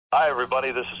Hi,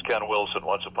 everybody. This is Ken Wilson.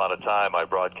 Once upon a time, I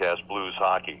broadcast blues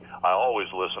hockey. I always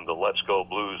listen to Let's Go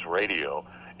Blues Radio.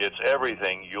 It's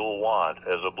everything you'll want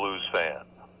as a blues fan.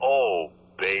 Oh,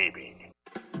 baby.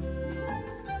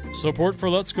 Support for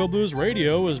Let's Go Blues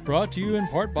Radio is brought to you in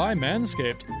part by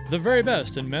Manscaped, the very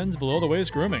best in men's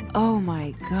below-the-waist grooming. Oh,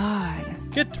 my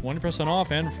God. Get 20%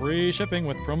 off and free shipping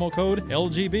with promo code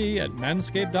LGB at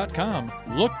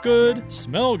manscaped.com. Look good,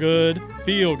 smell good,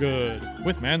 feel good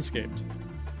with Manscaped.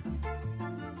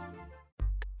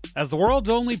 As the world's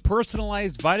only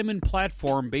personalized vitamin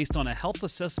platform based on a health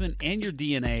assessment and your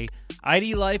DNA,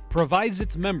 ID Life provides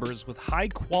its members with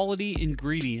high-quality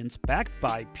ingredients backed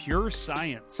by pure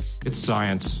science. It's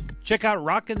science. Check out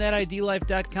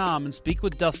rockinthatidlife.com and speak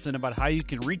with Dustin about how you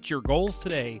can reach your goals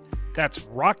today. That's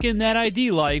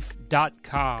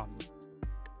rockinthatidlife.com.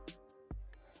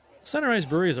 Center Ice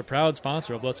Brewery is a proud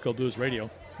sponsor of Let's Go Blues Radio.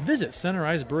 Visit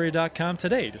centericebrewery.com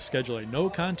today to schedule a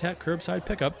no-contact curbside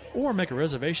pickup or make a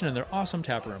reservation in their awesome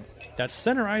tap room. That's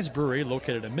Center Ice Brewery,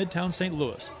 located in Midtown St.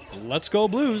 Louis. Let's go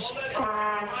Blues!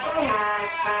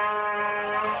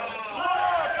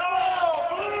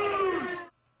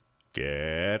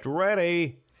 Get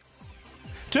ready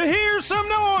to hear some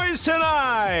noise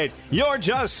tonight. You're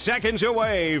just seconds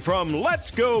away from Let's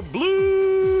Go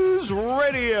Blues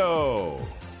Radio.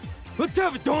 Let's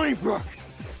have a Donnybrook.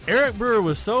 Eric Brewer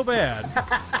was so bad.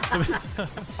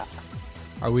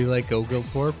 Are we like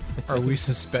Oglethorpe? Are we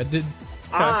suspended?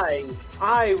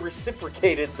 I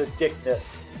reciprocated the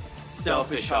dickness.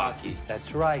 Selfish hockey.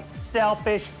 That's right,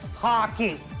 selfish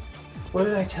hockey. What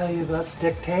did I tell you about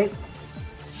stick tape?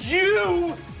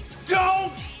 You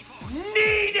don't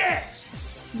need it!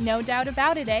 No doubt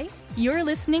about it, eh? You're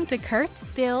listening to Kurt,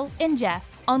 Bill, and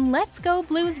Jeff on Let's Go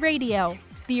Blues Radio,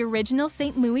 the original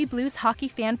St. Louis Blues hockey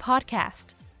fan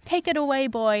podcast. Take it away,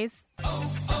 boys.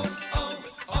 O'Reilly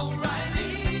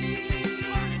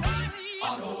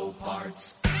Auto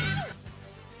Parts.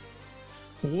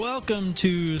 Welcome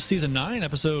to Season 9,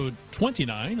 Episode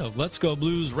 29 of Let's Go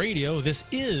Blues Radio. This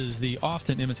is the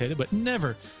often imitated but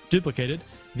never duplicated,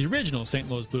 the original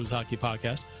St. Louis Blues hockey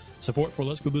podcast. Support for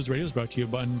Let's Go Blues Radio is brought to you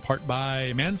in part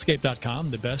by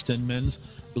Manscaped.com, the best in men's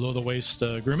below-the-waist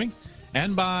grooming,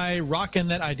 and by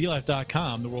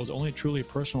rockinthatidlife.com, the world's only truly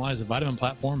personalized vitamin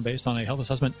platform based on a health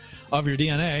assessment of your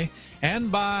DNA,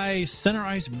 and by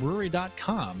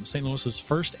centericebrewery.com, St. Louis's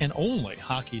first and only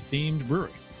hockey-themed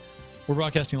brewery. We're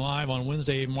broadcasting live on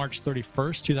Wednesday, March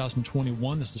 31st,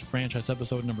 2021. This is franchise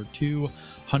episode number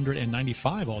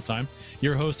 295 all time.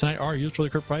 Your hosts tonight are yours truly,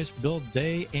 Kurt Price, Bill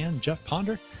Day, and Jeff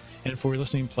Ponder. And for your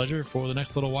listening pleasure, for the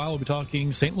next little while, we'll be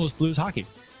talking St. Louis Blues hockey.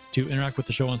 To interact with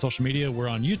the show on social media, we're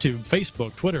on YouTube,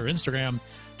 Facebook, Twitter, Instagram.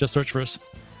 Just search for us.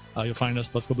 You'll find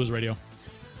us, Let's Go Blues Radio.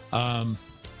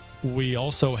 We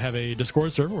also have a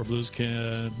Discord server where blues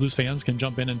fans can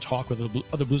jump in and talk with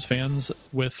other blues fans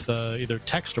with either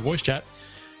text or voice chat.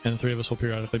 And the three of us will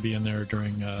periodically be in there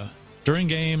during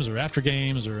games or after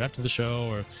the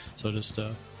show. So just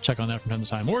check on that from time to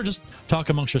time. Or just talk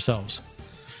amongst yourselves.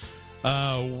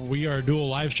 We are dual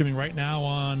live streaming right now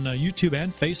on YouTube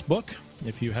and Facebook.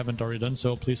 If you haven't already done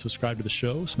so, please subscribe to the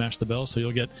show, smash the bell so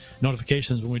you'll get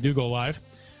notifications when we do go live.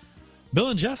 Bill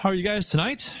and Jeff, how are you guys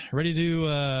tonight? Ready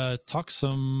to talk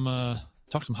some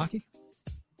hockey?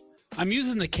 I'm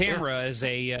using the camera as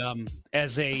a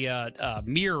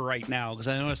mirror right now because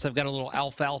I noticed I've got a little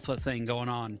alfalfa thing going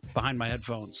on behind my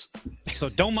headphones. So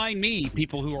don't mind me,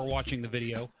 people who are watching the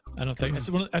video. I think it's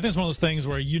one of those things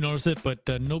where you notice it, but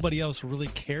nobody else really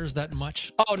cares that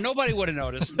much. Oh, nobody would have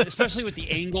noticed, especially with the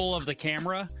angle of the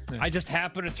camera. Yeah. I just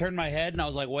happened to turn my head, and I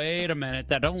was like, "Wait a minute,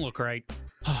 that don't look right."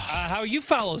 How are you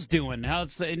fellows doing?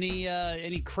 How's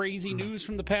any crazy news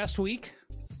from the past week?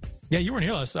 Yeah, you weren't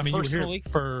here last. I mean, you were here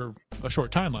for a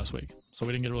short time last week, so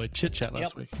we didn't get to really chit chat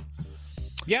last week.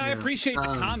 Yeah, I appreciate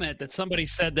the comment that somebody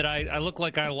said that I look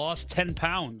like I lost 10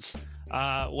 pounds.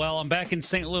 Well, I'm back in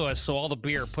St. Louis, so all the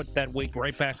beer put that weight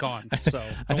right back on. So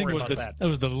I think it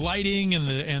was the lighting and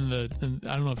I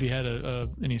don't know if you had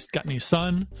got any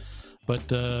sun, but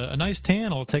a nice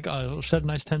tan will shed a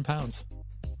nice 10 pounds.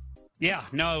 Yeah,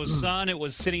 no, it was sun. It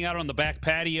was sitting out on the back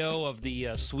patio of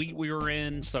the suite we were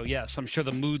in. So yes, I'm sure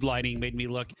the mood lighting made me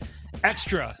look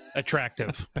extra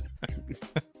attractive.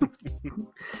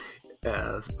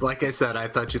 Like I said, I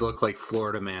thought you looked like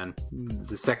Florida Man.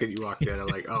 The second you walked in, I'm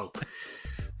like, oh,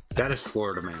 that is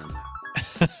Florida Man.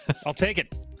 I'll take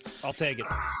it. Oh,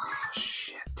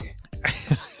 shit.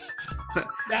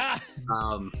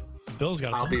 Bill's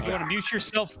got. I'll be back. You want to mute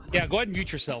yourself? Yeah, go ahead and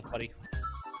mute yourself, buddy,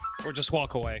 or just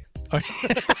walk away.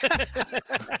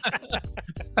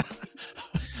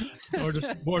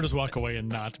 or just walk away and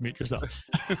not mute yourself.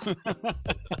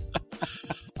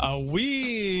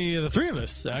 The three of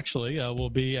us actually will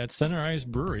be at Center Ice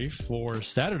Brewery for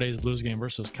Saturday's Blues game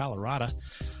versus Colorado.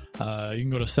 You can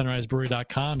go to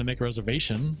centericebrewery.com to make a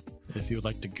reservation if you would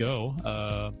like to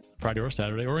go Friday or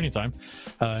Saturday or anytime.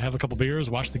 Have a couple beers,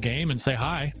 watch the game, and say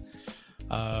hi.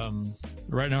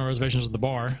 Right now, reservations at the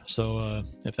bar, so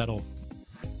if that'll,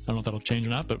 I don't know if that'll change or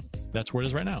not, but that's where it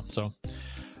is right now. So,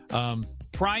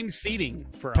 prime seating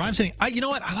for prime us. seating. You know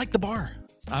what? I like the bar.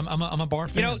 I'm a bar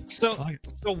fan.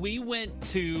 So we went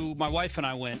to, my wife and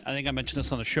I went. I think I mentioned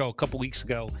this on the show a couple weeks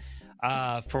ago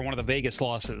for one of the Vegas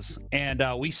losses, and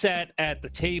we sat at the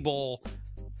table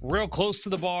real close to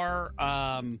the bar.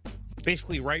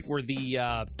 Basically right where the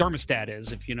thermostat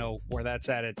is, if you know where that's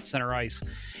at Center Ice.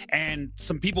 And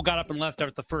some people got up and left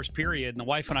after the first period, and the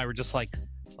wife and I were just like,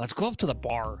 let's go up to the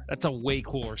bar. That's a way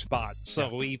cooler spot.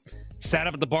 So we sat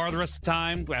up at the bar the rest of the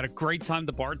time. We had a great time.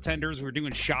 The bartenders, we were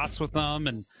doing shots with them,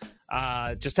 and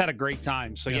just had a great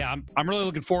time. So yeah, I'm really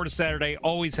looking forward to Saturday.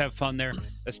 Always have fun there,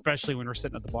 especially when we're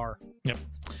sitting at the bar. Yep.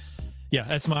 Yeah,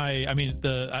 that's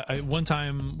one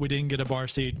time we didn't get a bar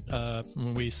seat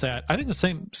when we sat. I think the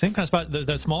same kind of spot,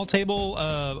 the small table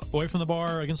away from the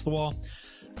bar against the wall.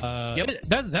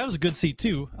 That was a good seat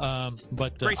too.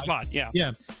 But great spot.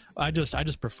 Yeah. I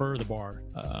just prefer the bar.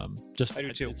 I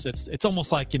do too. It's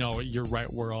almost like you're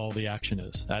right where all the action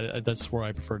is. That's where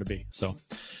I prefer to be. So,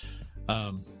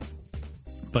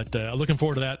 but looking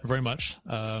forward to that very much.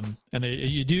 And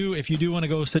if you do want to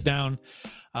go sit down.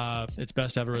 It's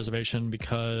best to have a reservation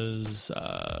because,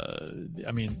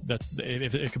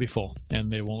 if it could be full and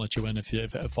they won't let you in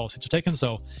if all seats are taken.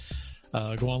 So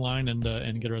go online and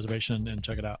get a reservation and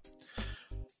check it out.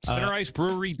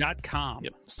 CenterIceBrewery.com.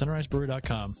 Yep,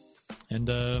 CenterIceBrewery.com.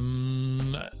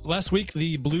 And last week,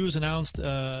 the Blues announced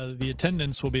the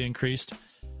attendance will be increased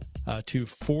to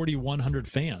 4,100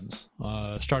 fans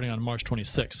starting on March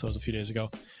 26th. So it was a few days ago,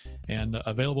 and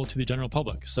available to the general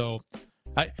public. So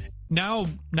now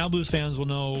Blues fans will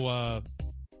know.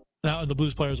 Now the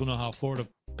Blues players will know how Florida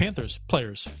Panthers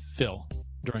players feel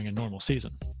during a normal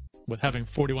season with having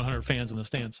 4,100 fans in the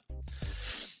stands.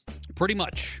 Pretty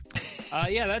much.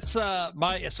 That's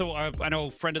my. So I know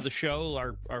a friend of the show,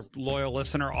 our loyal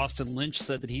listener, Austin Lynch,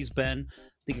 said that he's been.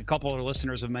 I think a couple other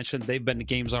listeners have mentioned they've been to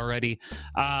games already.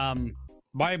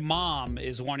 My mom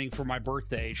is wanting for my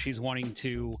birthday. She's wanting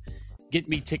to get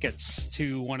me tickets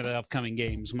to one of the upcoming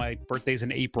games. My birthday's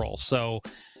in April, so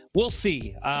we'll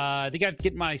see. I think I'd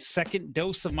get my second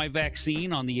dose of my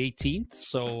vaccine on the 18th,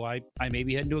 so I may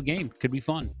be heading to a game. Could be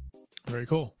fun. Very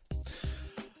cool.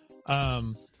 I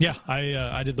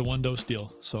did the 1-dose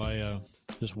deal, so I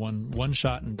just one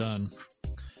shot and done.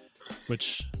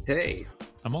 Which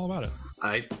I'm all about it.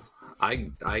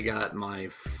 I got my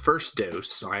first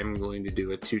dose, so I'm going to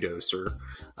do a 2-doser.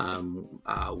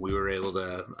 We were able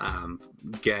to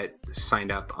get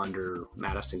signed up under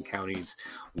Madison County's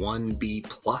 1B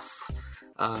plus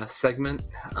segment.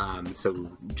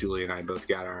 So Julie and I both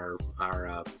got our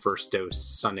first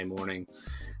dose Sunday morning.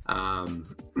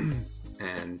 And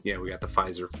we got the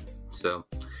Pfizer. So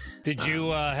did you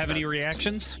have any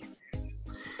reactions?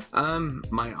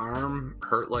 My arm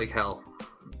hurt like hell.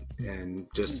 And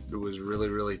just it was really,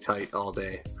 really tight all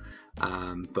day.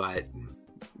 But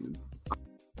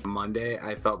Monday,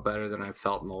 I felt better than I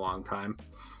felt in a long time.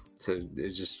 So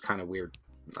it's just kind of weird.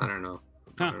 I don't know.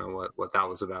 I don't know what that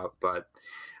was about. But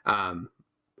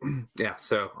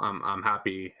so I'm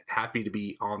happy to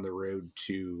be on the road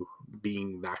to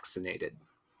being vaccinated.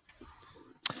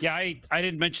 Yeah, I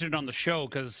didn't mention it on the show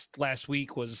because last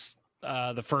week was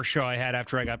the first show I had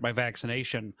after I got my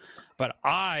vaccination. But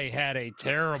I had a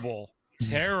terrible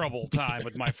time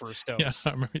with my first dose. Yeah,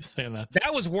 I remember you saying that.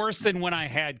 That was worse than when I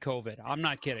had COVID. I'm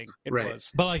not kidding. It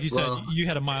was. But like you said, you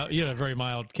had a very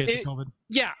mild case of COVID.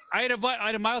 Yeah, I had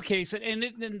a mild case, and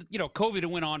COVID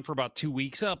went on for about 2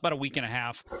 weeks, about a week and a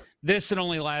half. This had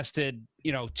only lasted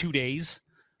 2 days,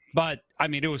 but I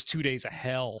mean it was 2 days of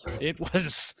hell. It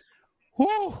was.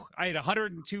 I had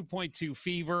 102.2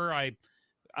 fever. I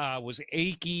was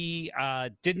achy,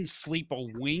 didn't sleep a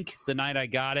wink the night I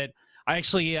got it. I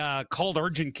actually called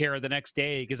urgent care the next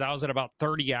day because I was at about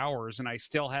 30 hours and I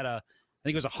still had I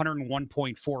think it was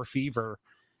 101.4 fever.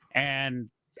 And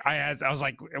I was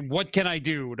like, what can I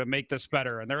do to make this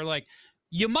better? And they're like,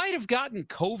 you might have gotten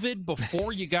COVID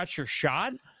before you got your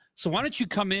shot. So why don't you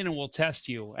come in and we'll test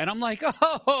you? And I'm like,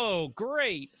 oh,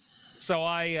 great. So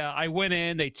I went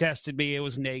in, they tested me. It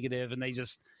was negative. And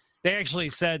they actually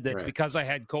said that because I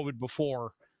had COVID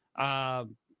before,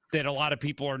 that a lot of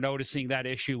people are noticing that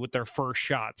issue with their first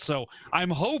shot. So I'm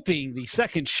hoping the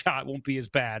second shot won't be as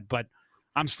bad, but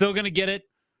I'm still going to get it.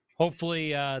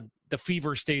 Hopefully the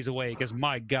fever stays away because,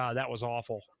 my God, that was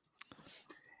awful.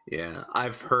 Yeah,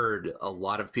 I've heard a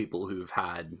lot of people who've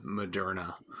had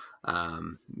Moderna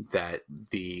that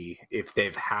if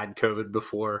they've had COVID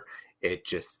before, it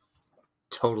just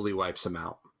totally wipes them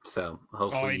out. So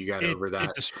hopefully you got over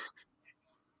that.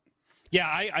 Yeah,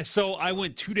 I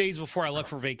went 2 days before I left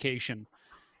for vacation.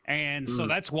 And so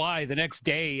that's why the next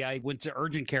day I went to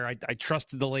urgent care. I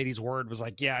trusted the lady's word, was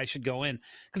like, yeah, I should go in.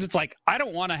 Because it's like, I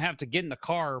don't want to have to get in the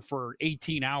car for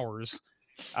 18 hours,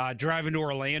 driving to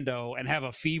Orlando and have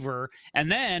a fever. And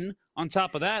then on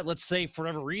top of that, let's say for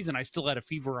whatever reason, I still had a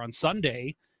fever on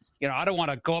Sunday. I don't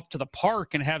want to go up to the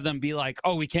park and have them be like,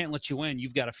 oh, we can't let you in.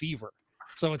 You've got a fever.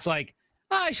 So it's like,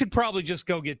 I should probably just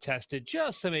go get tested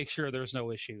just to make sure there's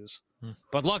no issues.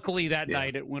 But luckily that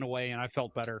night it went away and I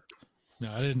felt better.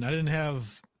 No, I didn't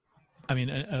have,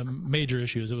 major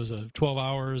issues. It was 12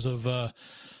 hours of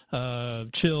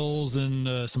chills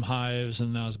and some hives,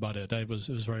 and that was about it. It was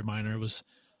very minor. It was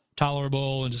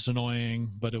tolerable and just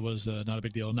annoying, but it was not a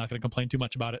big deal. I'm not going to complain too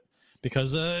much about it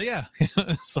because,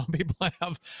 some people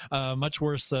have much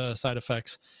worse side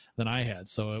effects than I had,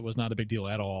 so it was not a big deal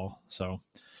at all. So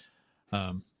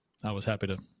I was happy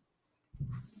to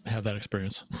have that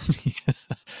experience.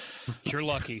 You're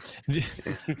lucky.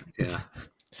 Yeah.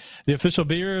 The official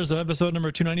beers of episode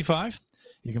number 295.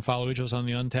 You can follow each of us on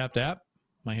the Untapped app.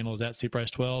 My handle is at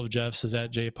cprice12. Jeff's is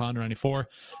at jponder94.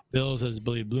 Bill's is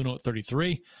Billy Blue Note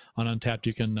 33. On Untapped,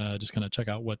 you can just kind of check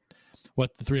out what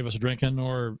the three of us are drinking,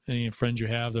 or any friends you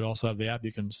have that also have the app.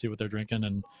 You can see what they're drinking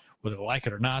and whether they like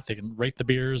it or not. They can rate the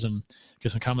beers and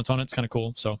get some comments on it. It's kind of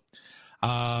cool. So,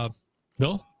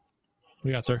 Bill, what do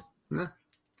you got, sir? Yeah.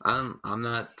 I'm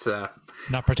not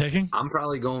partaking. I'm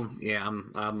probably going. Yeah,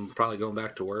 I'm probably going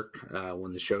back to work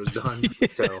when the show's done.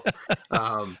 So,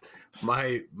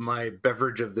 my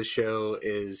beverage of the show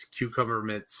is cucumber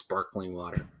mint sparkling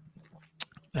water.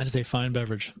 That is a fine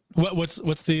beverage. What's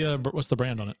the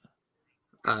brand on it?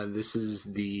 This is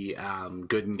the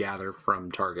Good and Gather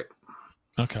from Target.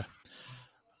 Okay.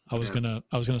 I was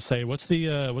gonna say what's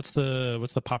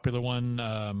the popular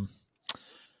one?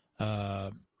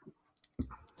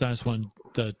 That's one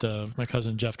that my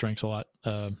cousin Jeff drinks a lot.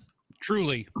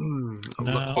 Truly.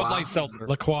 La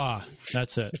Croix.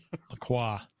 That's it. La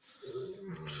Croix.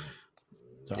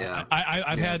 So yeah.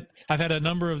 I've had a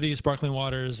number of these sparkling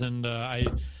waters, and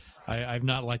I've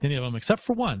not liked any of them except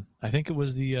for one. I think it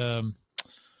was the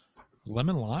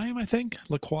lemon lime. I think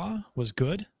La Croix was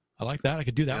good. I like that. I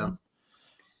could do that one.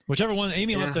 Whichever one.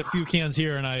 Amy left a few cans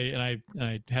here, and I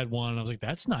had one. And I was like,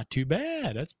 that's not too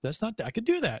bad. That's not. I could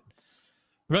do that.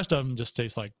 The rest of them just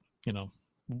taste like,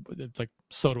 it's like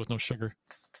soda with no sugar.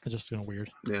 It's just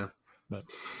weird. Yeah. But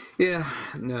yeah,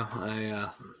 no,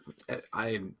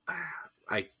 I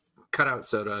cut out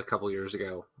soda a couple years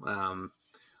ago.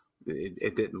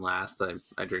 It didn't last.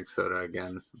 I drink soda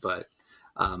again, but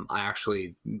I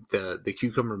actually the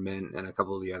cucumber mint and a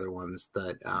couple of the other ones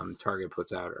that Target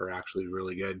puts out are actually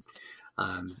really good,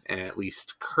 and at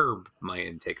least curb my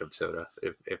intake of soda,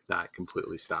 if not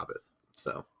completely stop it.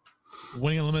 So.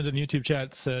 Winning Unlimited in YouTube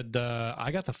chat said,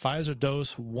 I got the Pfizer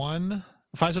dose 1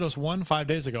 5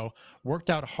 days ago. Worked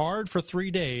out hard for 3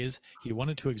 days. He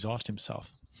wanted to exhaust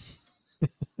himself.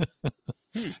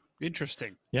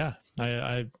 Interesting. Yeah.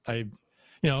 He's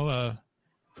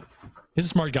a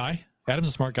smart guy. Adam's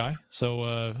a smart guy. So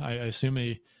I assume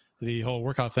the whole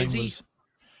workout thing was.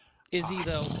 Is he,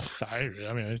 though? I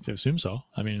assume so.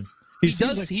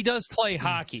 He does play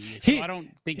hockey, so I don't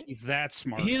think he's that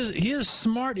smart. He is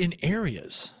smart in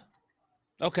areas.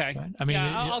 Okay. Right?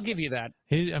 I'll give you that.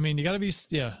 You got to be.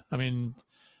 Yeah.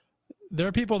 There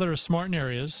are people that are smart in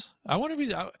areas. I want to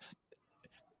be.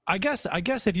 I guess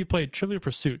if you played Trivial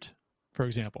Pursuit, for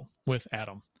example, with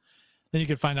Adam, then you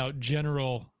could find out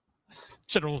general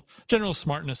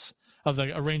smartness of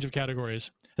a range of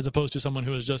categories, as opposed to someone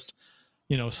who is just,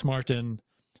 smart in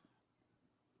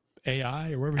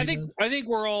AI or wherever. I think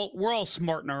we're all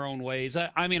smart in our own ways.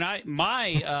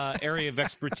 My area of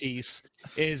expertise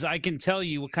is I can tell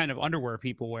you what kind of underwear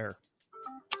people wear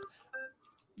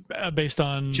based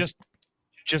on just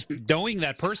knowing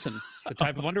that person, the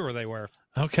type of underwear they wear.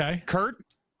 Okay, Kurt,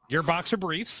 your boxer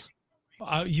briefs.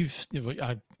 You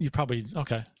probably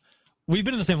okay. We've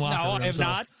been in the same locker room. No, I have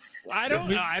not. I don't.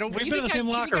 We've been in the same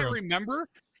locker room. I remember.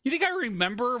 You think I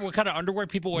remember what kind of underwear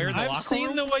people wear in the locker room? I've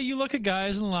seen the way you look at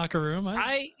guys in the locker room.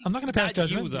 I'm not going to pass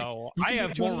judgment. You, though. I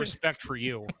have more respect for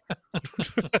you.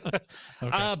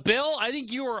 Okay. Bill, I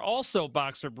think you are also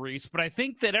boxer briefs, but I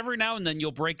think that every now and then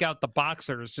you'll break out the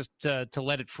boxers just to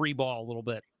let it free ball a little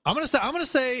bit. I'm going to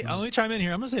say, let me chime in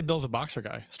here. I'm going to say Bill's a boxer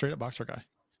guy, straight up boxer guy.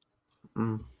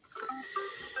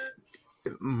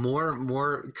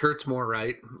 Kurt's more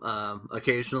right.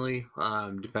 Occasionally,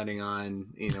 depending on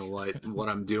what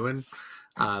I'm doing.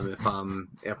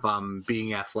 If I'm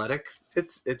being athletic,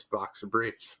 it's boxer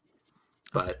briefs.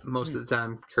 But most of the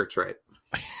time, Kurt's right.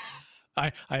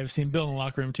 I have seen Bill in the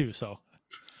locker room too, so.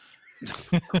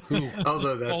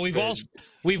 Although that's we've all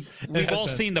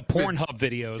seen the Pornhub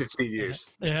videos. 15 years.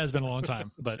 It has been a long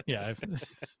time, but yeah,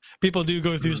 people do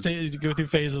go through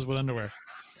phases with underwear.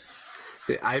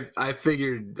 See, I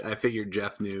figured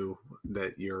Jeff knew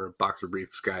that you're a boxer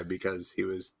briefs guy because he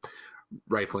was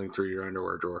rifling through your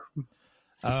underwear drawer.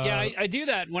 Yeah, I do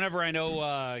that whenever I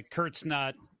know Kurt's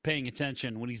not paying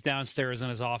attention. When he's downstairs in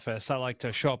his office, I like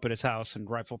to show up at his house and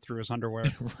rifle through his underwear.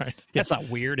 Right. That's not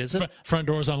weird, is it? Front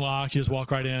door's unlocked. You just walk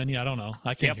right in. Yeah, I don't know.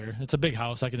 I can't hear. It's a big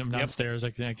house. I'm downstairs.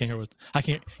 I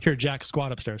can't hear Jack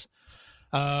squat upstairs.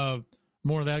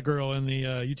 More of that girl in the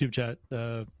YouTube chat.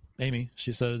 Amy,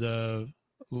 she said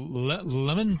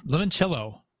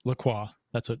limoncello liqueur.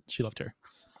 That's what she left here.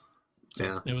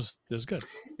 Yeah, it was good.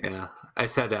 Yeah, I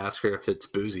just had to ask her if it's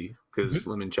boozy because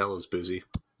limoncello's boozy.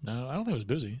 No, I don't think it was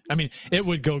boozy. I mean, it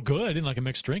would go good in like a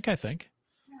mixed drink. I think.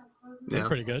 Yeah,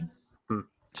 pretty good.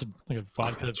 Like a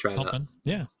vodka or something.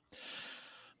 That.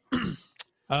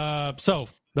 Yeah. So,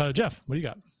 Jeff, what do you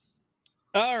got?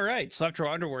 All right. So after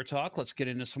underwear talk, let's get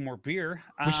into some more beer.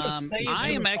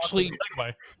 I am actually.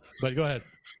 But go ahead.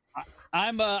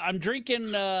 I'm drinking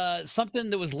something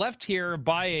that was left here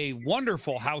by a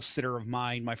wonderful house sitter of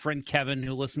mine, my friend Kevin,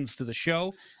 who listens to the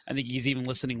show. I think he's even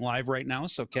listening live right now.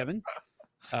 So Kevin,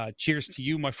 cheers to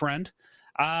you, my friend.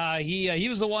 He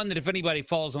was the one that if anybody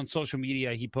follows on social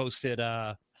media, he posted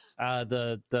I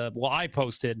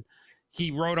posted.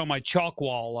 He wrote on my chalk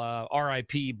wall,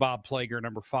 R.I.P. Bob Plager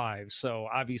 #5. So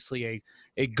obviously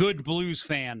a good blues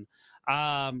fan.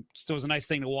 So it was a nice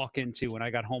thing to walk into when I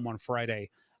got home on Friday.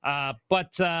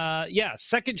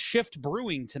 Second Shift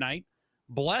Brewing tonight.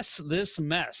 Bless this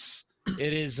mess.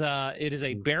 It is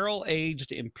a barrel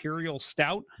aged imperial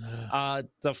stout.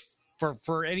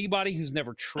 For anybody who's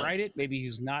never tried it, maybe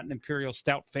who's not an imperial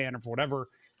stout fan or for whatever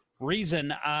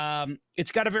reason,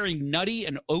 it's got a very nutty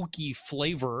and oaky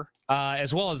flavor,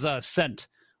 as well as a scent.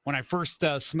 When I first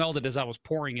smelled it as I was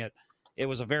pouring it, it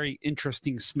was a very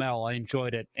interesting smell. I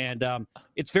enjoyed it, and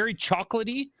it's very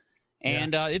chocolatey.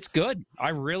 And it's good. I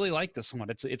really like this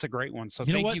one. It's a great one. So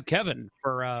thank you, Kevin,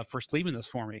 for leaving this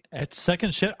for me. At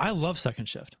Second Shift, I love Second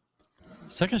Shift.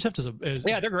 Second Shift is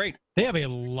they're great. They have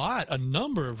a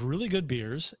number of really good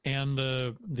beers, and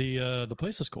the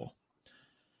place is cool.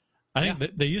 I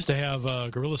think they used to have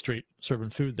Gorilla Street serving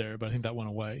food there, but I think that went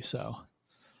away. So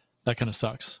that kind of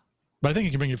sucks. But I think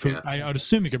you can bring your food. Yeah. I would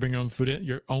assume you could bring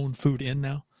your own food in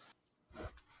now.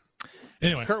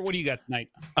 Anyway, Kurt, what do you got tonight?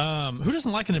 Who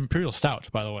doesn't like an imperial stout?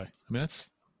 By the way, I mean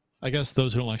I guess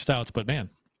those who don't like stouts. But man,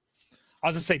 I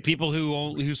was gonna say people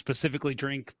who specifically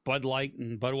drink Bud Light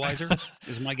and Budweiser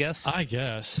is my guess. I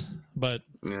guess, but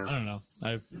I don't know.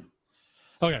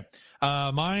 Okay.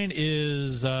 Mine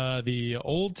is the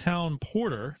Old Town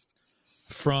Porter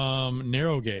from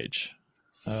Narrow Gauge.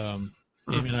 Amy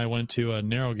and I went to a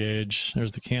Narrow Gauge.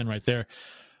 There's the can right there,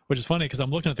 which is funny because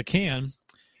I'm looking at the can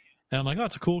and I'm like, oh,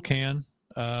 it's a cool can.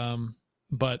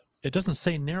 But it doesn't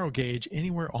say Narrow Gauge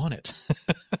anywhere on it,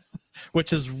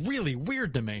 which is really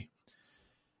weird to me.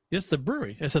 It's the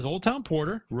brewery. It says Old Town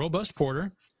Porter, robust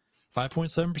porter,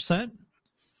 5.7%.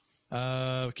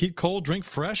 Keep cold, drink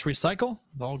fresh, recycle.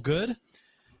 All good.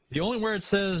 The only where it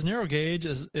says Narrow Gauge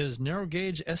is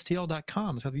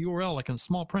narrowgaugestl.com. It's got the URL like in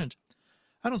small print.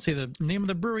 I don't see the name of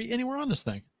the brewery anywhere on this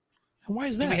thing. Why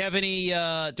is that?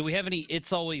 Do we have any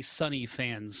It's Always Sunny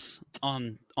fans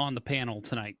on the panel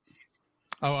tonight?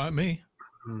 Oh, me.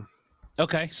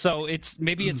 Okay, so it's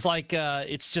like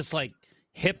it's just like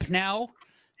hip now,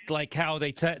 like how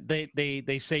they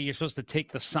say you're supposed to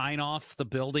take the sign off the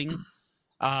building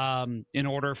in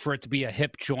order for it to be a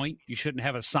hip joint. You shouldn't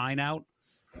have a sign out.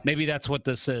 Maybe that's what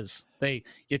this is.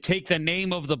 You take the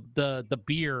name of the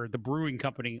beer, the brewing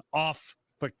company, off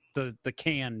the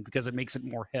can because it makes it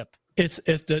more hip. It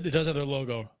does have their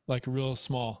logo, like real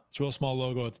small. It's a real small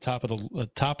logo at the top of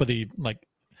the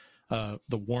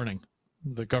the warning,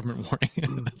 the government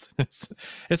warning. it's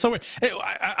so weird. Hey,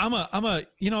 I'm a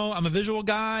visual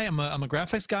guy. I'm a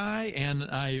graphics guy, and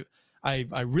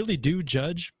I really do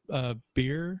judge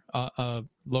beer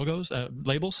logos,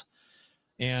 labels.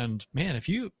 And man, if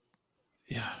you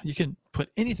can put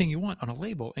anything you want on a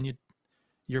label, and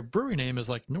your brewery name is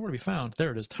like nowhere to be found.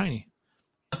 There it is, tiny.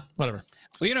 Whatever.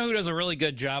 Well, you know who does a really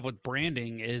good job with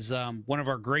branding is one of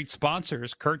our great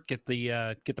sponsors. Kurt, get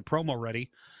the promo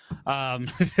ready.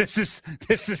 This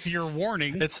is your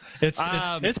warning. It's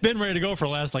been ready to go for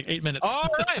the last like 8 minutes. All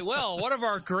right. Well, one of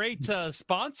our great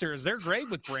sponsors. They're great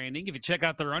with branding. If you check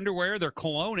out their underwear, their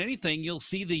cologne, anything, you'll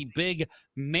see the big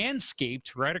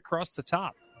Manscaped right across the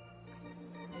top.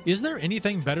 Is there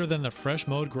anything better than the fresh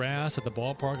mowed grass at the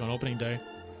ballpark on opening day?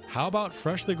 How about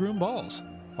freshly groomed balls?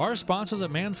 Our sponsors at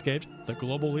Manscaped, the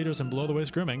global leaders in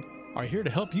below-the-waist grooming, are here to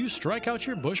help you strike out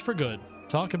your bush for good.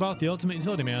 Talk about the ultimate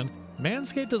utility man.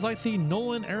 Manscaped is like the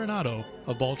Nolan Arenado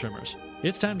of ball trimmers.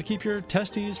 It's time to keep your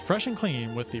testes fresh and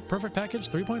clean with the Perfect Package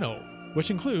 3.0,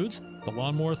 which includes the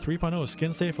Lawnmower 3.0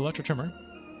 skin-safe electric trimmer,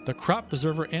 the Crop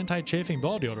Preserver anti-chafing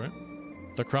ball deodorant,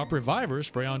 the Crop Reviver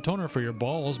spray-on toner for your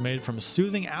balls made from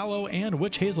soothing aloe and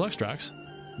witch hazel extracts.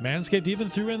 Manscaped even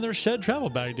threw in their shed travel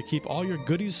bag to keep all your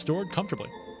goodies stored comfortably.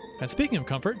 And speaking of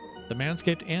comfort, the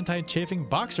Manscaped anti-chafing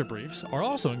boxer briefs are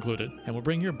also included and will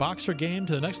bring your boxer game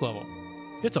to the next level.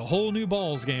 It's a whole new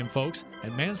balls game, folks,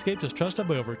 and Manscaped is trusted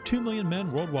by over 2 million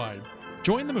men worldwide.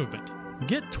 Join the movement.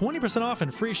 Get 20% off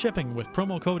and free shipping with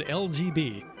promo code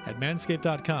LGB at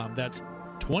manscaped.com. That's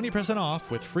 20% off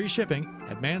with free shipping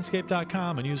at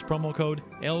manscaped.com and use promo code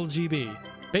LGB.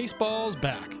 Baseball's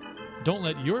back. Don't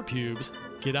let your pubes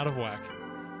get out of whack.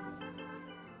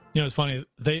 You know, it's funny.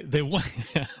 They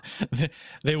wanted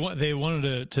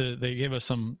to they gave us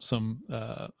some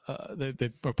they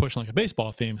were pushing like a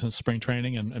baseball theme since spring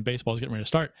training and baseball is getting ready to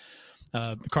start.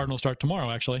 The Cardinals start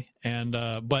tomorrow actually, and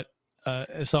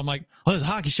so I'm like, well, there's a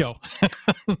hockey show.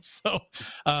 So,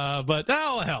 but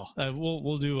oh hell,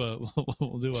 we'll do a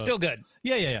Still good.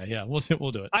 Yeah. We'll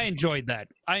do it. I enjoyed that,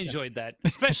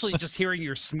 especially just hearing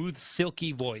your smooth,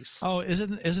 silky voice. Oh,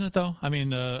 isn't it though? I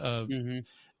mean,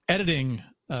 editing.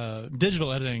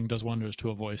 Digital editing does wonders to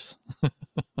a voice.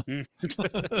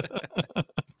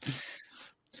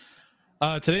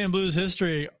 Today in Blues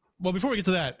history. Well, before we get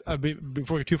to that,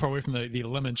 before we get too far away from the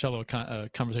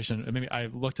limoncello conversation, maybe I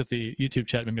looked at the YouTube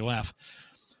chat, made me laugh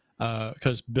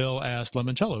because Bill asked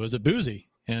limoncello, "Is it boozy?"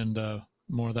 And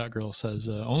more of that girl says,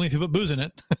 "Only if you put booze in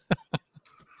it."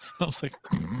 I was like,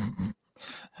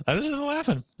 I just started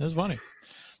laughing. That's funny,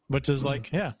 which is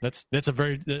like, yeah, that's a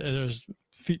very there's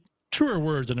truer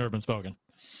words than ever been spoken.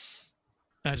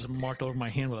 I just marked over my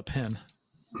hand with a pen.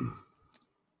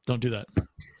 Don't do that.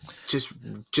 Just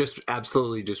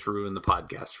absolutely just ruin the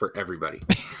podcast for everybody.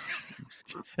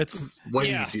 It's when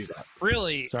you do that.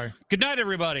 Really? Sorry. Good night,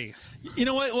 everybody. You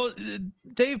know what? Well,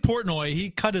 Dave Portnoy, he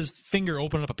cut his finger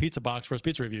opening up a pizza box for his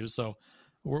pizza reviews, so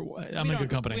I'm in good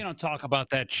company. We don't talk about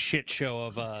that shit show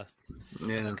of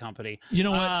company. You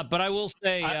know what? But I will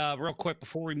say real quick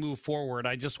before we move forward,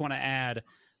 I just want to add,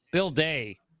 Bill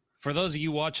Day, for those of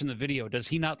you watching the video, does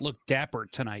he not look dapper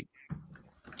tonight?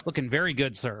 Looking very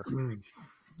good, sir.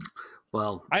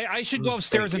 Well, I should go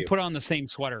upstairs and put on the same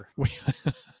sweater.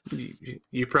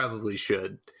 You probably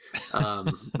should.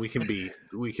 We can be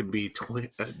Twinkies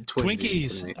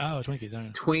tonight. Oh,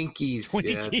 Twinkies. Twinkies.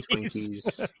 Yeah,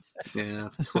 Twinkies. Yeah,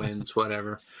 twins,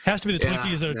 whatever. Has to be the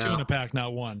Twinkies that are 2 in a pack,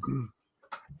 not 1.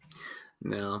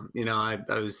 No, you know, I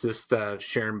was just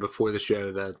sharing before the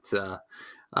show that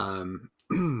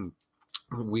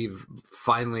we've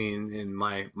finally in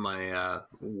my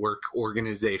work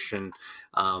organization,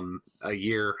 a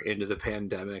year into the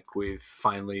pandemic, we've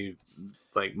finally,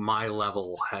 like, my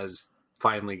level has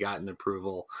finally gotten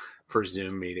approval for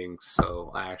Zoom meetings.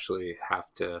 So I actually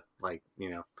have to, like, you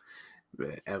know,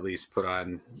 at least put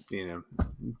on, you know,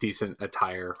 decent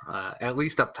attire, at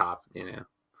least up top, you know.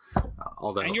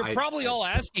 Although, and you're probably all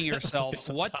asking yourself,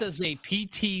 what does a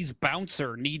PT's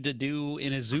bouncer need to do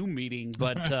in a Zoom meeting?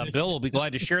 But Bill will be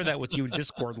glad to share that with you in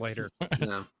Discord later.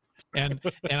 Yeah. And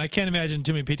I can't imagine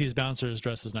too many PT's bouncers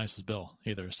dressed as nice as Bill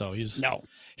either. So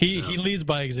he leads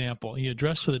by example. He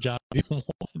dressed for the job he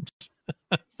wants.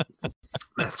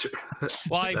 That's right.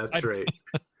 Well, that's right.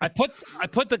 I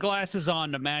put the glasses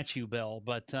on to match you, Bill,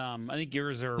 but I think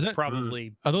yours are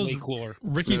probably are those way cooler.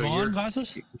 Ricky Vaughn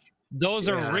glasses? Those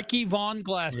are Ricky Vaughn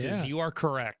glasses. Yeah. You are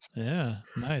correct. Yeah,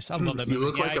 nice. I love that. You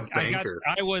look like a banker.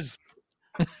 I was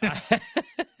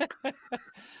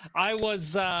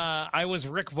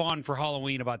Rick Vaughn for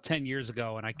Halloween about 10 years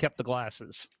ago, and I kept the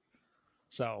glasses.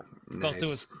 So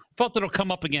felt it'll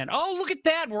come up again. Oh, look at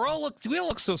that! We all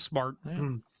look so smart. Yeah.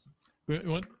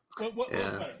 What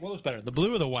looks better, the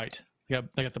blue or the white? I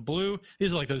got the blue.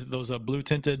 These are like those blue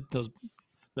tinted.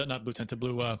 Not blue tinted.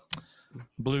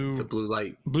 Blue. The blue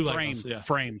light. Blue light. Frame. Ones, yeah.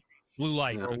 Frame. Blue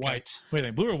light or white. What do you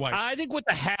think? Blue or white? I think with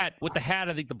the hat,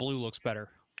 I think the blue looks better.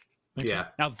 Yeah.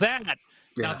 Now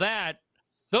that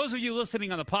Those of you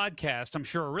listening on the podcast, I'm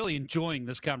sure, are really enjoying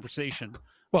this conversation.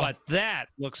 Well, but that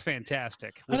looks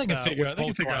fantastic. I think I can figure out.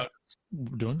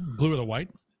 Doing blue or the white.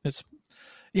 It's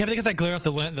but they got that glare off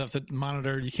the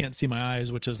monitor. You can't see my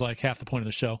eyes, which is like half the point of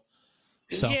the show.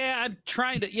 So. Yeah, I'm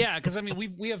trying to. Yeah, because I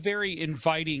mean, we have very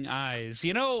inviting eyes.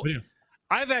 You know,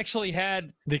 I've actually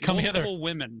had multiple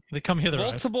women. They come hither.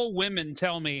 Multiple women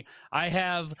tell me I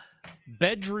have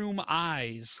bedroom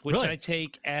eyes, which I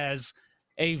take as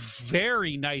a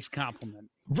very nice compliment.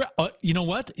 You know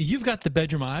what? You've got the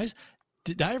bedroom eyes.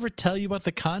 Did I ever tell you about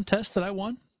the contest that I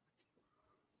won?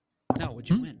 No, what'd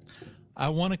you win? I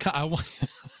won you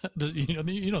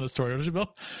know the story, don't you,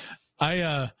 Bill?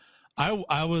 I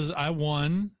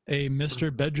won a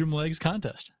Mr. Bedroom Legs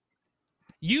contest.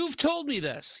 You've told me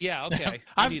this. Yeah, okay.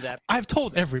 I knew that. I've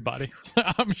told everybody.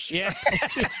 I'm sure. Yeah.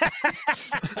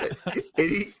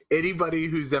 Anybody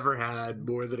who's ever had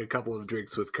more than a couple of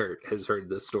drinks with Kurt has heard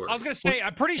this story. I was going to say,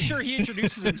 I'm pretty sure he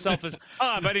introduces himself as,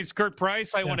 my name's Kurt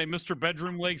Price. I won a Mr.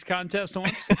 Bedroom Legs contest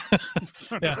once.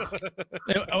 Yeah.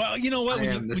 Well, you know what? I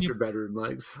am Mr. Bedroom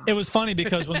Legs. It was funny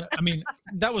because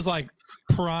that was like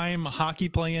prime hockey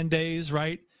playing days,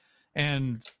 right?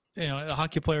 And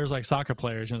hockey players like soccer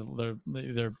players,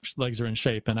 their legs are in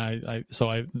shape. And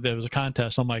there was a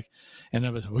contest. I'm like, and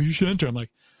it was, well, you should enter. I'm like,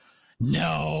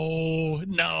 no.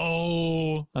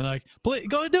 I'm like, please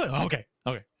go and do it. Okay.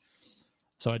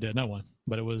 So I did. I won,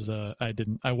 but it was, I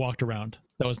walked around.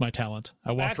 That was my talent.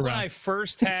 I walked around. Back when I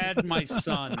first had my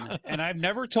son, and I've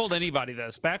never told anybody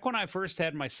this, back when I first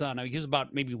had my son, he was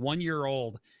about maybe 1 year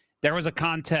old. There was a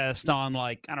contest on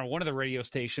one of the radio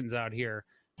stations out here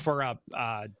for a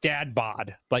dad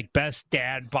bod, like best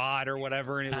dad bod or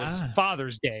whatever, and it was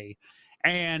Father's Day.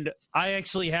 And I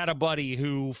actually had a buddy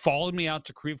who followed me out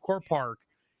to Creve Coeur Park.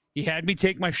 He had me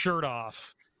take my shirt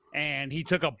off, and he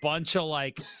took a bunch of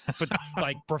like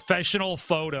professional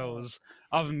photos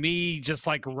of me just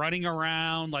like running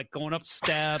around, like going up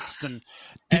steps, and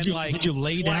did you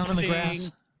lay down on the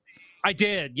grass? I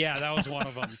did. Yeah, that was one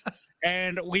of them.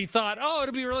 And we thought,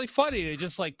 it'd be really funny to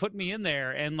just like put me in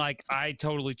there. And like, I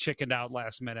totally chickened out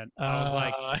last minute. I was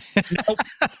like, nope,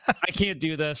 I can't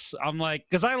do this. I'm like,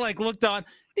 cause I like looked on,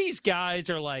 these guys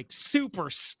are like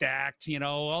super stacked,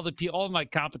 all of my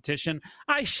competition.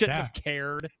 I shouldn't have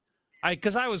cared.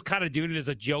 Cause I was kind of doing it as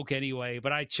a joke anyway,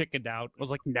 but I chickened out. I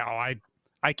was like, no,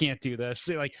 I can't do this.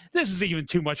 Like, this is even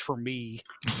too much for me.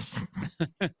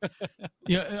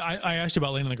 I asked you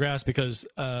about laying on the grass because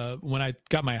when I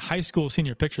got my high school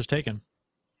senior pictures taken,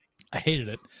 I hated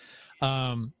it.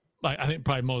 I think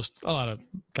probably a lot of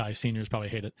guys seniors probably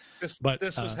hate it. This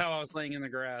was how I was laying in the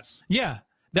grass. Yeah,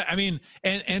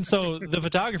 and so the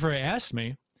photographer asked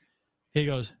me. He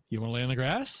goes, "You want to lay on the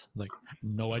grass?" I'm like,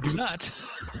 no, I do not.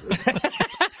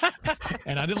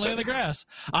 And I didn't lay on the grass.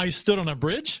 I stood on a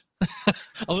bridge,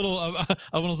 a little one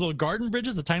of those little garden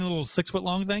bridges, the tiny little 6 foot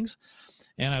long things,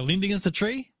 and I leaned against a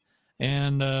tree.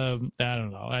 And I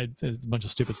don't know, there's a bunch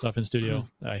of stupid stuff in studio.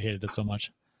 I hated it so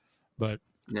much, but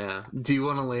yeah. Do you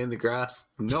want to lay in the grass?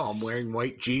 No, I'm wearing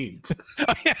white jeans.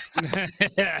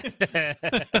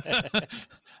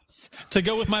 To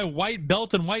go with my white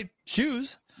belt and white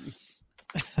shoes.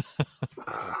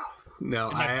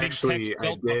 No, I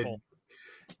did.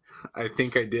 I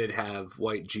think I did have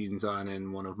white jeans on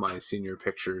in one of my senior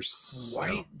pictures.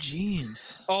 White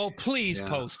jeans. Oh, please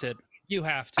post it. You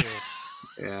have to.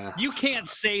 Yeah. You can't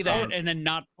say that and then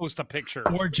not post a picture.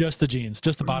 Or just the jeans,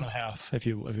 just the bottom half, if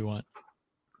you want.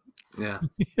 Yeah.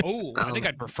 Oh, I think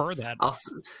I'd prefer that.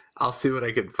 I'll see what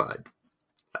I can find.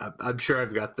 I'm sure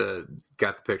I've got the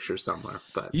picture somewhere.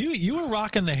 But you were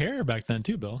rocking the hair back then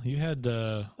too, Bill. You had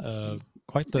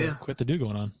quite the do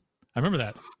going on. I remember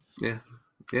that. Yeah.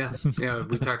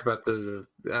 We talked about the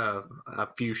a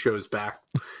few shows back.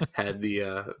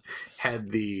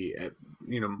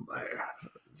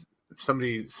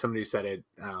 Somebody said it.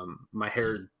 My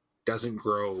hair doesn't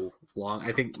grow long.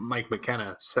 I think Mike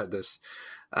McKenna said this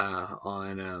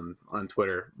on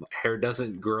Twitter. Hair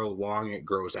doesn't grow long; it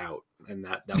grows out, and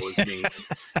that was me.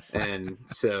 And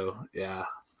so, yeah,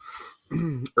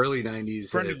 early '90s.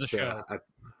 Friend of the show.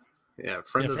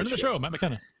 Friend of the show, Mike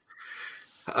McKenna.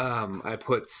 I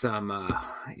put some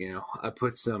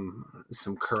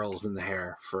curls in the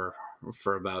hair for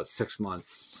about 6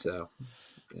 months. So,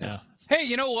 yeah. Hey,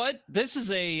 you know what? This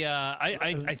is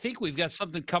I think we've got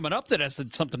something coming up that has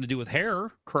something to do with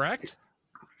hair, correct?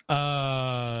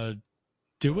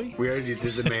 Do we? We already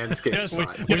did the Manscaped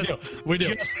slide. We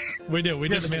do. We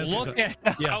did the Manscaped look slide.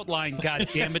 at the outline,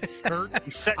 goddammit, Kurt.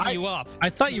 I'm setting you up. I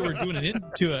thought you were doing it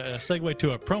into a segue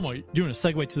to a promo. You're doing a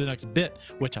segue to the next bit,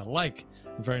 which I like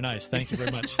Very nice. Thank you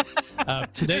very much.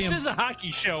 Today This is a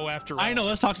hockey show, after all. I know.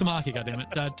 Let's talk some hockey,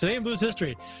 goddammit. Today in Blues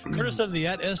history, courtesy of the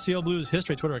 @STL Blues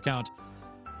History Twitter account,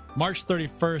 March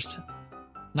 31st,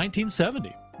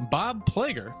 1970, Bob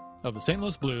Plager of the St.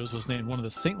 Louis Blues was named one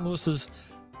of St. Louis's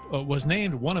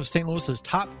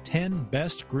top 10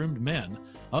 best groomed men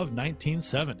of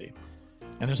 1970.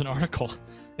 And there's an article.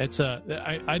 It's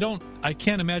I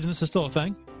can't imagine this is still a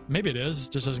thing. Maybe it is.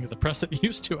 It just doesn't get the press it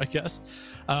used to, I guess.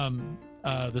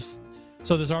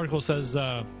 This article says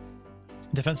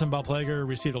defenseman Bob Plager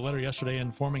received a letter yesterday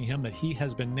informing him that he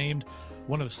has been named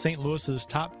one of St. Louis's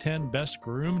top 10 best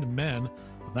groomed men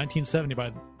of 1970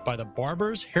 by the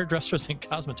Barbers, Hairdressers, and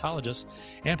Cosmetologists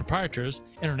and Proprietors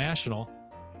International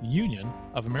Union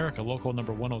of America, local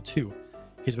number 102.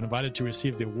 He's been invited to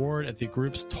receive the award at the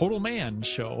group's Total Man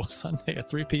show Sunday at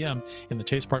 3 p.m. in the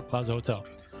Chase Park Plaza Hotel.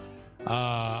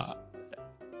 It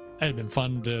had been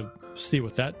fun to see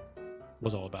what that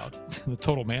was all about. The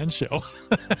Total Man show.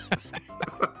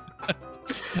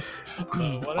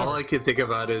 All I can think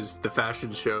about is the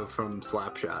fashion show from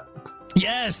Slapshot.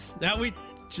 Yes! Now we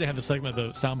should have the segment, the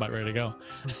soundbite ready to go.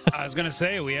 I was going to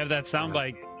say, we have that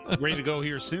soundbite ready to go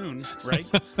here soon, right?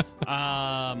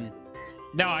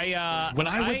 When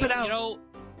I whip it out,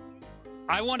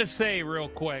 I want to say real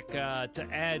quick to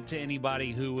add to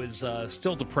anybody who is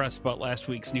still depressed about last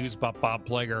week's news about Bob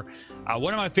Plager.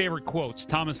 One of my favorite quotes,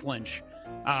 Thomas Lynch: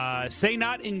 "Say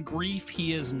not in grief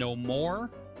he is no more,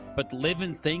 but live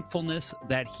in thankfulness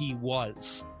that he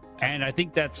was." And I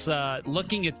think that's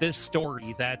looking at this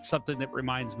story. That's something that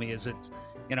reminds me. Is it's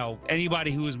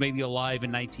anybody who was maybe alive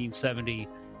in 1970.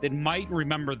 That might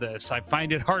remember this. I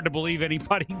find it hard to believe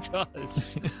anybody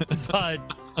does. But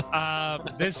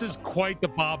this is quite the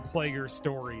Bob Plager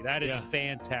story. That is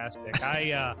fantastic.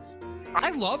 I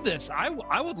love this.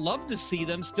 I would love to see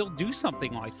them still do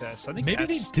something like this. I think maybe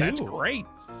they do. That's great.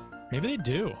 Maybe they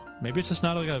do. Maybe it's just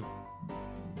not like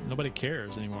nobody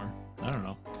cares anymore. I don't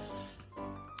know.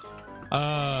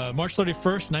 March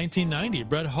 31st, 1990,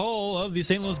 Brett Hull of the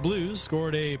St. Louis Blues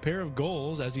scored a pair of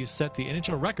goals as he set the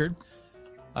NHL record.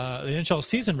 The NHL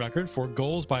season record for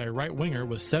goals by a right winger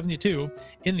was 72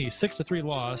 in the 6-3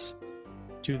 loss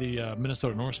to the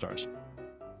Minnesota North Stars.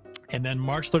 And then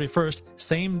March 31st,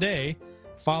 same day,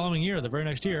 following year, the very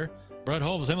next year, Brett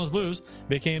Hull of the St. Louis Blues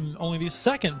became only the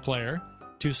second player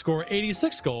to score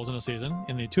 86 goals in a season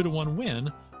in the 2-1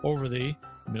 win over the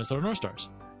Minnesota North Stars.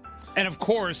 And of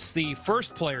course, the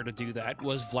first player to do that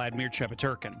was Vladimir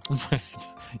Chepeturkin. Right.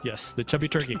 Yes, the Chubby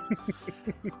Turkey.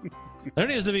 There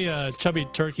needs to be a Chubby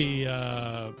Turkey,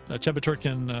 a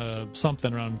Chepeturkin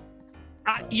something around.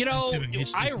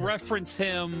 I reference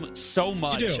him so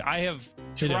much. I have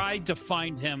tried to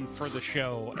find him for the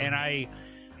show, and I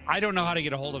don't know how to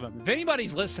get a hold of him. If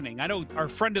anybody's listening, I know our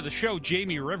friend of the show,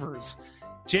 Jamie Rivers.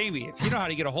 Jamie, if you know how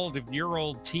to get a hold of your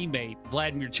old teammate,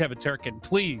 Vladimir Chepeturkin,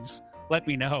 please let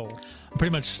me know. I'm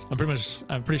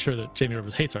pretty sure that Jamie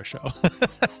Rivers hates our show.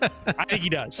 I think he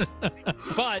does.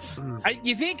 But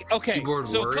you think, okay, Keyboard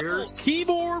Warriors.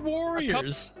 Keyboard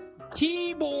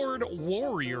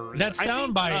Warriors. That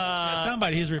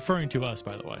soundbite he's referring to us,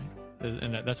 by the way.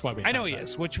 And that's why we. I know he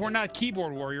is. Which we're not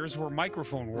keyboard warriors. We're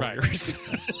microphone warriors.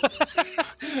 Right.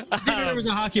 Jamie Rivers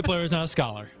a hockey player, is not a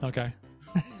scholar. Okay.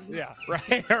 Yeah.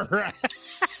 Right. Right.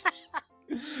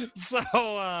 So,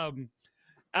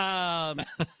 I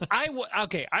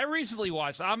recently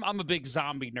watched. I'm a big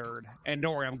zombie nerd, and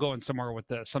don't worry, I'm going somewhere with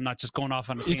this. I'm not just going off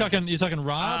on a. You talking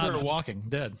Rob or Walking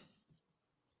Dead?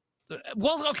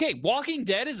 Well, okay, Walking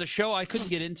Dead is a show I couldn't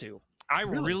get into. I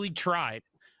really tried.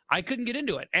 I couldn't get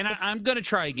into it, and I'm going to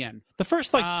try again. The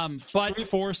first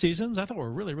 3-4 seasons, I thought were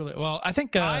really, really well. I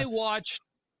think I watched.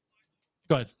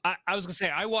 Go ahead. I was going to say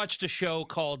I watched a show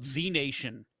called Z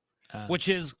Nation, which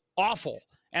is awful,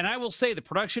 and I will say the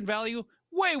production value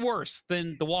way worse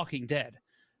than The Walking Dead.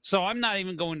 So I'm not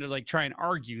even going to try and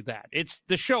argue that.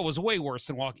 The show was way worse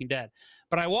than Walking Dead.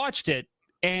 But I watched it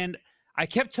and I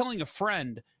kept telling a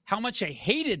friend how much I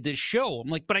hated this show. I'm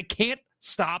like, but I can't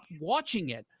stop watching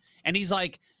it. And he's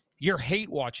like, you're hate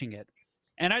watching it.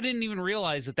 And I didn't even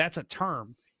realize that that's a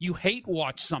term. You hate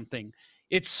watch something.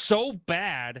 It's so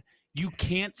bad you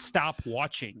can't stop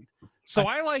watching. So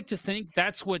I like to think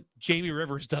that's what Jamie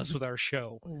Rivers does with our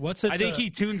show. What's it? I think he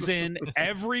tunes in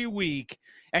every week,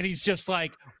 and he's just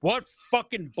like, "What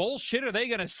fucking bullshit are they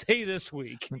gonna say this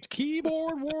week?"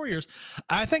 Keyboard Warriors.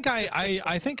 I think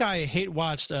I hate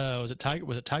watched. Was it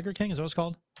Tiger King? Is that what it's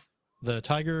called? The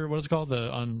Tiger. What is it called?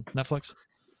 On Netflix.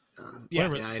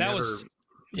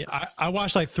 I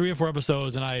watched 3 or 4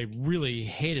 episodes, and I really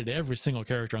hated every single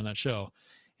character on that show.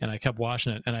 and I kept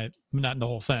watching it, and I not the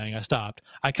whole thing. I stopped.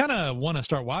 I kind of want to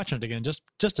start watching it again, just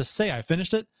to say I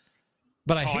finished it.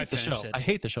 But I hate the show. I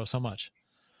hate the show so much.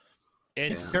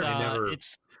 It's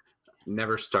it's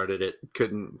never started it.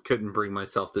 Couldn't bring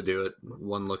myself to do it.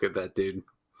 One look at that dude.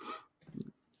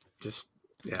 Just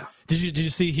yeah. Did you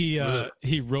see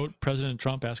he wrote President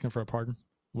Trump asking for a pardon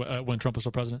when Trump was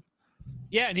still president?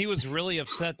 Yeah, and he was really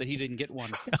upset that he didn't get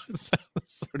one.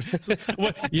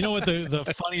 You know what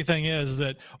the funny thing is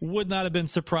that would not have been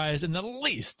surprised in the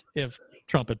least if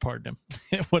Trump had pardoned him.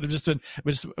 It would have just been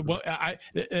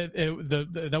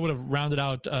that would have rounded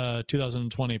out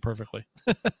 2020 perfectly.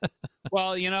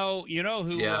 Well, you know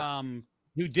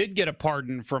who did get a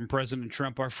pardon from President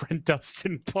Trump? Our friend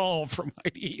Dustin Paul from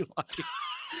ID Life.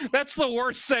 That's the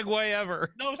worst segue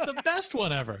ever. No, it's the best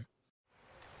one ever.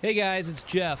 Hey guys, it's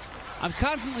Jeff. I'm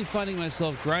constantly finding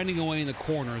myself grinding away in the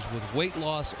corners with weight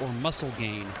loss or muscle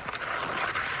gain.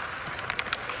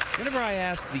 Whenever I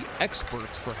asked the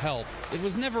experts for help, it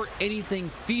was never anything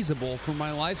feasible for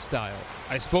my lifestyle.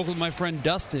 I spoke with my friend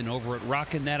Dustin over at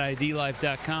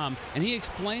rockinthatidlife.com, and he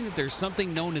explained that there's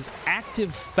something known as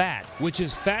active fat, which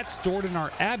is fat stored in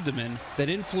our abdomen that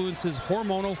influences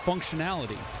hormonal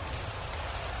functionality.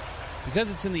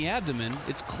 Because it's in the abdomen,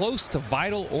 it's close to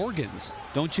vital organs.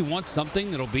 Don't you want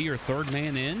something that'll be your third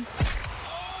man in?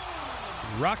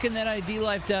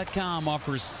 RockinthatIDLife.com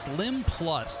offers Slim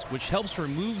Plus, which helps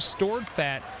remove stored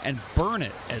fat and burn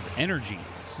it as energy.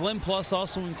 Slim Plus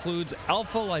also includes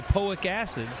alpha lipoic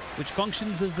acids, which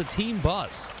functions as the team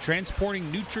bus, transporting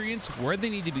nutrients where they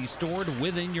need to be stored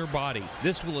within your body.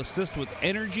 This will assist with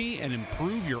energy and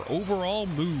improve your overall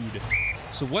mood.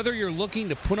 So whether you're looking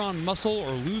to put on muscle or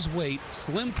lose weight,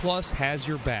 Slim Plus has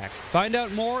your back. Find out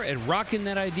more at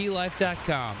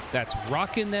rockinthatidlife.com. That's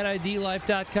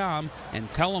rockinthatidlife.com,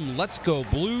 and tell them Let's Go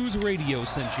Blues Radio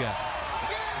sent you.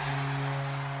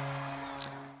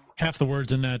 Half the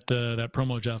words in that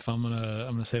promo, Jeff, I'm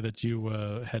gonna say that you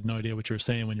had no idea what you were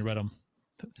saying when you read them.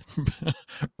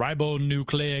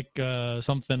 Ribonucleic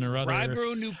something or other.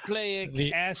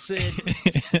 Ribonucleic acid.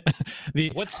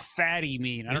 What's fatty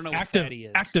mean? I don't know what fatty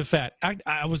is. Active fat.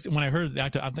 I was when I heard the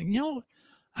active. I'm thinking,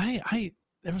 I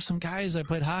there were some guys I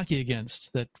played hockey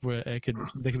against that they could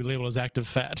be labeled as active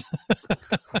fat.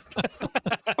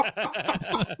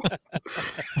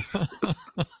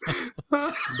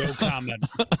 No comment.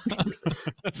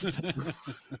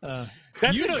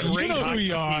 You know who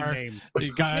you are.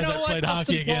 The guys I played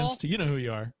hockey against. You know who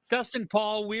you are. Dustin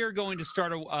Paul, we are going to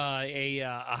start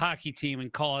a hockey team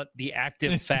and call it the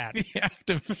Active Fat. The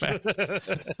Active Fat.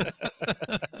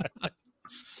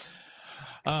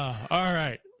 All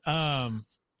right.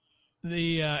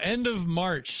 The end of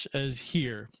March is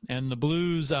here, and the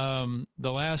Blues, the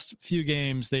last few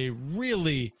games, they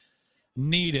really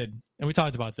needed, and we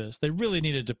talked about this, they really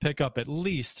needed to pick up at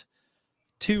least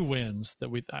 2 wins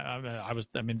that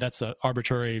that's an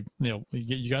arbitrary, you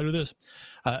got to do this.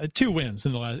 2 wins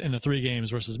in the 3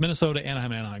 games versus Minnesota,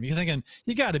 Anaheim. You're thinking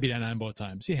you got to beat Anaheim both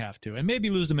times. You have to, and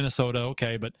maybe lose to Minnesota.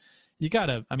 Okay. But you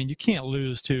can't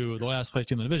lose to the last place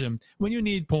team in the division when you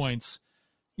need points.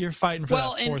 You're fighting for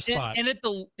that 4th spot. And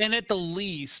at the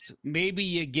least, maybe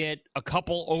you get a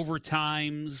couple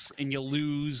overtimes and you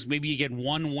lose. Maybe you get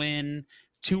 1 win,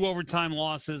 2 overtime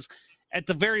losses. At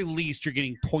the very least, you're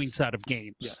getting points out of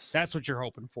games. Yes. That's what you're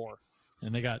hoping for.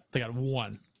 And they got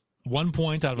 1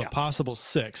 point out of a possible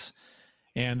 6,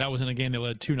 and that was in a game they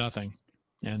led 2-0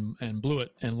 and blew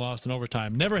it and lost in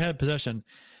overtime. Never had possession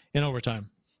in overtime.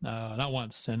 Not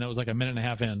once, and that was like a minute and a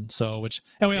half in. So, we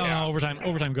all know how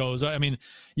overtime goes. I mean,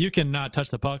 you cannot touch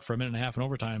the puck for a minute and a half in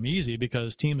overtime easy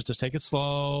because teams just take it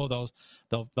slow.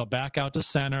 They'll back out to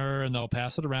center and they'll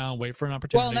pass it around, wait for an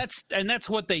opportunity. Well, that's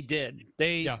what they did.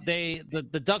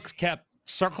 The Ducks kept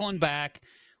circling back,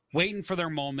 waiting for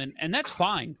their moment, and that's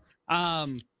fine.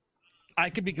 I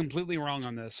could be completely wrong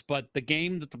on this, but the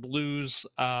game that the Blues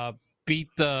beat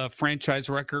the franchise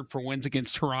record for wins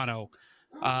against Toronto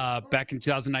back in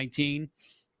 2019.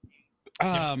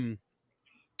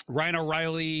 Ryan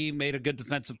O'Reilly made a good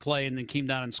defensive play and then came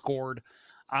down and scored.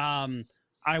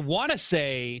 I want to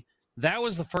say that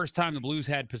was the first time the Blues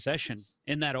had possession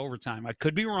in that overtime. I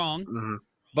could be wrong,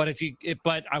 but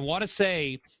but I want to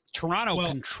say Toronto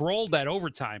controlled that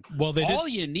overtime. Well, all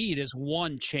you need is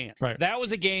 1 chance. Right. That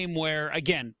was a game where,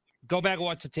 again, go back and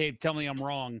watch the tape. Tell me I'm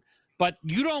wrong, but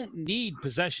you don't need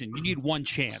possession. You need 1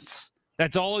 chance.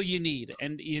 That's all you need,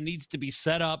 and it needs to be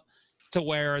set up to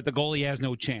where the goalie has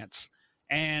no chance.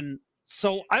 And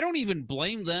so I don't even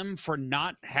blame them for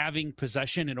not having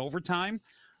possession in overtime.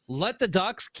 Let the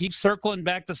Ducks keep circling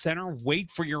back to center,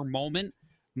 wait for your moment,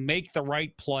 make the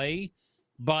right play,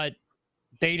 but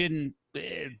they didn't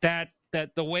that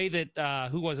the way that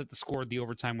who was it that scored the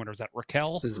overtime winner? Was that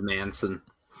Raquel? This is Manson.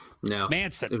 No,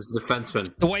 Manson. It was the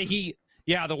defenseman.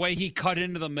 The way he cut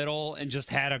into the middle and just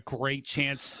had a great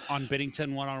chance on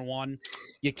Binnington one-on-one.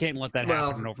 You can't let that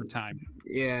happen in overtime.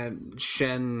 Yeah,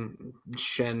 Shen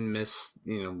missed,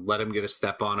 let him get a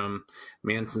step on him.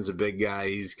 Manson's a big guy.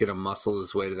 He's going to muscle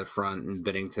his way to the front, and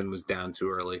Binnington was down too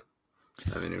early.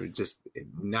 I mean, it was just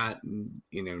not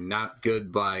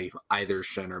good by either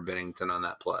Shen or Binnington on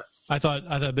that play. I thought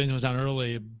Binnington was down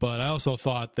early, but I also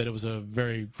thought that it was a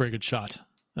very, very good shot.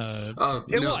 It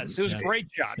was a great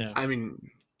shot. Yeah. I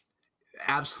mean,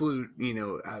 absolute,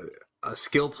 a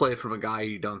skill play from a guy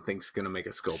you don't think is going to make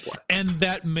a skill play. And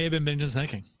that may have been Binnington's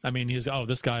thinking. I mean,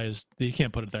 this guy he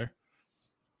can't put it there.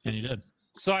 And he did.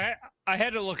 So I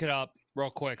had to look it up real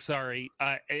quick. Sorry.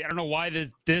 I don't know why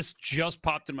this just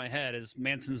popped in my head, as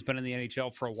Manson's been in the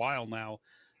NHL for a while now.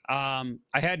 I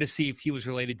had to see if he was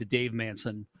related to Dave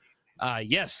Manson.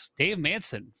 Yes, Dave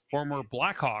Manson, former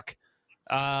Blackhawk,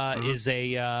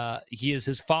 he is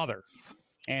his father,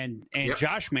 and yep.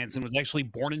 Josh Manson was actually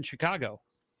born in Chicago.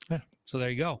 Yeah. So there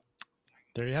you go.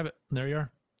 There you have it. There you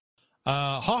are.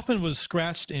 Hoffman was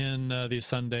scratched in the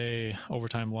Sunday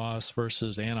overtime loss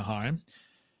versus Anaheim.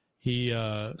 He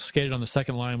skated on the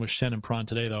second line with Shen and Prawn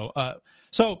today, though.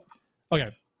 Okay.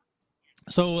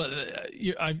 So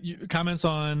your comments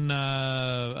on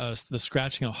the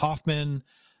scratching of Hoffman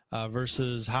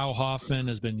versus how Hoffman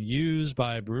has been used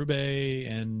by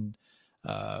Berube, and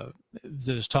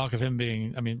there's talk of him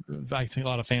being, I think a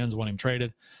lot of fans want him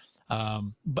traded.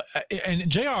 But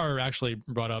JR actually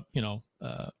brought up,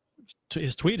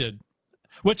 his tweeted,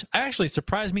 which actually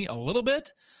surprised me a little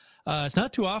bit. It's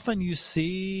not too often you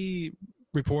see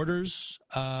reporters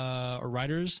or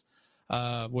writers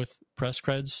with press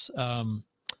creds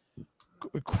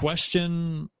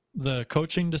question the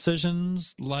coaching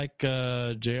decisions like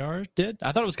JR did.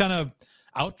 I thought it was kind of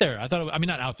out there.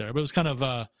 Not out there, but it was kind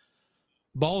of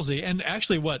ballsy, and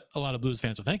actually what a lot of Blues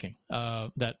fans are thinking,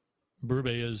 that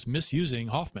Berube is misusing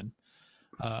Hoffman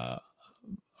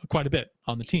quite a bit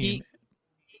on the team.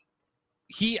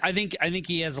 I think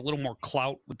he has a little more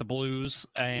clout with the Blues,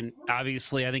 and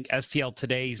obviously I think STL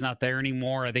today, he's not there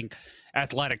anymore. I think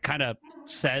Athletic kind of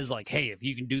says like, hey, if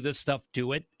you can do this stuff,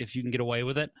 do it. If you can get away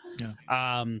with it.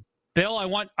 Yeah. Bill,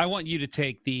 I want you to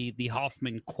take the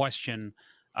Hoffman question,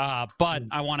 but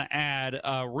I want to add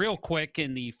real quick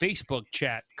in the Facebook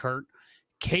chat, Kurt.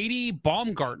 Katie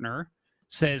Baumgartner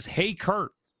says, "Hey,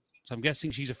 Kurt." So I'm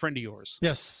guessing she's a friend of yours.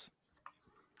 Yes.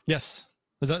 Is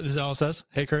that all it says?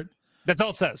 Hey, Kurt. That's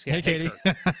all it says. Yeah, hey, Katie.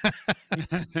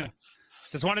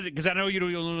 Just wanted to, because I know you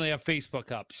don't normally have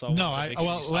Facebook up. So no,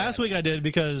 last week I did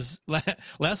because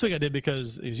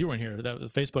you weren't here.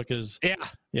 That Facebook is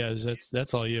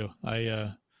that's all you.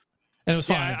 And it was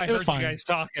fine. I heard you guys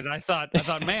talking. I thought,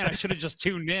 man, I should have just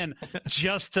tuned in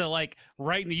just to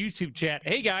write in the YouTube chat,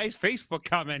 hey guys, Facebook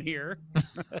comment here.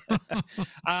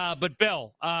 But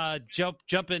Bill,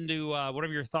 jump into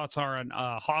whatever your thoughts are on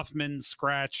Hoffman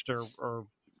scratched or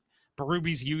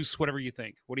Berube's use, whatever you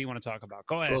think. What do you want to talk about?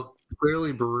 Go ahead. Well,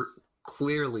 clearly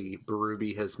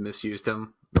Berube has misused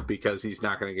him because he's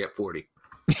not going to get 40.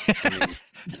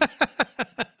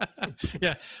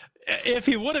 Yeah. If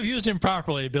he would have used him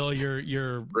properly, Bill,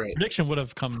 your prediction would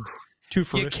have come to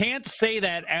fruition. You can't say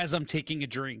that as I'm taking a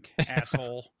drink,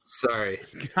 asshole. Sorry.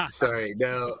 No,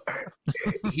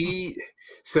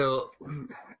 so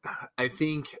I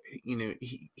think,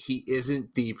 he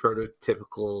isn't the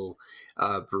prototypical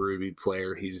Berube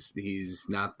player. He's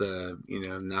not the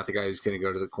guy who's going to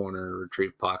go to the corner,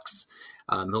 retrieve pucks.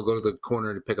 He'll go to the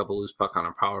corner to pick up a loose puck on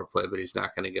a power play, but he's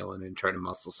not going to go in and try to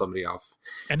muscle somebody off.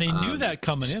 And they knew that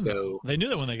coming in. They knew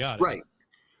that when they got it.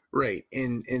 Right.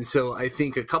 And so I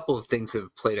think a couple of things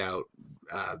have played out,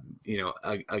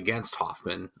 against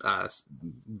Hoffman.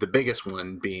 The biggest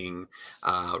one being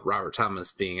Robert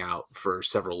Thomas being out for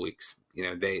several weeks.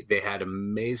 They had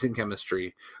amazing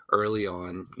chemistry early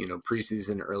on,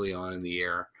 preseason early on in the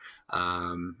year,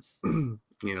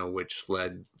 which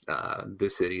led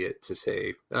this idiot to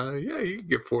say, yeah, you can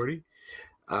get 40.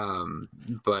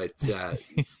 But I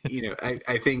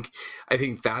think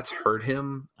that's hurt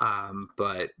him.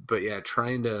 But yeah,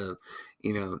 trying to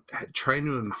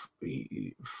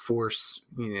force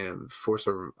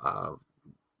a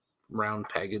round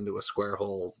peg into a square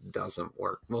hole doesn't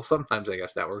work. Well, sometimes I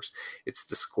guess that works. It's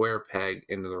the square peg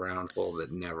into the round hole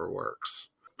that never works.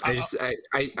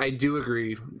 I do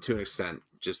agree to an extent.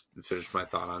 Just finish my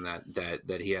thought on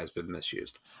that he has been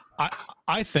misused.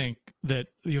 I think that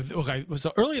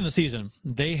so early in the season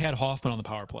they had Hoffman on the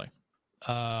power play,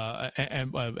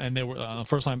 and they were on the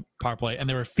first line power play, and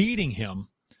they were feeding him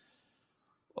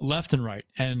left and right.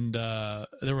 And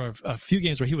there were a few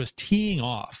games where he was teeing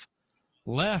off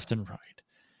left and right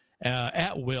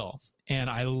at will, and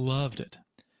I loved it.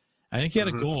 I think he had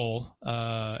a goal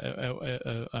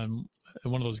on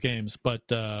one of those games, but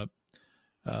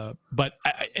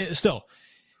still,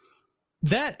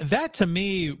 that to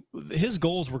me, his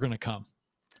goals were going to come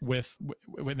with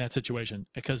that situation,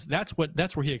 because that's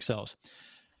where he excels.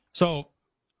 So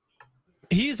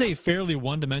he's a fairly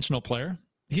one-dimensional player.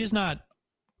 He's not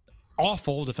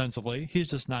awful defensively. He's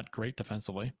just not great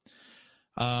defensively.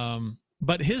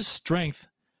 But his strength,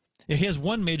 he has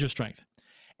one major strength.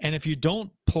 And if you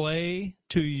don't play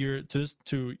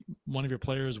to one of your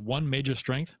players' one major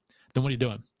strength, then what are you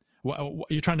doing?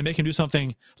 You're trying to make him do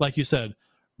something, like you said,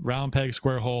 round peg,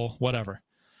 square hole, whatever.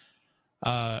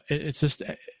 It's just,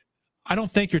 I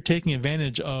don't think you're taking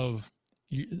advantage of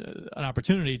an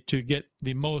opportunity to get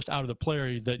the most out of the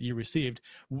player that you received,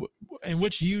 in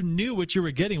which you knew what you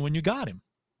were getting when you got him.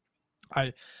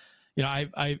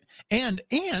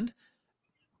 And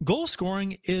goal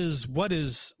scoring is what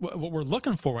we're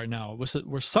looking for right now.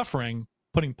 We're suffering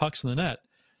putting pucks in the net,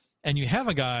 and you have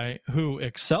a guy who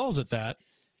excels at that,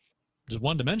 just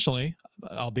one-dimensionally,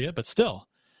 albeit, but still.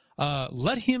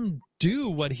 Let him do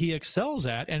what he excels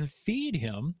at and feed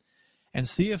him, and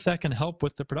see if that can help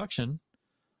with the production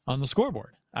on the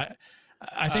scoreboard.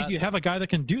 I think you have a guy that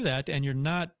can do that, and you're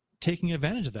not taking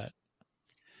advantage of that.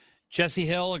 Jesse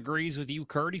Hill agrees with you,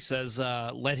 Kurt. He says,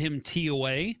 let him tee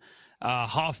away.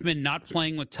 Hoffman not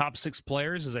playing with top 6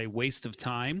 players is a waste of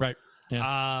time. Right.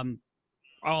 Yeah.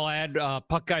 I'll add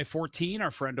Puck Guy 14, our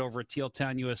friend over at Teal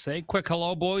Town, USA. Quick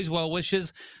hello, boys. Well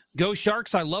wishes. Go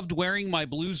Sharks. I loved wearing my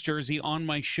Blues jersey on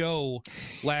my show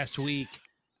last week.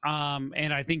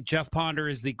 And I think Jeff Ponder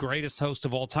is the greatest host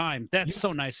of all time. That's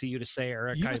so nice of you to say,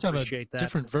 Eric. You I must have appreciate a that.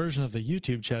 different version of the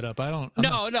YouTube chat up.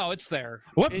 No, it's there.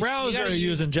 What browser are you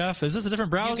using, Jeff? Is this a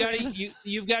different browser?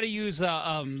 You've got to use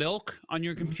Milk on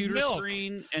your computer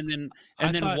screen, and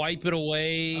then wipe it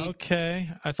away. Okay,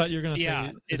 I thought you were going to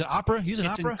say, is it Opera? Using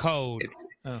Opera? It's in code.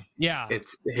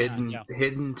 It's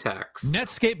hidden text.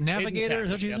 Netscape Navigator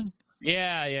is that you're using?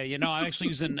 Yeah. I'm actually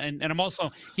using, and I'm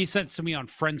also, he sent it to me on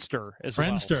Friendster as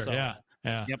well. Friendster, So. yeah.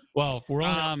 Yep. Well, we're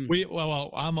only,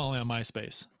 I'm only on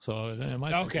MySpace, so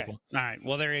MySpace. Okay. People. All right.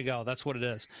 Well, there you go. That's what it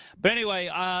is. But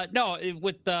anyway,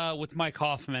 with Mike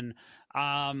Hoffman,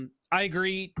 I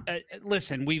agree.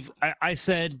 Listen, I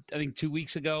said, I think 2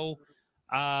 weeks ago,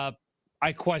 I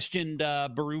questioned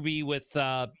Berube with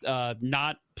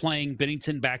not playing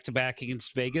Binnington back-to-back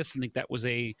against Vegas. I think that was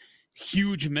a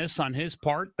huge miss on his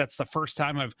part. That's the first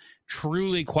time I've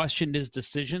truly questioned his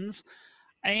decisions.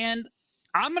 And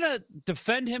I'm going to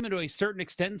defend him to a certain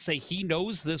extent and say he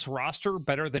knows this roster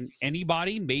better than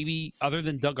anybody, maybe other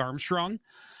than Doug Armstrong.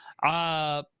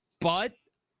 But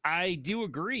I do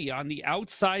agree, on the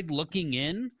outside looking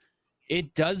in,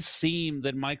 it does seem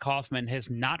that Mike Hoffman has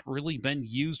not really been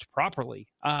used properly.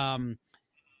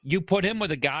 You put him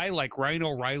with a guy like Ryan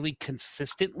O'Reilly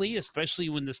consistently, especially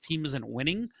when this team isn't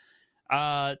winning.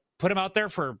 Put him out there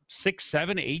for 6,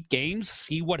 7, 8 games,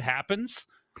 see what happens.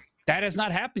 That has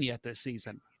not happened yet this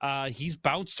season. He's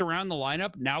bounced around the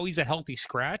lineup. Now he's a healthy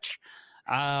scratch.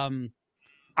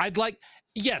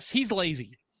 Yes, he's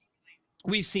lazy.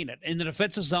 We've seen it. In the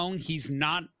defensive zone, he's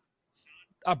not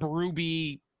a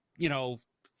Berube,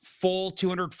 full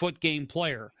 200-foot game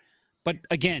player. But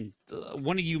again,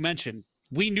 one of you mentioned,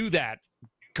 we knew that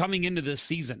coming into this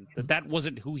season, that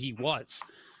wasn't who he was.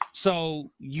 So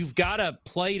you've got to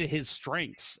play to his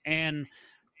strengths. And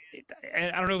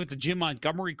I don't know if it's a Jim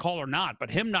Montgomery call or not, but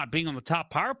him not being on the top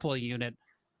power play unit,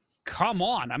 come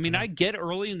on. I mean, I get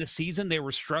early in the season they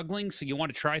were struggling, so you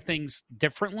want to try things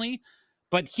differently,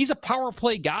 but he's a power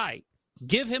play guy.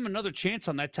 Give him another chance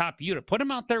on that top unit. Put him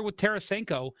out there with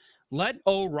Tarasenko. Let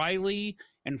O'Reilly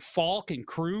and Falk and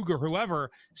Krug or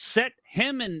whoever set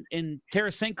him and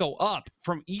Tarasenko up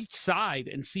from each side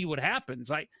and see what happens.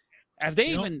 Have they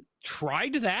even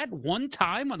tried that one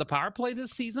time on the power play this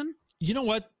season? You know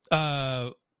what?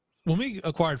 When we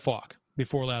acquired Falk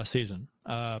before last season,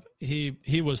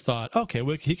 he was thought, okay,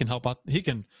 he can help out. He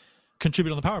can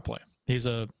contribute on the power play. He's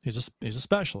a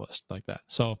specialist like that.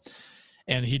 So,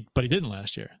 but he didn't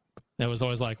last year. It was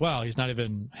always like, wow, he's not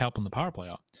even helping the power play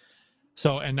out.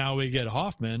 So, and now we get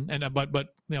Hoffman,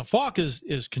 but Falk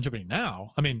is contributing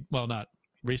now. I mean, well, not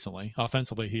recently.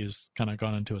 Offensively, he's kind of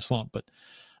gone into a slump, but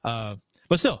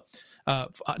still.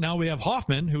 Now we have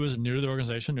Hoffman, who is new to the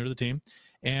organization, new to the team,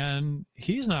 and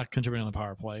he's not contributing on the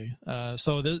power play.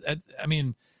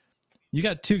 You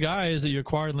got 2 guys that you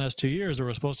acquired in the last 2 years that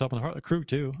were supposed to help in the Krug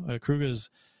too. Krug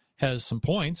has some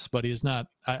points, but he's not.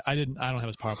 I don't have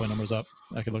his power play numbers up.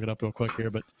 I could look it up real quick here,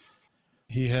 but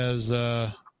he has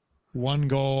 1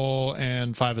 goal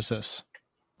and 5 assists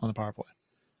on the power play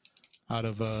out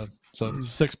of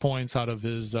 6 points out of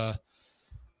his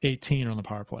 18 on the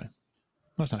power play.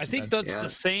 That's not I think bad. that's the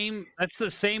same. That's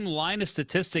the same line of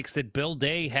statistics that Bill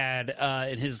Day had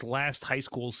in his last high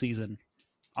school season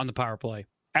on the power play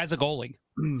as a goalie.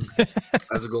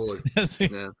 As a goalie,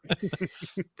 yeah.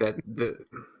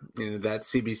 That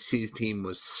CBC team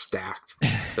was stacked.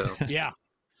 So yeah,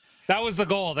 that was the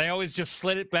goal. They always just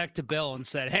slid it back to Bill and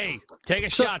said, "Hey, take a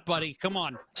shot, buddy. Come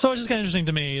on." So it's just kind of interesting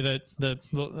to me that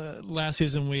the last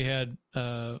season we had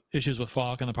issues with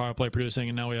Falk on the power play producing,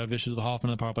 and now we have issues with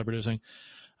Hoffman on the power play producing.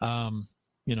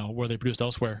 Where they produced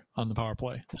elsewhere on the power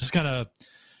play. It's just kind of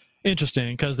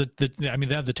interesting because they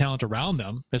have the talent around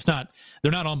them.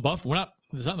 They're not on buff. We're not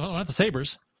the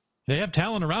Sabres. They have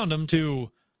talent around them to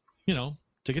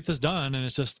get this done, and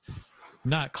it's just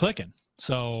not clicking.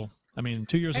 So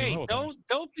 2 years in a row.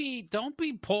 Don't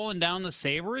be pulling down the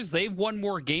Sabres. They've won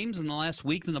more games in the last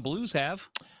week than the Blues have.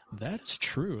 That is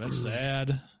true. That's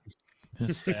sad.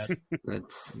 That's sad.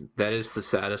 That is the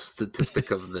saddest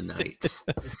statistic of the night.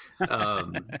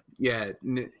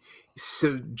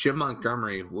 So Jim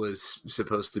Montgomery was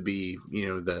supposed to be,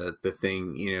 the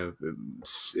thing.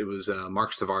 It was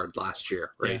Mark Savard last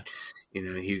year, right?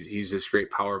 Yeah. He's this great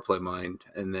power play mind,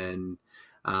 and then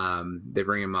they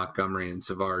bring in Montgomery, and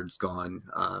Savard's gone.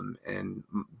 And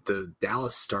the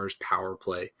Dallas Stars power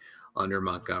play under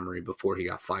Montgomery before he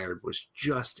got fired was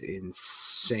just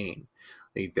insane.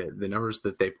 The numbers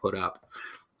that they put up,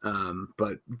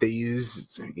 but they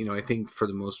use, I think for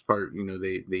the most part,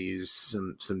 they use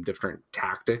some different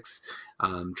tactics,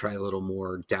 try a little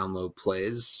more down low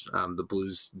plays. The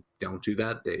Blues don't do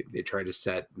that. They try to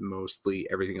set mostly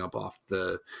everything up off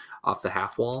the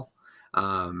half wall.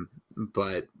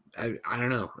 But I don't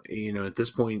know, at this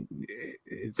point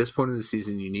of the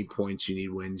season, you need points, you need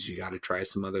wins, you got to try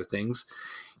some other things.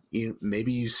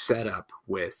 Maybe you set up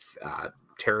with,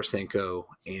 Tarasenko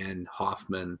and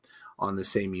Hoffman on the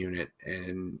same unit,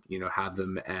 and have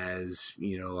them as a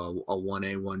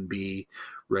 1A 1B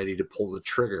ready to pull the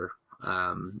trigger.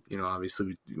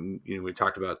 Obviously we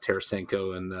talked about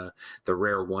Tarasenko and the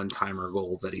rare one-timer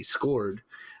goal that he scored,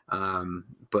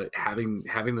 but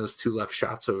having those 2 left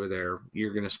shots over there,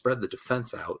 you're going to spread the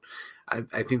defense out.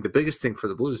 I think the biggest thing for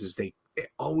the Blues is they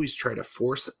always try to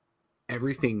force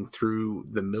everything through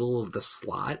the middle of the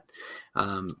slot,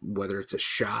 whether it's a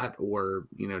shot or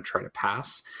try to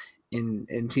pass,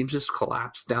 and teams just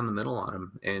collapse down the middle on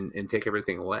them and take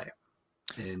everything away.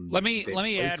 And let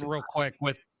me add real quick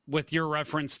with your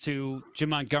reference to Jim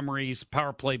Montgomery's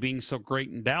power play being so great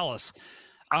in Dallas.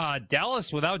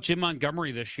 Dallas without Jim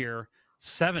Montgomery this year,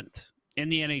 7th in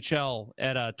the NHL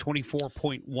at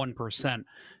 24.1%.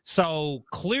 So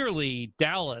clearly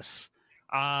Dallas,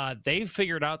 they've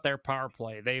figured out their power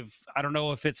play. I don't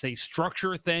know if it's a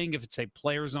structure thing, if it's a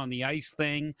players on the ice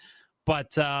thing,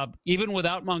 but even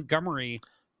without Montgomery,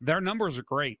 their numbers are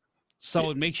great.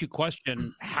 So it makes you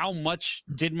question, how much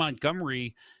did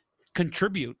Montgomery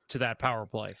contribute to that power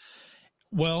play?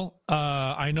 Well,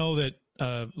 I know that,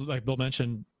 like Bill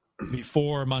mentioned,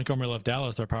 before Montgomery left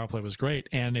Dallas, their power play was great.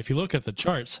 And if you look at the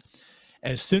charts,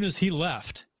 as soon as he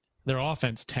left, their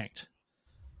offense tanked.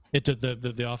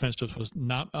 The offense just was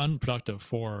not unproductive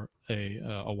for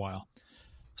a while.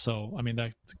 So,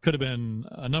 that could have been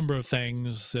a number of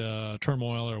things,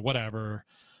 turmoil or whatever.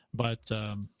 But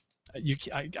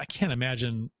I can't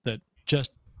imagine that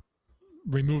just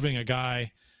removing a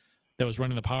guy that was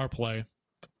running the power play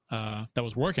that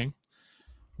was working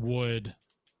would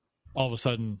all of a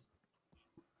sudden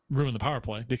ruin the power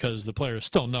play, because the players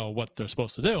still know what they're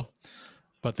supposed to do,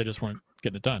 but they just weren't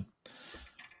getting it done.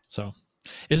 So,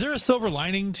 is there a silver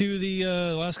lining to the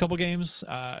last couple games?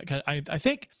 I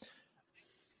think,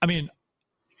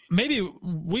 maybe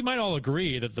we might all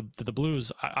agree that the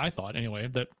Blues, I thought anyway,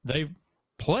 that they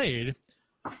played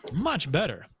much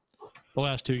better the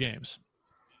last 2 games.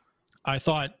 I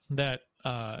thought that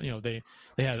they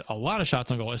had a lot of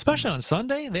shots on goal, especially on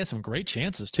Sunday. They had some great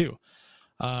chances too,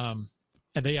 and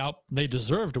they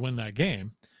deserved to win that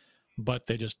game, but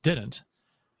they just didn't.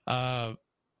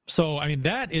 So,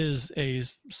 that is a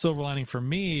silver lining for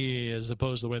me, as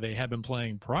opposed to the way they had been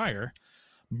playing prior.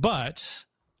 But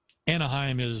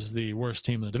Anaheim is the worst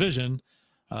team in the division,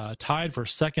 tied for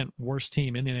 2nd worst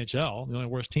team in the NHL. The only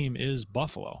worst team is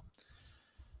Buffalo.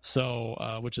 So,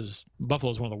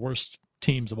 Buffalo is one of the worst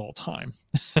teams of all time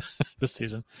this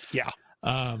season. Yeah.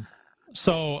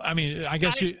 So, I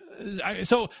guess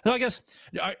I guess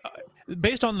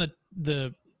based on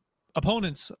the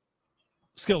opponents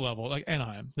skill level like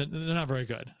Anaheim. They're not very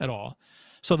good at all.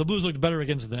 So the Blues looked better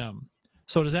against them.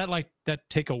 So does that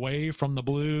take away from the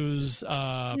Blues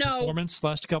performance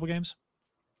last couple games?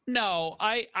 No,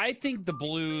 I think the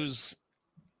Blues,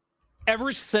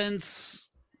 ever since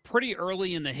pretty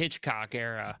early in the Hitchcock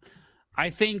era, I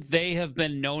think they have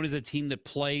been known as a team that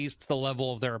plays to the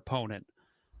level of their opponent.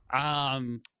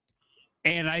 And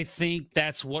I think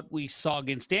that's what we saw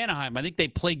against Anaheim. I think they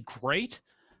played great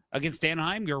against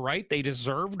Anaheim. You're right. They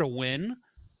deserved a win.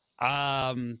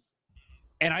 And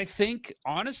I think,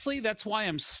 honestly, that's why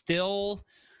I'm still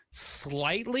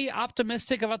slightly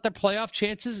optimistic about their playoff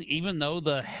chances, even though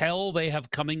the hell they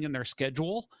have coming in their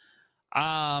schedule.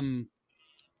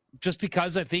 Just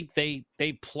because I think they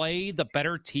play the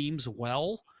better teams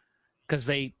well, because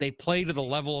they play to the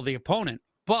level of the opponent.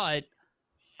 But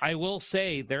I will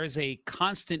say there is a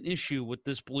constant issue with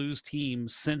this Blues team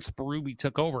since Berube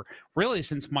took over, really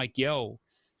since Mike Yeo,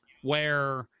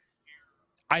 where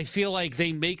I feel like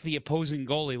they make the opposing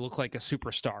goalie look like a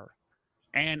superstar.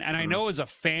 And I know as a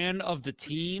fan of the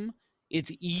team,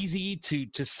 it's easy to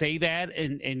say that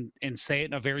and say it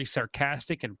in a very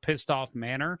sarcastic and pissed off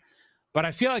manner. But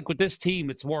I feel like with this team,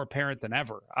 it's more apparent than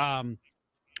ever.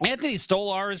 Anthony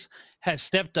Stolarz has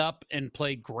stepped up and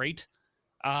played great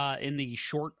in the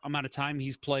short amount of time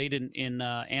he's played in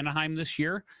Anaheim this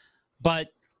year. But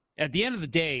at the end of the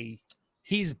day,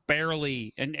 he's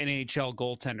barely an NHL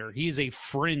goaltender. He is a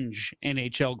fringe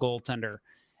NHL goaltender.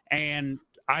 And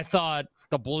I thought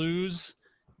the Blues,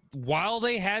 while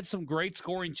they had some great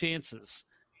scoring chances,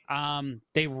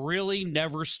 they really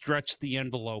never stretched the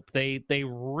envelope. They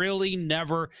really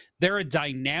never. They're a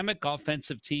dynamic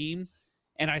offensive team,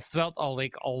 and I felt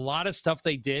like a lot of stuff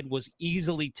they did was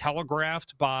easily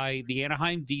telegraphed by the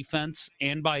Anaheim defense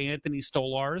and by Anthony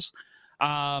Stolarz.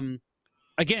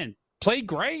 Again, played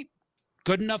great,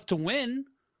 good enough to win,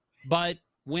 but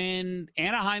when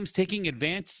Anaheim's taking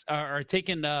advantage of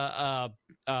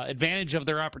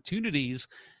their opportunities,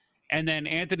 and then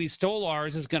Anthony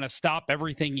Stolarz is going to stop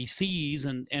everything he sees,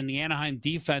 and the Anaheim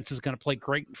defense is going to play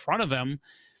great in front of him,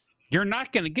 you're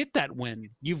not going to get that win.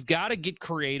 You've got to get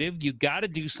creative. You've got to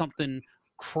do something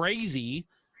crazy.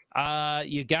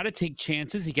 You got to take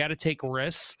chances. You got to take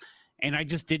risks. And I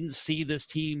just didn't see this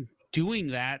team doing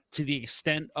that to the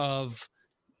extent of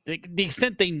the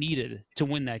extent they needed to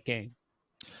win that game.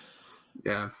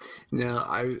 Yeah, no,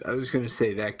 I was going to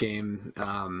say that game.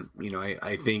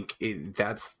 I think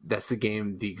that's the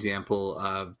game, the example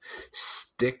of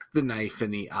stick the knife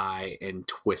in the eye and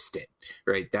twist it.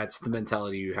 Right, that's the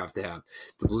mentality you have to have.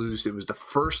 The Blues. It was the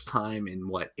first time in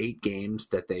 8 games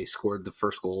that they scored the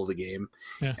first goal of the game,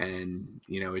 and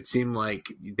it seemed like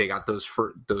they got those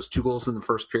 2 goals in the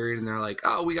first period, and they're like,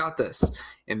 oh, we got this,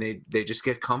 and they just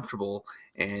get comfortable.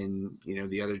 And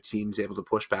the other team's able to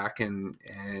push back and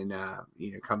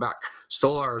come back.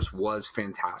 Stolarz was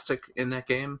fantastic in that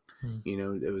game.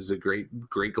 It was a great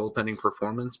goaltending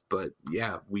performance. But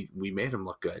yeah, we made him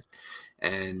look good.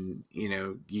 And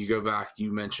you go back.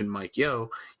 You mentioned Mike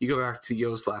Yeo. You go back to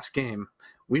Yeo's last game.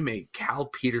 We made Cal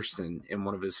Peterson in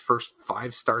one of his first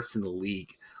 5 starts in the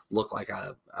league look like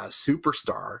a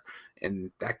superstar, and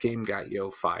that game got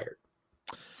Yeo fired.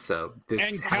 So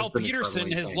Cal Peterson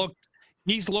has looked.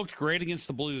 He's looked great against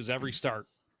the Blues every start.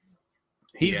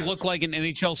 He's looked like an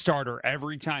NHL starter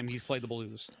every time he's played the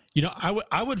Blues.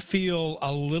 I would feel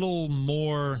a little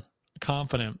more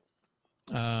confident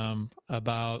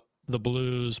about the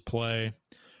Blues play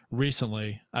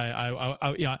recently.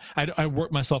 I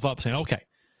worked myself up saying, okay,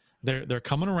 they're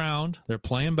coming around. They're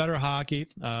playing better hockey.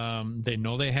 They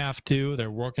know they have to.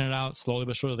 They're working it out slowly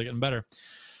but surely. They're getting better.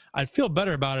 I'd feel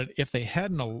better about it if they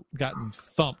hadn't gotten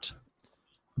thumped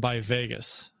by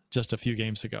Vegas just a few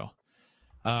games ago.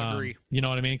 Agree. You know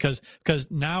what I mean?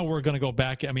 Because now we're going to go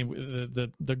back. I mean,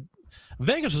 the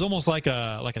Vegas was almost like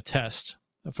a test.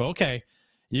 Okay,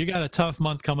 you got a tough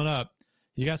month coming up.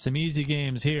 You got some easy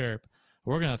games here.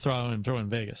 We're going to throw in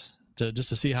Vegas just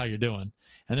to see how you're doing.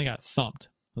 And they got thumped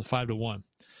with 5-1.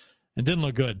 It didn't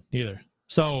look good either.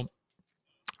 So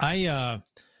I'm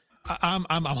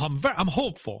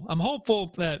hopeful. I'm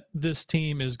hopeful that this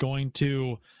team is going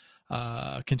to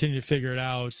continue to figure it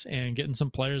out and getting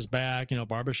some players back.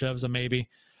 Barbashev's a maybe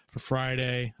for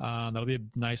Friday. That'll be a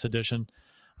nice addition.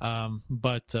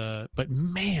 But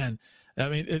man, I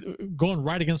mean, going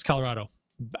right against Colorado.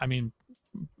 I mean,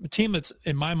 a team that's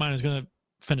in my mind is going to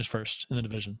finish first in the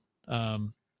division.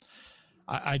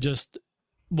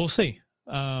 We'll see.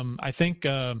 I think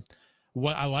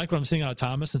what I'm seeing out of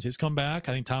Thomas since he's come back.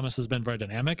 I think Thomas has been very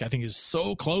dynamic. I think he's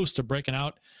so close to breaking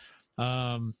out.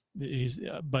 And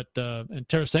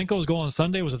Tarasenko's goal on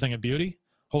Sunday was a thing of beauty.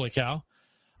 Holy cow.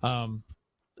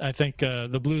 I think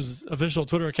the Blues official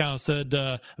Twitter account said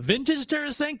vintage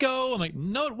Tarasenko. I'm like,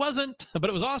 no, it wasn't, but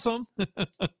it was awesome.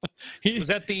 Was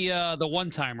that the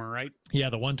one timer, right? Yeah,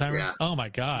 the one timer. Yeah. Oh my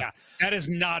god. Yeah, that is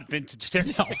not vintage No,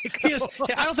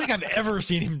 Tarasenko. I don't think I've ever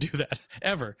seen him do that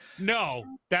ever. No,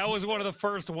 that was one of the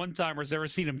first one timers ever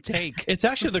seen him take. It's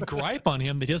actually the gripe on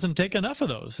him that he doesn't take enough of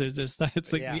those. It's like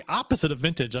the opposite of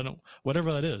vintage. I don't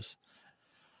whatever that is.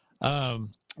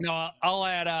 No, I'll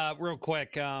add real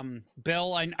quick.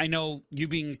 Bill, I know you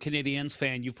being a Canadiens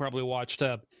fan, you've probably watched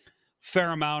a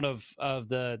fair amount of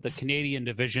the Canadian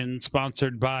division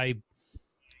sponsored by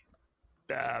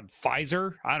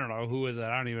Pfizer. I don't know who is it.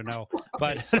 I don't even know.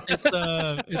 But it's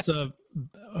a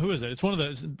who is it? It's one of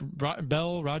the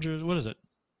Bell Rogers. What is it?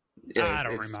 Yeah, I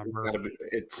don't remember.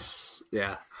 It's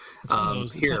yeah.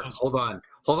 Those, Here, hold on.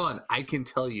 I can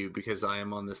tell you because I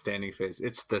am on the standing phase.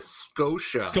 It's the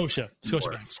Scotia. Scotia.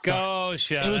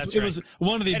 Scotia. It was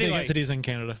one of the big entities in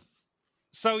Canada.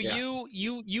 So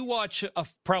you watch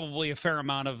probably a fair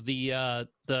amount of the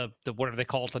whatever they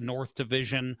call it, the North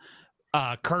Division.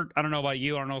 Kurt, I don't know about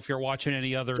you. I don't know if you're watching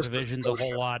any other divisions a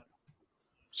whole lot.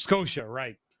 Scotia,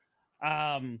 right?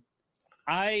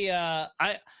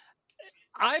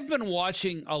 I've been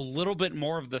watching a little bit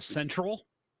more of the Central,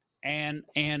 and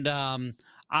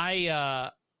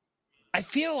I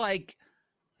feel like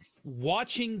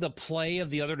watching the play of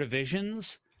the other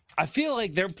divisions. I feel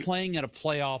like they're playing at a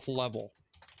playoff level,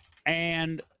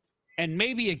 and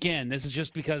maybe again, this is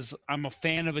just because I'm a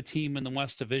fan of a team in the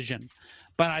West Division,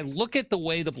 but I look at the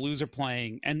way the Blues are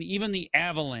playing, and even the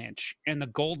Avalanche and the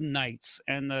Golden Knights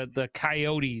and the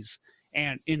Coyotes,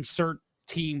 and insert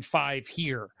Team 5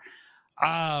 here.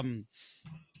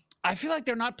 I feel like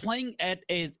they're not playing at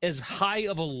as high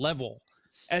of a level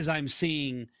as I'm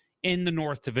seeing in the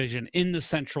North Division, in the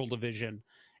Central Division.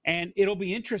 And it'll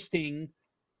be interesting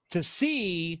to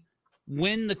see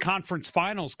when the conference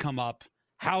finals come up,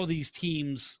 how these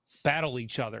teams battle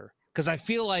each other. Because I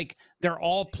feel like they're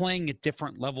all playing at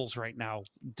different levels right now,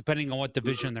 depending on what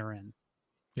division they're in.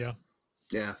 Yeah.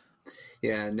 Yeah.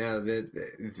 Yeah, no,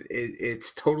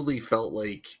 it's totally felt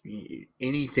like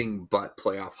anything but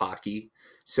playoff hockey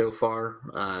so far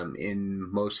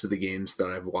in most of the games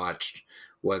that I've watched,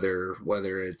 whether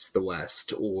it's the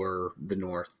West or the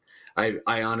North. I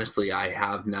honestly, I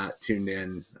have not tuned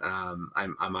in.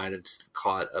 I might have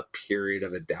caught a period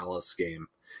of a Dallas game,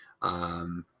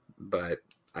 but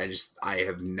I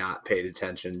have not paid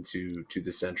attention to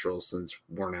the Central since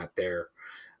we're not there.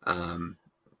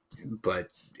 But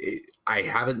I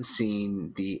haven't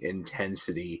seen the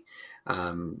intensity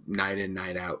night in,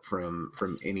 night out from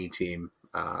any team.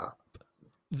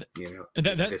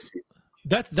 This season.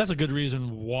 That's a good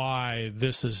reason why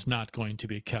this is not going to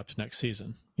be kept next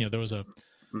season. There was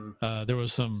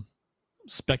some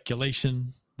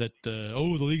speculation that the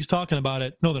league's talking about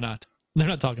it. No, they're not. They're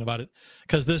not talking about it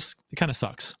because this kind of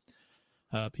sucks.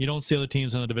 You don't see other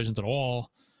teams in the divisions at all.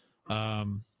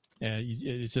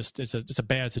 It's a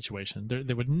bad situation.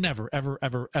 They would never,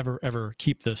 ever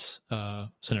keep this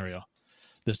scenario,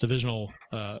 this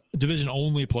division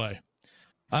only play.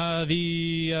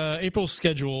 The April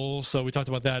schedule. So we talked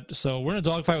about that. So we're in a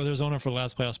dogfight with Arizona for the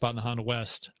last playoff spot in the Honda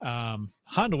West.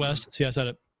 Honda West. See, I said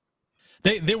it.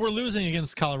 They were losing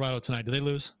against Colorado tonight. Did they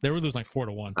lose? They were losing like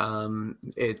 4-1.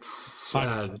 It's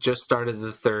just started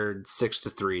the third,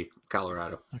 6-3,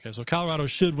 Colorado. Okay, so Colorado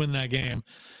should win that game.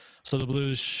 So the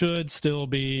Blues should still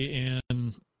be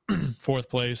in fourth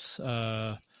place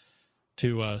to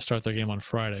start their game on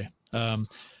Friday.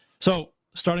 So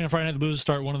starting on Friday night, the Blues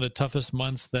start one of the toughest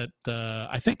months that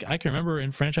I think I can remember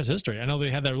in franchise history. I know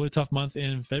they had that really tough month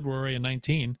in February of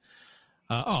 19.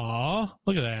 Look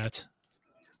at that.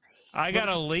 I got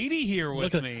a lady here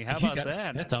with me. How about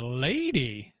that? That's a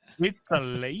lady. It's a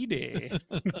lady.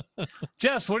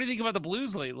 Jess, what do you think about the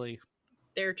Blues lately?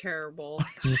 They're terrible.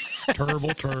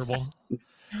 Terrible.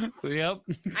 Yep.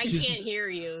 I can't hear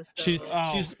you. So.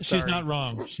 She's not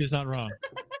wrong. She's not wrong.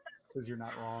 Because you're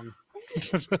not wrong.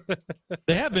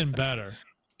 They have been better.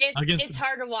 It's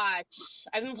hard to watch.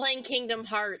 I've been playing Kingdom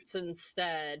Hearts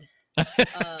instead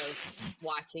of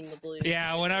watching the Blues.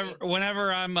 Yeah,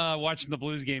 whenever I'm watching the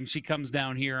Blues game, she comes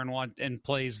down here and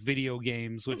plays video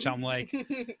games, which I'm like,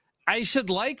 I should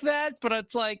like that, but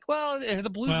it's like, well, are the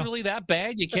Blues really that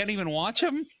bad? You can't even watch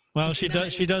them? Well, she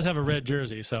does. She does have a red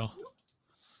jersey, so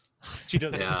she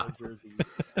does have a red jersey.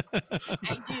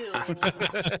 I do.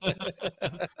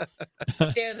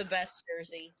 They're the best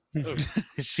jersey.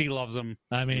 She loves them.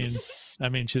 I mean,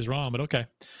 she's wrong, but okay.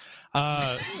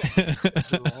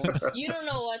 You don't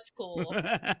know what's cool.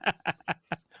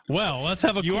 Well, let's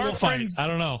have a You cool are fight. friends- I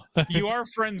don't know. You are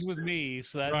friends with me,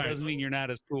 so that Right. doesn't mean you're not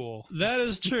as cool. That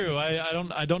is true. I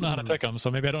don't know how to pick them,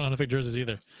 so maybe I don't know how to pick jerseys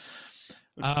either.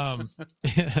 I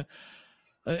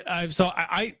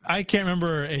can't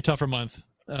remember a tougher month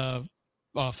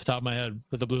off the top of my head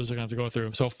that the Blues are going to have to go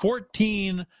through. So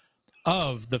 14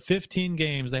 of the 15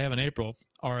 games they have in April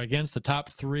are against the top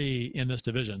 3 in this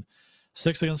division.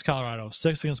 6 against Colorado,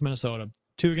 6 against Minnesota,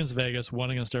 2 against Vegas,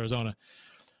 1 against Arizona.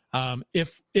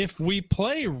 If we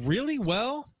play really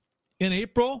well in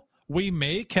April, we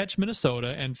may catch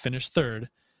Minnesota and finish 3rd,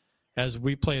 as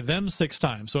we play them 6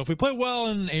 times. So if we play well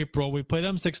in April, we play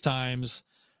them 6 times.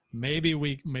 Maybe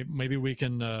we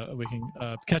can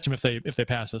catch them if they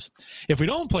pass us. If we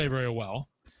don't play very well,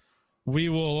 we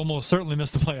will almost certainly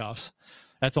miss the playoffs.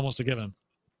 That's almost a given.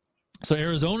 So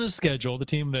Arizona's schedule, the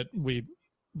team that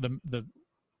the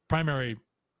primary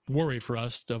worry for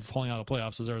us of pulling out of the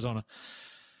playoffs is Arizona.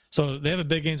 So they have a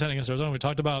big game tonight against Arizona. We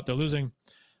talked about they're losing.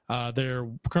 They're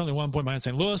currently 1 point behind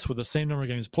St. Louis with the same number of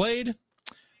games played.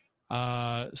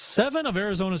 7 of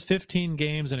Arizona's 15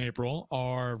 games in April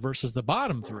are versus the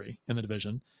bottom 3 in the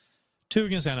division. 2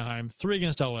 against Anaheim, 3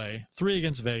 against LA, 3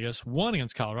 against Vegas, 1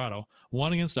 against Colorado,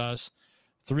 1 against us,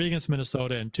 3 against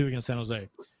Minnesota, and 2 against San Jose.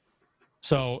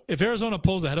 So if Arizona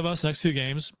pulls ahead of us the next few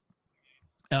games,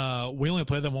 we only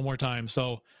play them one more time.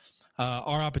 So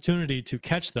our opportunity to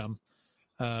catch them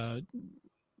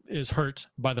is hurt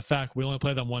by the fact we only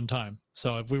play them one time.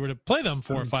 So if we were to play them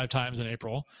 4 or 5 times in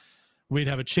April, we'd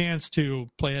have a chance to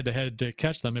play head-to-head to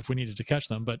catch them if we needed to catch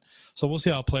them. But so we'll see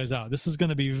how it plays out. This is going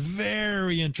to be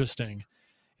very interesting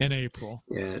in April.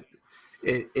 Yeah,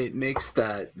 it makes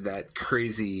that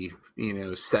crazy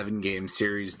 7-game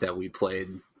series that we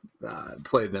played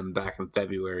them back in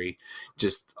February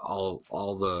just all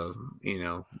the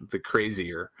the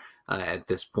crazier at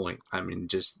this point. I mean,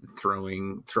 just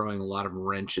throwing a lot of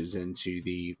wrenches into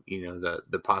the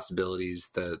the possibilities,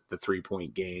 the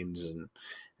 3-point games and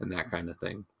that kind of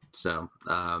thing. So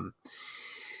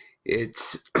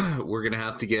it's we're gonna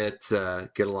have to get a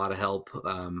lot of help.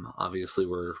 Obviously,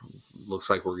 looks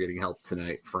like we're getting help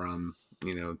tonight from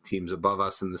teams above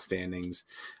us in the standings.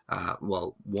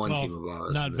 One team above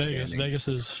us. Not in the Vegas. standings. Vegas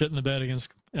is shit in the bed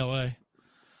against LA.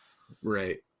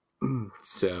 Right.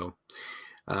 So,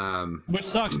 which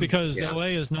sucks because yeah. LA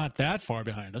is not that far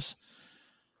behind us,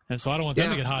 and so I don't want them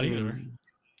to get hot either.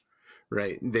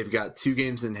 Right. They've got 2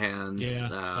 games in hand,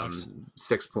 Yeah,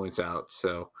 6 points out.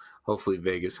 So hopefully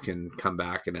Vegas can come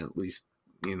back and at least,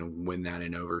 win that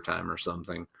in overtime or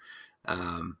something.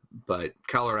 But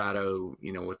Colorado,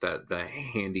 with the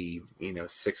handy,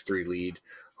 6-3 lead,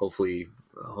 hopefully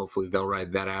they'll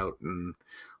ride that out. And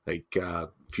like a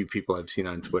few people I've seen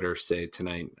on Twitter say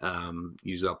tonight,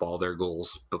 use up all their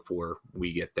goals before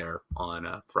we get there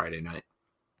on Friday night.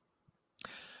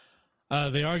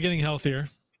 They are getting healthier.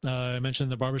 I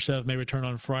mentioned that Barbashev may return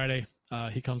on Friday.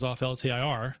 He comes off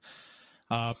LTIR.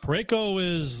 Parayko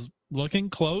is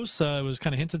looking close. It was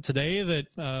kind of hinted today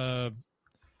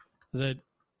that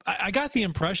I got the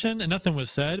impression, and nothing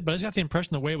was said, but I just got the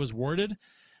impression the way it was worded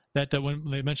that when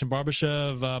they mentioned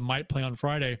Barbashev might play on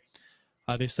Friday,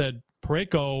 they said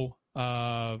Parayko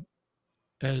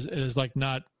is like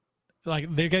not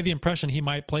like they gave the impression he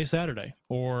might play Saturday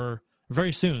or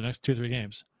very soon, the next 2-3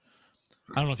 games.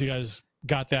 I don't know if you guys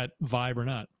got that vibe or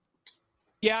not.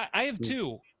 Yeah, I have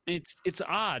 2. It's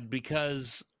odd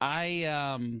because I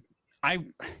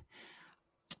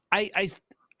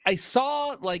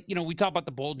saw, like, we talk about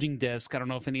the bulging disc. I don't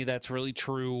know if any of that's really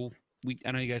true.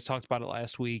 I know you guys talked about it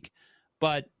last week,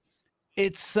 but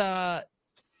it's I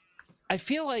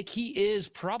feel like he is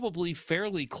probably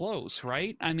fairly close,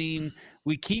 right? I mean,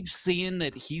 we keep seeing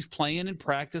that he's playing in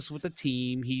practice with the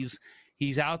team. He's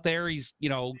out there. He's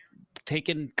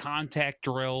taking contact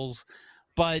drills,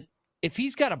 but if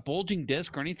he's got a bulging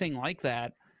disc or anything like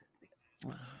that,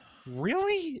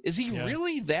 really? Is he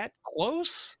really that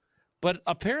close? But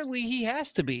apparently he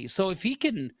has to be. So if he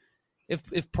can,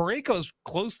 if Parayko's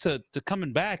close to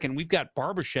coming back, and we've got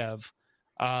Barbashev,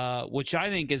 which I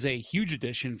think is a huge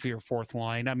addition for your 4th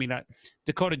line. I mean,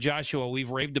 Dakota Joshua, we've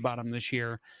raved about him this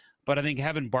year, but I think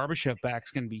having Barbashev back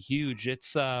is going to be huge.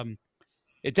 It's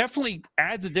it definitely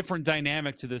adds a different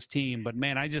dynamic to this team. But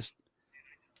man, I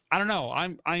don't know.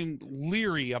 I'm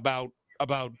leery about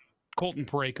Colton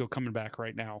Parayko coming back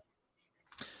right now.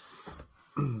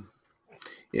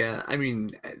 Yeah, I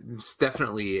mean, it's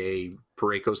definitely a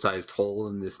Parayko-sized hole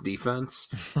in this defense,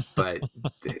 but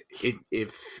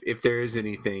if there is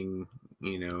anything,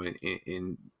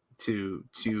 in to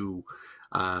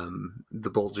the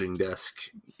bulging disc,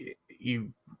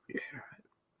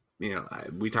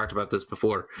 we talked about this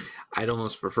before. I'd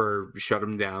almost prefer shut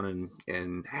him down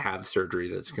and have surgery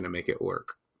that's going to make it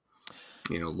work.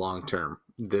 Long term.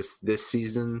 This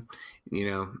season,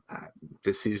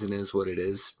 this season is what it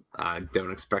is. I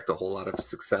don't expect a whole lot of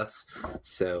success.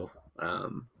 So,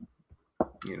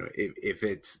 if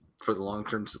it's for the long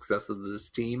term success of this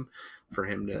team, for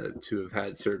him to have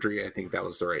had surgery, I think that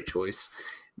was the right choice.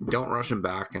 Don't rush him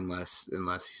back unless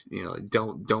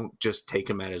don't just take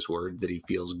him at his word that he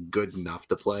feels good enough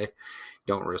to play.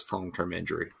 Don't risk long term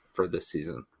injury for this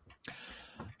season.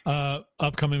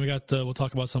 Upcoming, we'll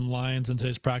talk about some lines in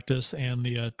today's practice and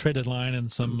the trade deadline,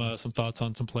 and some thoughts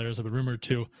on some players that have been rumored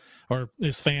to, or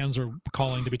his fans are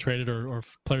calling to be traded, or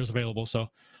players available. So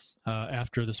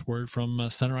after this word from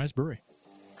Se9 Brewery.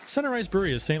 Se9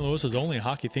 Brewery is St. Louis's only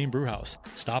hockey-themed brew house.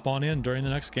 Stop on in during the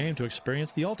next game to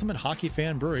experience the ultimate hockey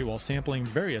fan brewery while sampling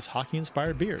various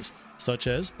hockey-inspired beers, such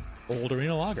as Old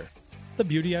Arena Lager, the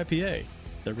Beauty IPA,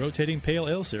 their rotating Pale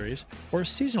Ale series, or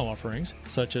seasonal offerings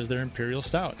such as their Imperial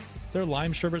Stout, their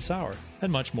Lime Sherbet Sour,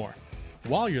 and much more.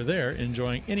 While you're there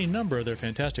enjoying any number of their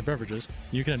fantastic beverages,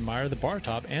 you can admire the bar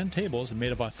top and tables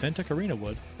made of authentic arena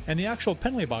wood and the actual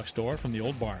Penley Box door from the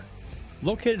old barn.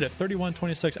 Located at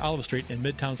 3126 Olive Street in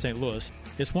Midtown St. Louis,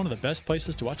 it's one of the best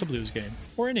places to watch a Blues game,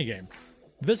 or any game.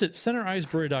 Visit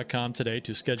CenterIceBrewery.com today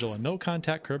to schedule a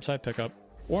no-contact curbside pickup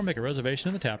or make a reservation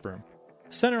in the tap room.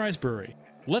 Se9 Brewery.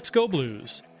 Let's go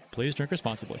Blues. Please drink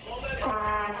responsibly.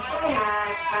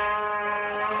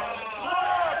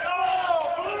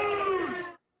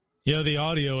 The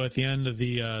audio at the end of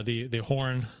the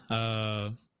horn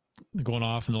going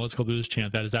off in the Let's Go Blues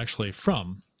chant, that is actually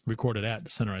recorded at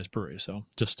Se9 Brewery. So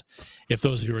just if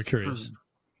those of you are curious.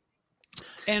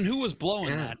 And who was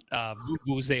blowing that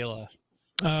vuvuzela?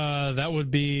 That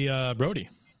would be Brody.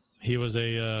 He was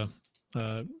a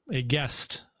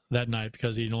guest that night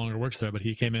because he no longer works there, but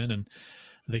he came in and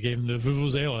they gave him the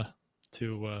vuvuzela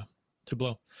to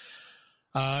blow.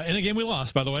 In a game we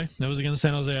lost, by the way. That was against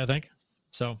San Jose, I think.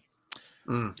 So,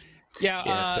 so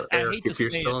Eric, if you're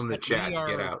still in the chat,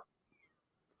 get out.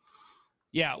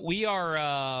 Yeah, we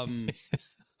are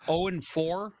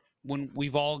 0-4 when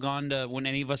we've all gone to, when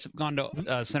any of us have gone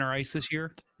to Center Ice this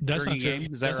year. That's not true.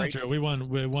 Is that right? Not true. We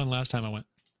won last time I went.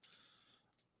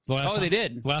 They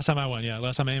did. Last time I went, yeah.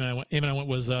 Last time Aim and I went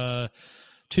was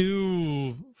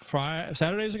 2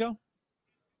 Saturdays ago.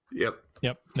 Yep.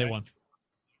 They won.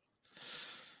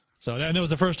 So, and it was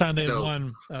the first time they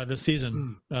won this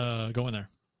season going there.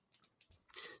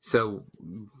 So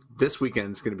this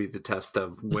weekend's going to be the test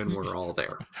of when we're all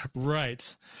there.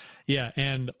 Right. Yeah.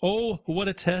 And what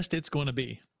a test it's going to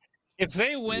be. If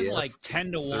they win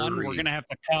 10-1, we're going to have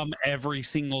to come every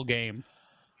single game.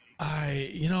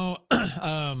 It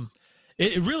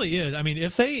really is. I mean,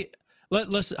 if they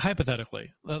let's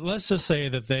hypothetically, let's just say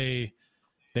that they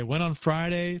went on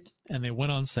Friday and they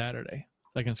went on Saturday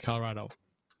against Colorado.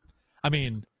 I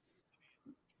mean,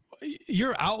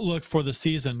 your outlook for the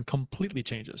season completely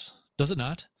changes, does it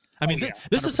not? I mean,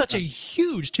 this is such a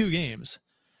huge 2 games.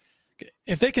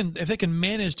 If they can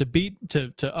manage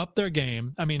to up their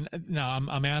game, I mean, now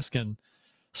I'm asking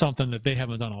something that they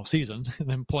haven't done all season, and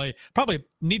then probably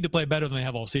need to play better than they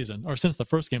have all season, or since the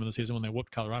first game of the season when they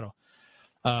whooped Colorado.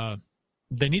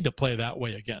 They need to play that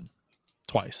way again,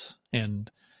 twice.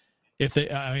 And if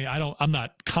I'm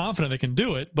not confident they can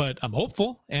do it, but I'm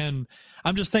hopeful. And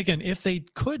I'm just thinking if they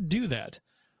could do that,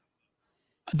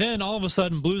 then all of a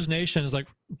sudden Blues Nation is like,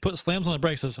 slams on the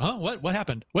brakes, says, what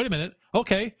happened? Wait a minute.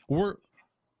 Okay. We're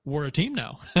a team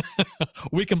now.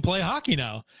 We can play hockey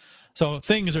now. So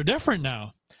things are different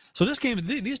now. So this game,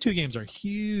 these 2 games are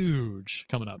huge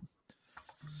coming up.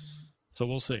 So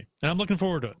we'll see. And I'm looking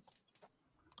forward to it.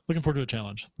 Looking forward to a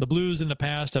challenge. The Blues in the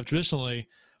past have traditionally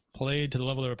played to the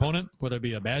level of their opponent, whether it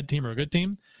be a bad team or a good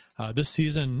team. This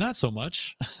season, not so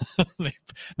much.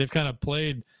 They've kind of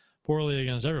played poorly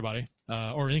against everybody,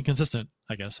 or inconsistent,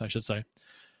 I guess I should say.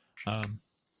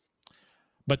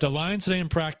 But the lines today in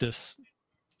practice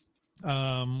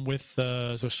with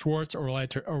Schwartz, O'Reilly,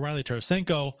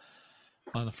 Tarasenko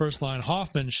on the first line,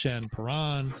 Hoffman, Shen,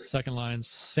 Perron. Second line,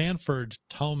 Sanford,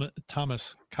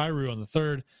 Thomas, Kyrou on the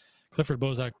third, Clifford,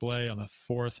 Bozak, Blais on the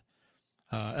fourth.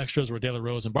 Extras were De La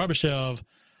Rose and Barbashev.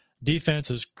 Defense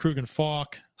is Krug and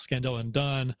Falk, Scandella and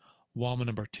Dunn, Wallman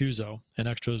and Bertuzzo. And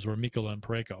extras were Mikkola and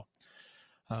Parayko.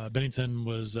 Bennington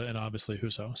was, and obviously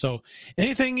Husso. So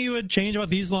anything you would change about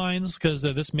these lines? Because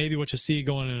this may be what you see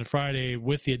going into Friday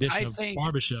with the addition of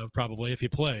Barbashev, probably, if he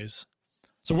plays.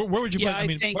 So where would you put him? I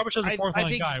mean, Barbashev's a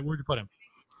fourth-line guy. Where would you put him?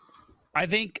 I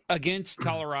think against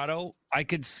Colorado, I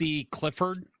could see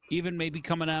Clifford even maybe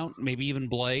coming out, maybe even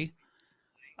Blais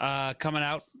coming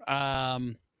out.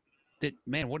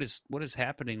 man, what is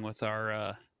happening with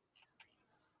our?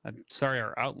 I'm sorry,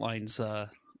 our outline's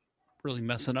really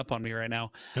messing up on me right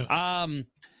now.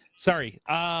 Sorry,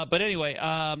 but anyway,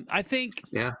 I think.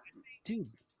 Yeah, dude,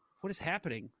 what is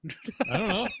happening? I don't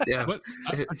know. Yeah, What?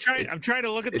 I'm trying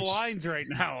to look at the lines right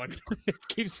now, and it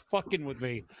keeps fucking with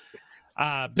me.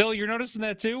 Bill, you're noticing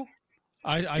that too?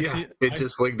 I see. It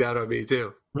just wigged out on me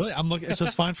too. Really, I'm looking. It's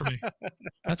just fine for me.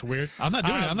 That's weird. I'm not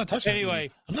doing it. I'm not touching anyway,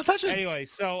 it. I'm not touching it. Anyway,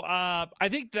 so I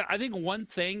think one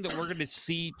thing that we're going to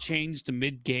see change to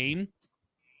mid game,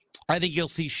 I think you'll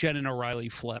see Shannon O'Reilly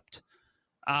flipped.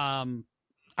 I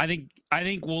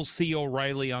think we'll see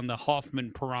O'Reilly on the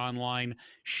Hoffman Perron line,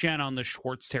 Shen on the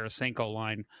Schwartz Tarasenko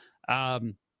line.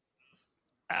 Other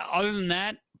than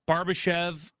that,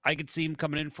 Barbashev, I could see him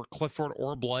coming in for Clifford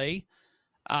or Blais.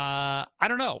 I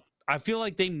don't know. I feel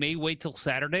like they may wait till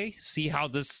Saturday, see how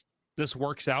this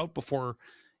works out before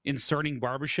inserting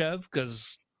Barbashev,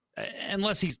 because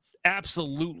unless he's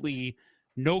absolutely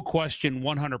no question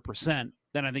 100%,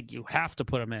 then I think you have to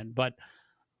put him in. But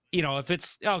if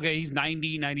it's okay, he's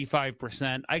 90,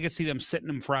 95%. I could see them sitting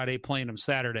him Friday, playing him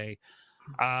Saturday.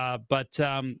 But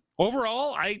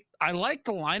overall, I like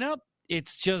the lineup.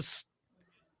 It's just,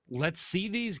 let's see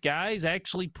these guys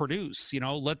actually produce.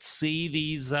 Let's see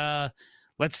these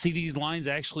lines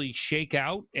actually shake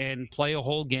out and play a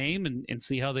whole game and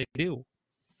see how they do.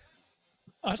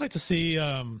 I'd like to see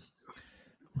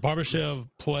Barbashev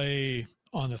play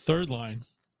on the third line,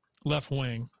 left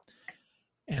wing,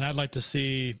 and I'd like to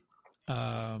see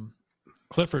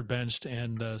Clifford benched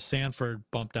and Sanford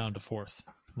bumped down to fourth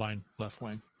line, left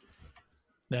wing.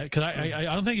 That because I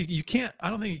don't think you can't. I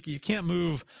don't think you can't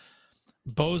move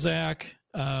Bozak.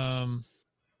 You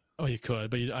could,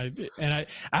 but in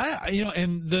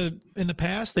the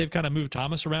past they've kind of moved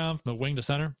Thomas around from the wing to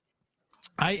center.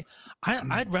 I'd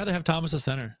rather have Thomas at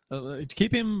center to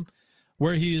keep him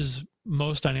where he's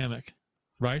most dynamic,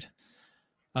 right?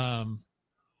 I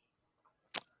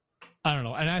don't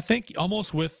know, and I think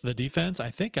almost with the defense,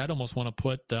 I think I'd almost want to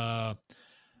put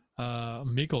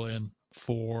Mikkel in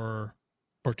for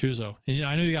Bortuzzo. And,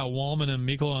 I know you got Wallman and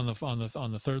Mikkel on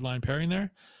the third line pairing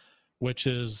there, which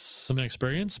is some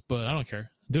inexperience, but I don't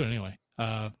care. Do it anyway.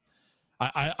 I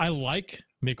like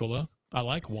Mikkola. I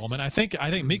like Wallman. I think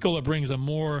Mikkola brings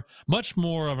much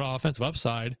more of an offensive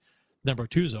upside than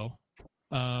Bortuzzo.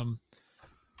 And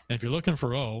if you're looking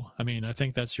for I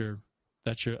think that's your.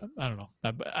 I don't know.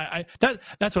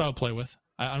 That's what I would play with.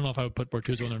 I don't know if I would put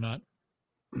Bortuzzo in there or not.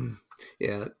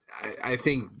 Yeah, I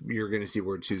think you're going to see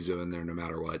Bortuzzo in there no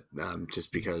matter what,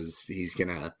 just because he's going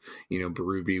to,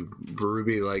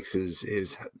 Berube likes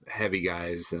his heavy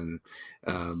guys, and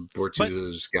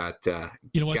Bortuzzo's got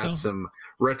some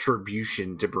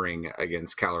retribution to bring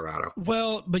against Colorado.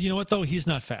 Well, but you know what, though? He's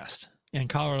not fast, and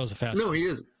Colorado's a fast team. No, he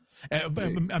isn't.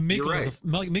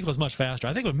 Mikkel's much faster.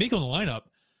 I think with Mikkel in the lineup,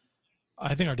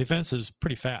 I think our defense is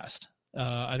pretty fast.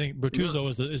 I think Bortuzzo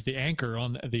is the anchor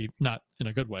on the not in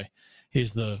a good way.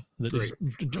 He's the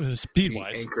speed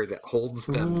wise anchor that holds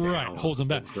them down, holds them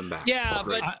back. Yeah,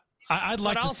 but I'd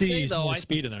like to see more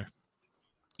speed in there.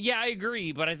 Yeah, I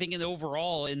agree, but I think in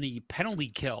the penalty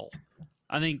kill,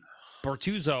 I think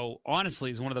Bortuzzo honestly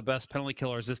is one of the best penalty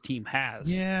killers this team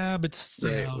has. Yeah, but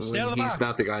stay out of the box. He's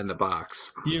not the guy in the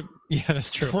box. Yeah, that's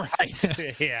true. Right.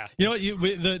 Yeah. You know what?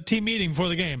 The team meeting before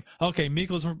the game. Okay,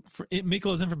 Mikkel's in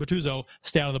for Bortuzzo.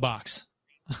 Stay out of the box.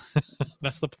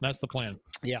 That's the plan.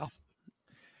 Yeah.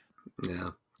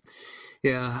 Yeah.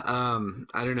 I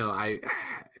don't know. I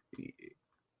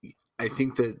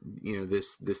think that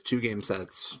this 2 game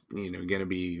set's going to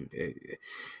be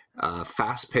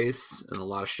fast paced and a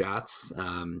lot of shots.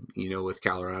 With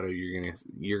Colorado,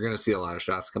 you're gonna see a lot of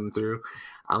shots coming through.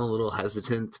 I'm a little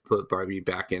hesitant to put Barbie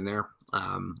back in there.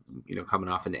 Coming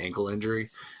off an ankle injury,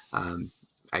 I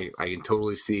can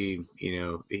totally see.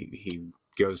 He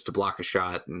goes to block a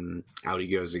shot and out he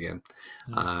goes again.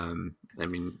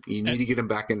 You need to get him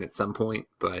back in at some point,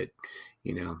 but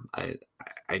I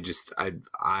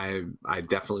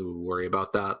definitely would worry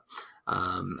about that.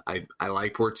 I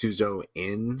like Bortuzzo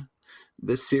in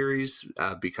this series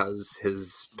because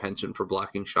his penchant for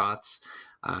blocking shots.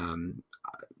 The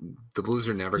Blues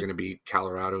are never going to beat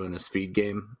Colorado in a speed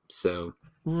game. So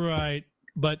right,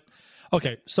 but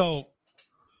okay. So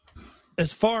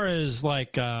as far as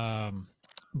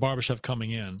Barbashev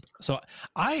coming in, so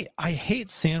I hate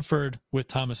Sanford with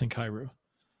Thomas and Kyrou.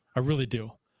 I really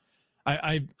do.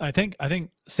 I think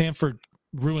Sanford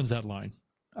ruins that line.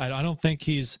 I don't think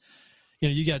he's.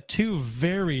 You got 2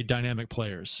 very dynamic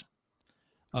players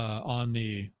on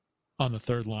the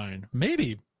third line.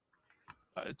 Maybe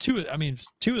 2 of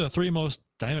the 3 most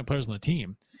dynamic players on the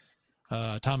team.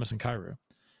 Thomas and Cairo,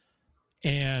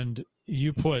 and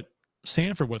you put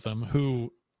Sanford with him,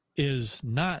 who is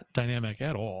not dynamic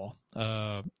at all.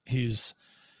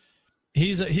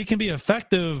 He can be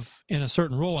effective in a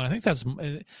certain role, and I think that's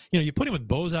you put him with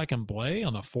Bozak and Blay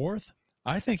on the fourth.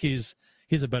 I think he's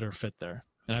a better fit there,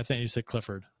 and I think you said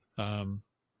Clifford in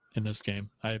this game.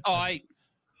 I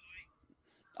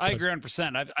agree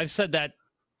 100%. I've said that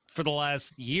for the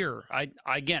last year.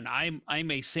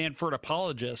 I'm a Sanford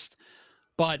apologist,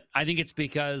 but I think it's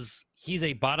because he's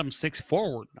a bottom six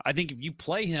forward. I think if you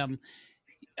play him,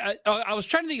 I was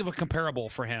trying to think of a comparable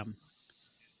for him,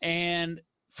 and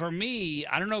for me,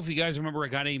 I don't know if you guys remember a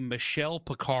guy named Michel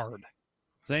Picard.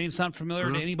 Does that name sound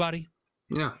familiar to anybody?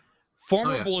 Yeah.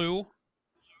 Former Blue,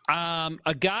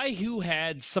 a guy who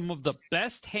had some of the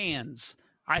best hands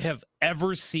I have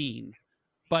ever seen,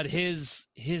 but his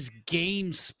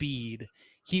game speed,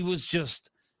 he was just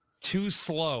too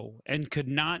slow and could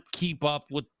not keep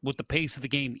up with the pace of the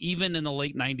game, even in the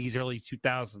late 90s, early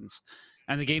 2000s.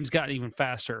 And the game's gotten even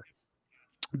faster.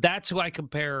 That's who I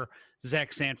compare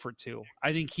Zach Sanford to.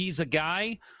 I think he's a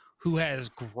guy who has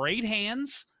great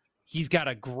hands. He's got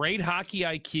a great hockey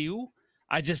IQ.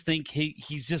 I just think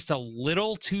he's just a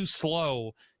little too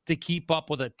slow to keep up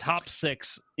with a top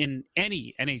six in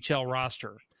any NHL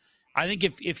roster. I think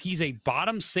if he's a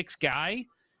bottom six guy,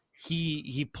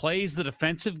 he plays the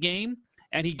defensive game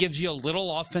and he gives you a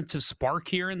little offensive spark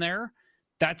here and there.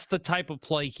 That's the type of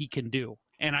play he can do.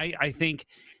 And I think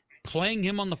playing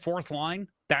him on the fourth line,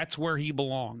 that's where he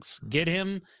belongs. Get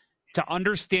him to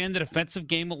understand the defensive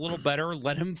game a little better.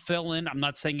 Let him fill in. I'm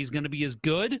not saying he's going to be as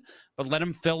good, but let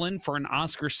him fill in for an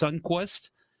Oscar Sundqvist.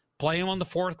 Play him on the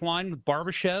fourth line with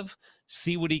Barbashev.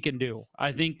 See what he can do.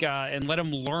 I think, and let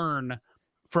him learn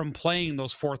from playing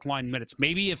those fourth line minutes.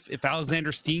 Maybe if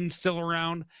Alexander Steen's still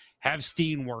around, have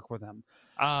Steen work with him.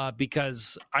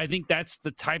 Because I think that's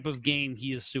the type of game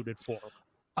he is suited for.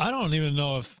 I don't even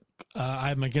know if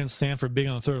I'm against Sanford being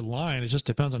on the third line. It just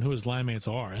depends on who his line mates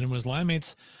are. And when his line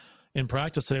mates in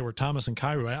practice today were Thomas and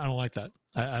Cairo, I don't like that.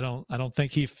 I don't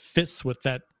think he fits with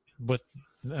them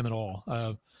at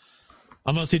all.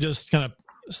 Unless he just kind of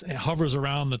hovers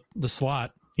around the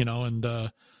slot,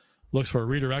 and looks for a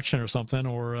redirection or something,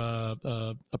 or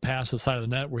a pass to the side of the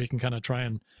net where he can kind of try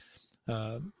and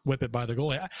whip it by the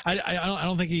goalie. I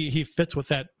don't think he fits with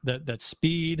that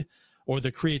speed or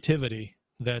the creativity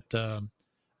that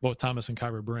both Thomas and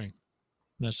Cairo bring.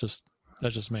 That's just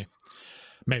me,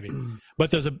 maybe.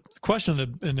 But there's a question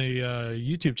in the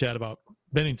YouTube chat about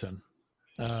Bennington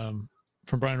from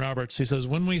Brian Roberts. He says,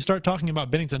 when we start talking about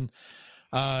Bennington,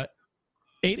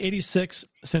 886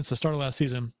 since the start of last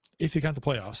season, if you count the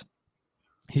playoffs.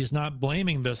 He's not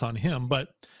blaming this on him, but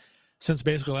since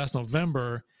basically last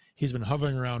November, he's been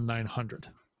hovering around 900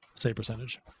 save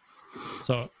percentage.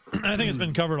 So I think it's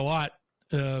been covered a lot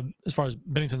as far as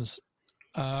Bennington's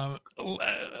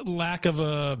lack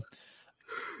of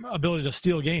ability to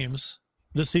steal games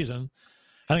this season.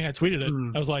 I think I tweeted it.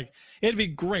 I was like, it'd be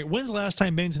great. When's the last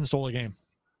time Bennington stole a game?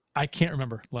 I can't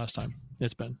remember last time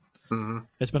it's been.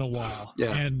 It's been a while.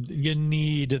 Yeah. And you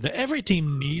need every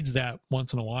team needs that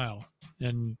once in a while.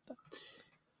 And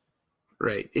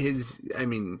right. His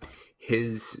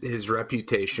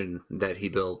reputation that he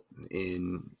built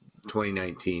in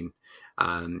 2019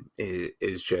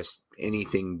 is just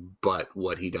anything but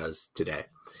what he does today.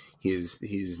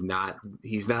 He's not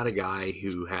a guy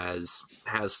who has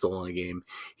stolen a game.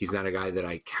 He's not a guy that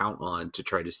I count on to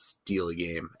try to steal a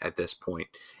game at this point.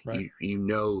 Right. You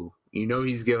know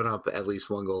he's given up at least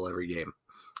one goal every game.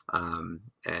 And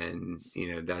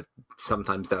that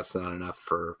sometimes that's not enough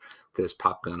for this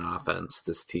pop gun offense.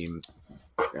 This team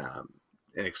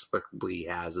inexplicably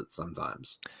has it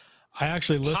sometimes. I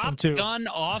actually listened to gun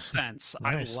offense.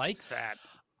 Nice. I like that.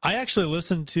 I actually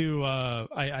listened to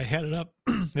I had it up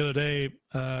the other day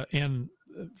and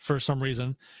for some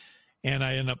reason, and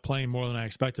I ended up playing more than I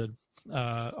expected.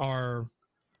 Our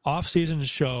off-season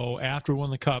show after we won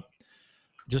the cup,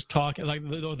 just talking like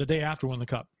the day after we won the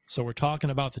cup. So we're talking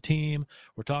about the team,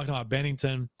 we're talking about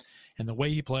Bennington and the way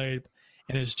he played,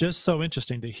 and it's just so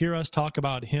interesting to hear us talk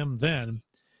about him then,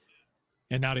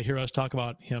 and now to hear us talk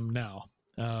about him now.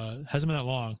 Hasn't been that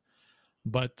long,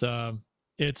 but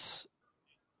it was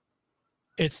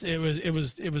I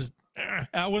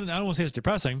don't want to say it's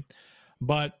depressing,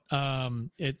 but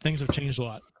things have changed a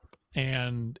lot,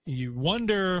 and you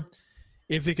wonder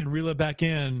if he can reel it back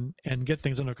in and get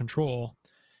things under control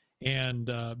and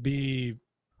be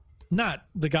not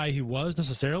the guy he was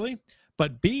necessarily,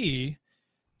 but be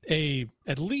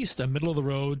at least a middle of the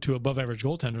road to above average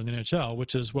goaltender in the NHL,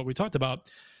 which is what we talked about,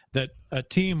 that a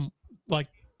team like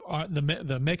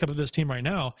the makeup of this team right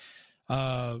now,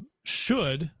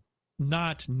 should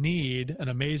not need an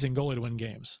amazing goalie to win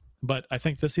games. But I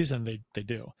think this season they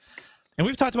do. And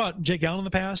we've talked about Jake Allen in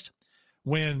the past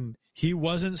when he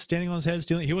wasn't standing on his head,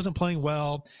 stealing. He wasn't playing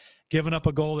well, giving up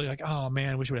a goal that you're like, oh,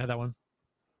 man, wish we would have had that one.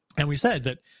 And we said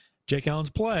that Jake Allen's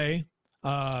play,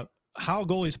 how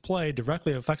goalies play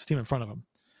directly affects the team in front of him.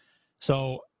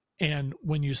 So, and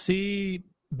when you see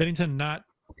Bennington not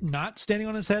standing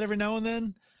on his head every now and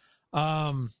then,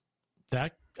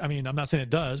 that, I mean, I'm not saying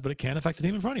it does, but it can affect the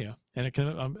team in front of you. And it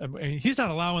can. He's not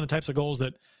allowing the types of goals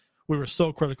that we were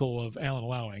so critical of Allen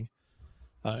allowing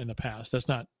in the past. That's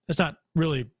not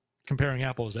really comparing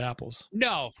apples to apples.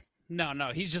 No.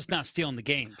 He's just not stealing the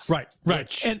games. Right.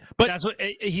 But that's what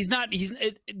he's not.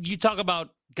 You talk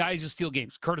about guys who steal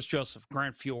games. Curtis Joseph,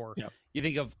 Grant Fuhr. Yep. You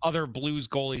think of other Blues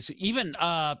goalies. Even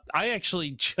I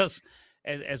actually just,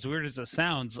 as weird as it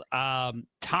sounds, Tom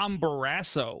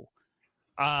Barrasso.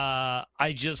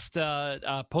 I just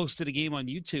posted a game on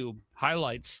YouTube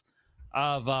highlights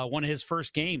of one of his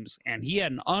first games, and he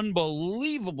had an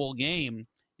unbelievable game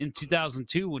in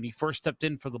 2002 when he first stepped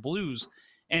in for the Blues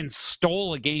and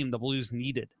stole a game the Blues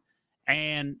needed.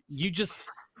 And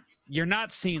you're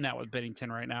not seeing that with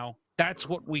Bennington right now. That's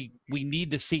what we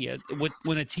need to see. It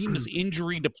when a team is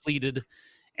injury depleted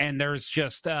and there's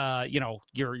just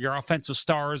your offensive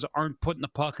stars aren't putting the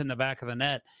puck in the back of the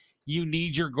net. You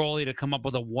need your goalie to come up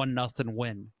with a 1-0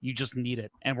 win. You just need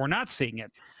it. And we're not seeing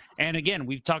it. And again,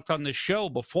 we've talked on this show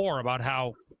before about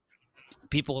how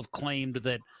people have claimed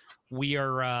that we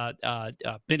are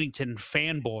Bennington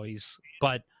fanboys.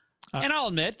 But and I'll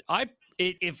admit,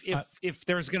 if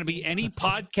there's going to be any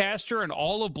podcaster in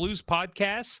all of Blues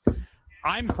podcasts,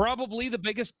 I'm probably the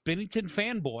biggest Bennington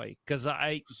fanboy because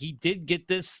he did get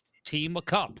this team a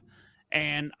cup.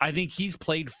 And I think he's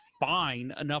played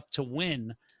fine enough to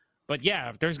win. But yeah,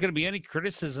 if there's going to be any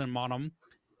criticism on him,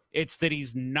 it's that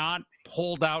he's not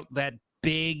pulled out that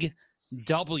big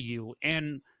W.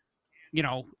 And,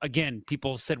 again,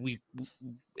 people have said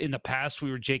in the past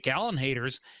we were Jake Allen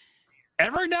haters.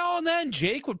 Every now and then,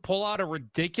 Jake would pull out a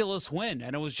ridiculous win.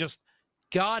 And it was just,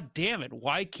 God damn it,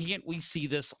 why can't we see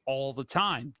this all the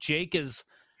time? Jake is,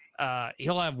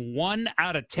 he'll have 1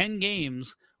 out of 10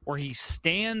 games where he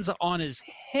stands on his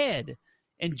head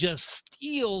and just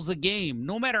steals a game.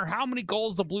 No matter how many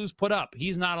goals the Blues put up,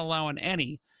 he's not allowing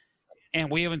any.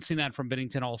 And we haven't seen that from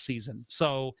Bennington all season.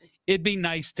 So it'd be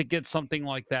nice to get something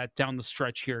like that down the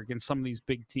stretch here against some of these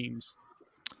big teams.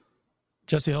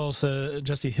 Jesse Hill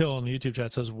in the YouTube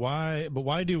chat says, why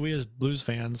do we as Blues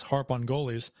fans harp on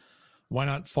goalies? Why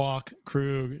not Falk,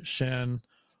 Krug, Shen,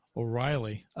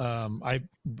 O'Reilly? I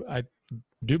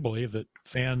do believe that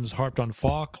fans harped on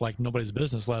Falk like nobody's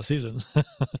business last season.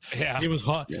 Yeah, he was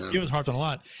harped on a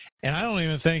lot, and I don't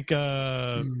even think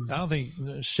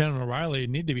Shen and O'Reilly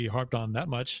need to be harped on that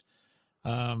much,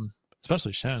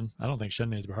 especially Shen. I don't think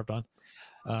Shen needs to be harped on.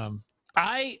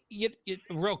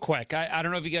 Real quick, I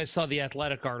don't know if you guys saw the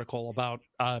Athletic article about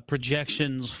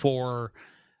projections for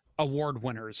award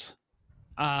winners.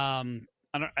 I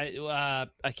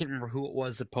can't remember who it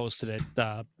was that posted it.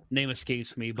 Name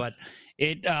escapes me, but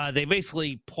they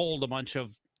basically polled a bunch of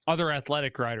other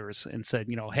Athletic writers and said,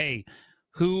 hey,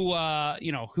 who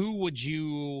would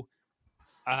you,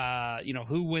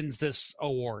 who wins this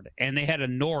award? And they had a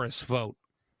Norris vote,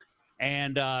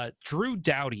 and Drew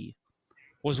Doughty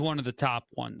was one of the top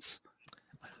ones,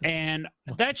 and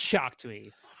that shocked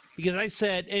me because I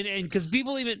said, and because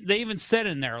people even said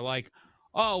in there like,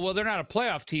 oh, well, they're not a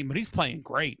playoff team, but he's playing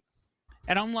great.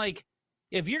 And I'm like,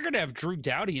 if you're going to have Drew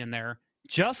Doughty in there,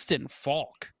 Justin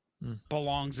Falk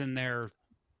belongs in there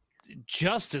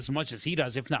just as much as he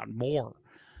does, if not more.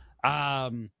 I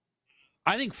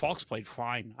think Falk's played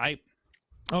fine.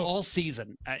 All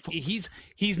season. He's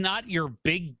not your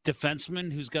big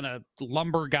defenseman who's going to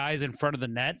lumber guys in front of the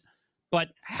net,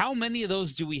 but how many of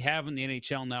those do we have in the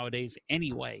NHL nowadays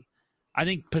anyway? I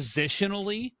think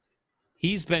positionally,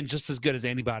 he's been just as good as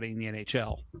anybody in the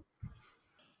NHL.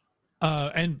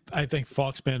 And I think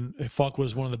Falk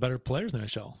was one of the better players in the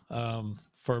NHL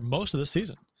for most of this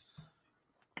season.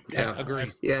 Yeah,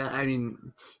 agree. Yeah,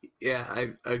 I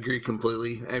agree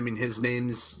completely. I mean, his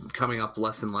name's coming up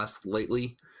less and less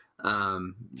lately.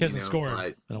 He hasn't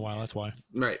scored in a while. That's why.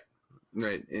 Right,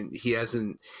 and he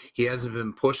hasn't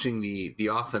been pushing the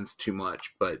offense too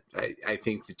much. But I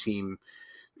think the team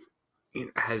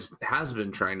has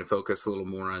been trying to focus a little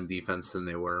more on defense than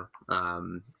they were. A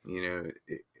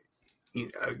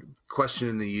question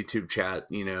in the YouTube chat,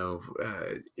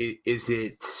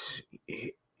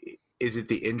 is it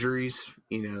the injuries,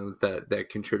 that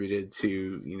contributed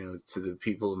to, to the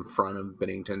people in front of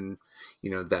Bennington,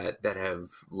 that have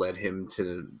led him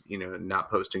to, not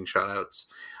posting shutouts?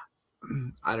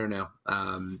 I don't know.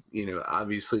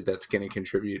 Obviously that's going to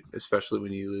contribute, especially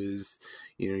when you lose,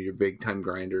 your big time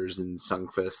grinders and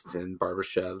Sungfist and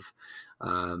Barbashev.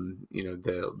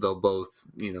 They'll both,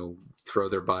 throw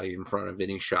their body in front of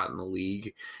any shot in the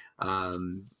league.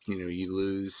 You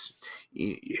lose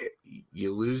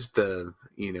the,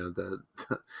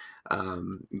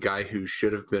 guy who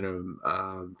should have been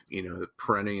a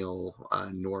perennial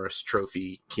Norris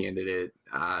Trophy candidate,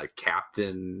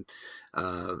 captain,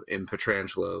 in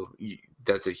Petrangelo.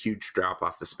 That's a huge drop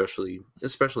off, especially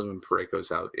when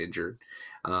Parayko's out injured.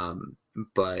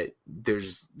 But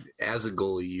as a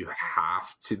goalie, you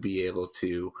have to be able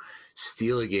to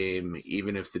steal a game,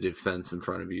 even if the defense in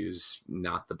front of you is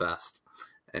not the best.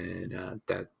 And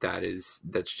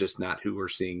that's just not who we're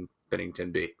seeing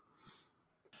Bennington be.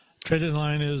 Trade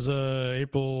deadline is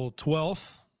April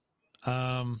 12th.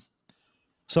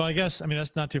 So I guess,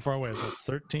 that's not too far away. It's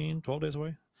 12 days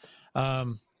away.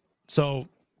 So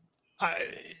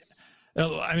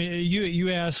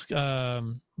you ask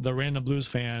the random Blues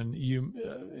fan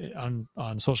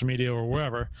on social media or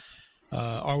wherever,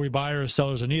 are we buyers,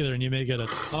 sellers, or neither? And you may get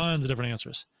tons of different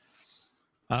answers.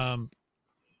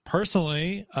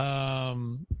 Personally,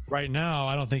 right now,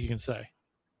 I don't think you can say.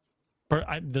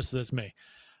 This is me.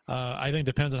 I think it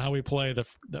depends on how we play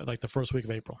the first week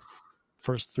of April,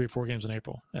 first 3-4 games in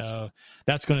April.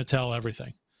 That's going to tell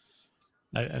everything.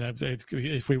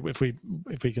 If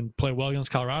we can play well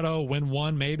against Colorado, win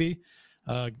one maybe,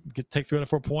 take 3 out of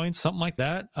 4 points, something like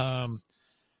that,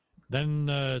 then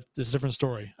it's a different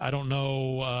story. I don't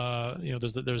know.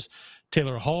 There's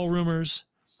Taylor Hall rumors.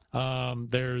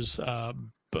 There's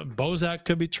Bozak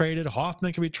could be traded.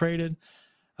 Hoffman could be traded.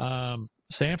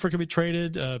 Sanford could be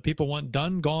traded. People want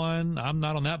Dunn gone. I'm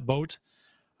not on that boat.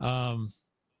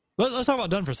 Let's talk about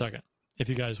Dunn for a second, if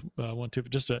you guys want to.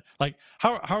 Just to,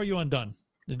 how are you on Dunn?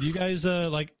 Did you guys so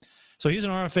he's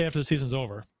an RFA after the season's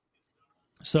over.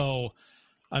 So,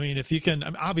 if you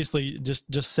can, obviously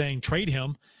just saying trade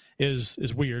him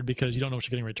is weird because you don't know what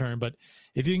you're getting in return. But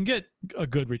if you can get a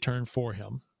good return for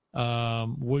him,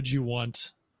 do you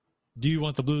want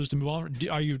the Blues to move on?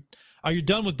 Are you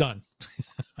done with Dunn?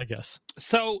 I guess.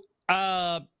 So,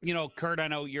 Kurt, I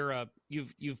know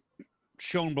you've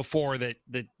shown before that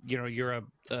you're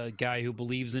a guy who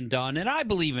believes in Dunn, and I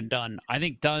believe in Dunn. I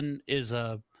think Dunn is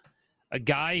a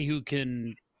guy who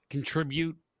can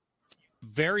contribute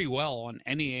very well on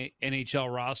any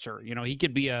NHL roster. He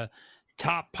could be a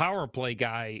top power play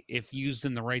guy if used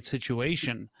in the right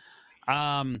situation.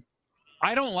 I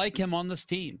don't like him on this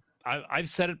team. I've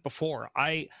said it before.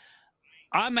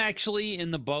 I'm actually in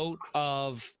the boat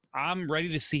of I'm ready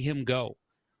to see him go.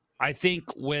 I think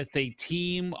with a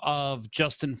team of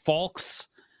Justin Falks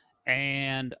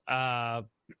and why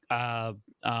am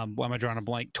I drawing a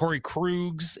blank? Torrey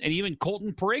Krugs and even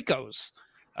Colton Parayko's,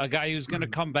 a guy who's going to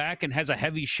come back and has a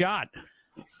heavy shot.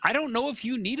 I don't know if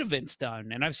you need a Vince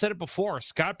Dunn, and I've said it before.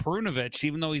 Scott Perunovich,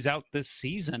 even though he's out this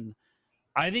season,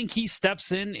 I think he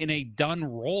steps in a Dunn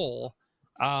role,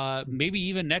 maybe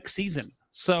even next season.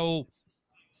 So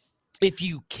if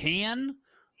you can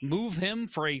move him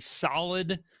for a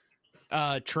solid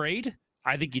trade,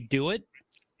 I think you do it.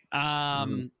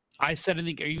 I said, I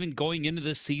think even going into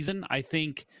this season, I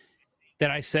think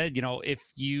that I said, if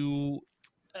you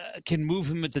can move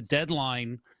him at the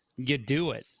deadline, you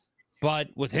do it. But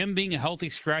with him being a healthy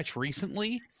scratch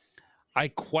recently, I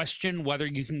question whether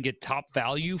you can get top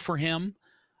value for him.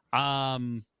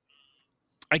 Again,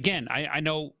 I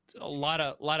know a lot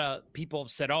of people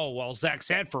have said, oh, well, Zach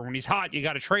Sanford, when he's hot, you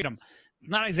got to trade him.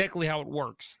 Not exactly how it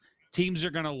works. Teams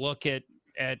are going to look at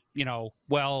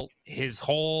his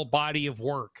whole body of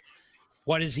work.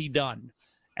 What has he done?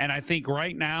 And I think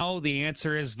right now the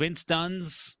answer is Vince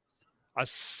Dunn's a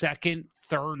second,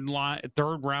 third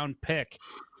round pick.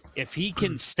 If he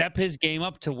can step his game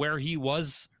up to where he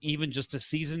was even just a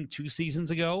season, 2 seasons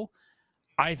ago,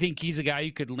 I think he's a guy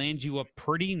who could land you a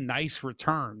pretty nice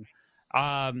return.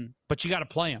 But you got to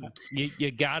play him.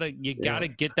 You gotta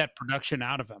get that production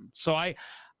out of him. So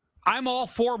I'm all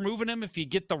for moving him if you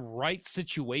get the right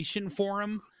situation for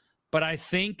him. But I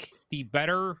think the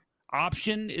better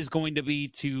option is going to be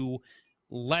to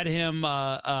let him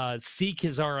seek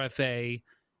his RFA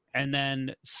and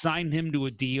then sign him to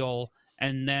a deal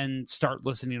and then start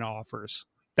listening to offers.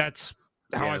 That's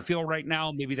how I feel right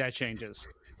now. Maybe that changes.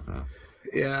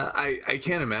 Yeah, I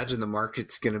can't imagine the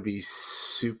market's going to be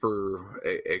super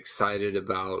excited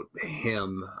about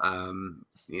him.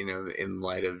 in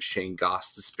light of Shane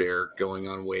Gostisbehere going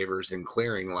on waivers and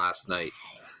clearing last night.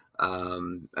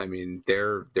 I mean,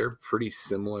 they're pretty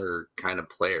similar kind of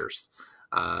players.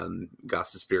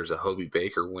 Gostisbehere is a Hobie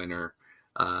Baker winner.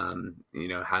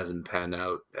 Hasn't panned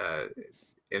out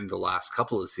in the last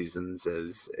couple of seasons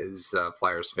as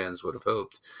Flyers fans would have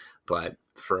hoped. But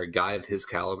for a guy of his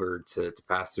caliber to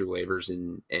pass through waivers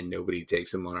and nobody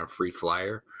takes him on a free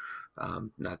flyer,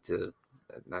 not to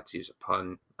use a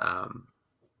pun,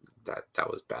 that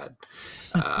was bad,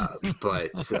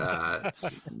 but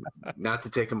not to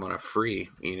take him on a free,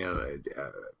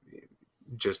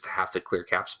 just to have to clear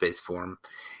cap space for him.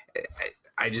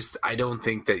 I don't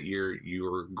think that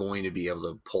you're going to be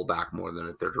able to pull back more than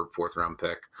a third or fourth round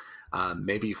pick.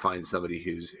 Maybe you find somebody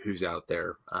who's out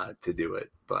there to do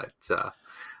it, but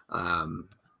I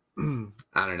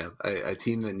don't know, a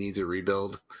team that needs a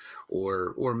rebuild,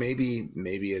 or maybe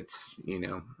it's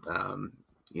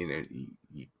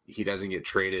he doesn't get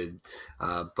traded,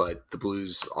 but the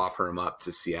Blues offer him up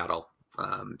to Seattle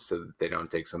so that they don't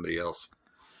take somebody else.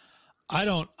 I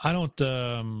don't.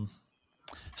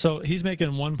 So he's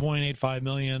making $1.85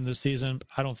 million this season.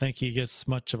 I don't think he gets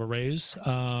much of a raise as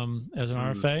an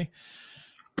RFA.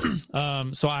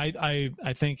 So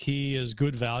I think he is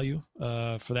good value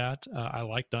for that. I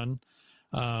like Dunn.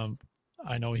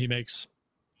 I know he makes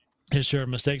his share of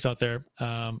mistakes out there,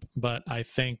 but I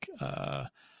think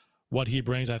what he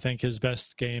brings, I think his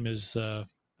best game is.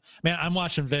 Man, I'm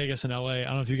watching Vegas and LA. I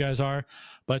don't know if you guys are,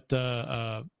 but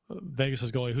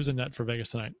Vegas's goalie. Who's in net for Vegas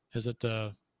tonight? Is it?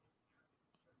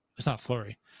 It's not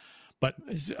Fleury, but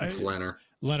it's Leonard.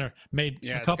 Leonard made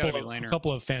a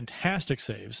couple of fantastic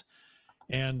saves,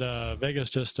 and Vegas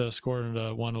just scored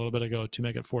one a little bit ago to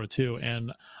make it 4-2.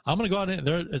 And I'm going to go out in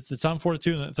there. It's on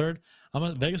 4-2 in the third.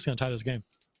 Vegas is going to tie this game.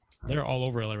 They're all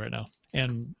over LA right now,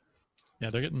 and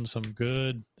yeah, they're getting some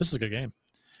good. This is a good game.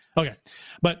 Okay,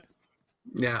 but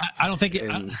yeah, I don't think.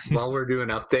 While we're doing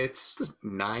updates,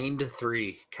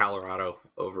 9-3 Colorado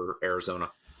over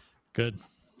Arizona. Good.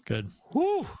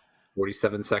 Woo!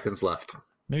 47 seconds left.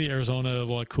 Maybe Arizona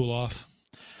will cool off.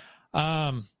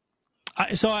 I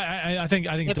think.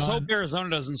 Let's hope Arizona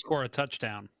doesn't score a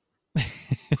touchdown.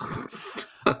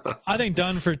 I think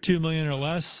Dunn for $2 million or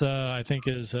less. I think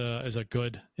is a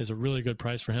really good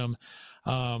price for him.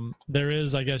 There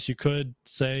is, I guess, you could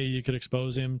say you could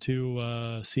expose him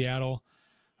to Seattle,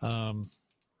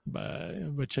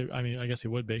 which I guess he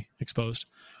would be exposed.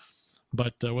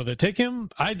 But will they take him?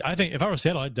 I think if I were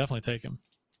Seattle, I'd definitely take him.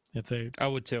 I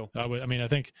would too. I mean, I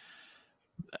think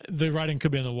the writing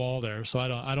could be on the wall there. So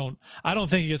I don't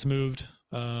think he gets moved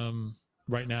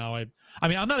right now. I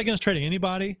mean, I'm not against trading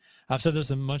anybody. I've said this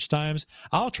a bunch of times.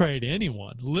 I'll trade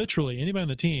anyone, literally anybody on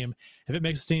the team, if it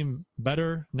makes the team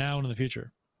better now and in the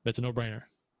future. That's a no-brainer.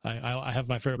 I have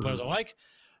my favorite players I like,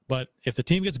 but if the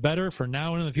team gets better for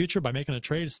now and in the future by making a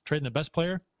trading the best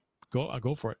player, I'll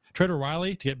go for it. Trade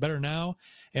O'Reilly to get better now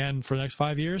and for the next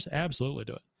 5 years, absolutely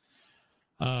do it.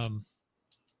 Now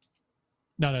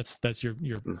that's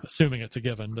you're assuming it's a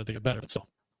given that they get better. So,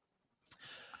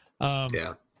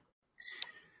 yeah.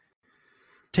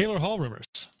 Taylor Hall rumors.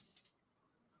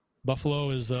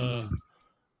 Buffalo is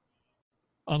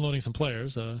unloading some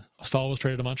players. Stahl was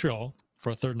traded to Montreal for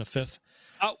a third and a fifth.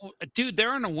 Oh, dude,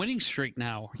 they're on a winning streak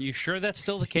now. Are you sure that's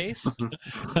still the case?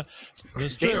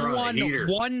 That's They've true. won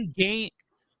one game.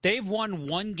 They've won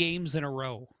 1 games in a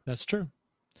row. That's true.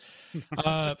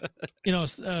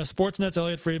 Sportsnet's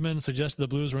Elliot Friedman suggested the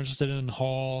Blues were interested in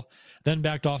Hall, then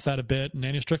backed off that a bit, and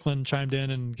Andy Strickland chimed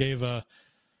in and gave a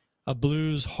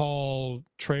Blues Hall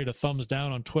trade a thumbs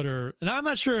down on Twitter. And I'm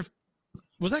not sure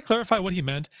was that clarify what he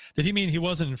meant? Did he mean he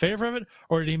wasn't in favor of it,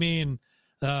 or did he mean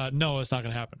no, it's not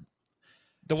going to happen?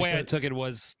 The way I took it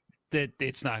was that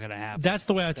it's not going to happen. That's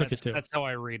the way I took it too. That's how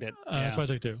I read it. That's what I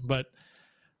took it too. But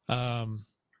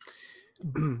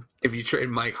if you trade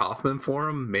Mike Hoffman for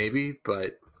him, maybe,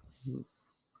 but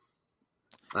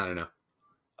I don't know.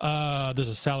 There's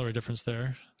a salary difference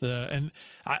there.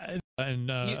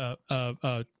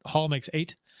 Hall makes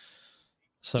 8.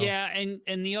 So yeah,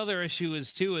 and the other issue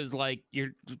is like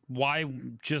why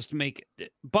just make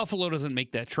Buffalo doesn't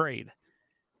make that trade.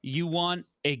 You want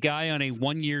a guy on a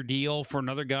 1-year deal for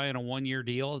another guy on a 1-year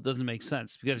deal? It doesn't make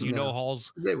sense because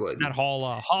Hall's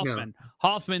Hoffman. No.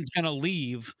 Hoffman's going to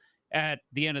leave at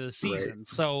the end of the season, right.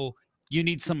 So you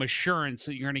need some assurance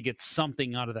that you're going to get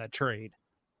something out of that trade.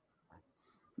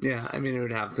 Yeah, I mean, it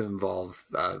would have to involve,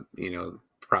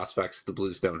 prospects the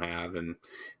Blues don't have and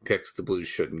picks the Blues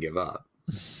shouldn't give up.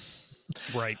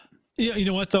 Right. Yeah, you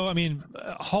know what, though? I mean,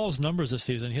 Hall's numbers this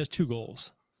season, he has 2 goals.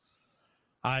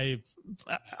 I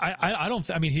don't.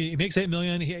 I mean, he makes $8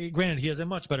 million. Granted, he is a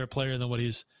much better player than what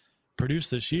he's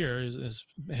produced this year. His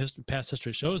past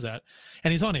history shows that,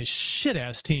 and he's on a shit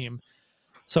ass team,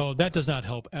 so that does not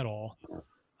help at all.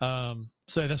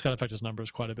 So that's got to affect his numbers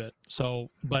quite a bit. So,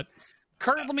 but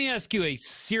Kurt, let me ask you a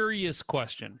serious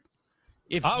question.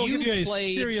 If I will give you a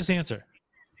serious answer.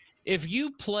 If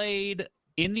you played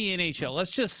in the NHL, let's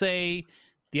just say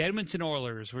the Edmonton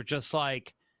Oilers were just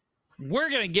like, we're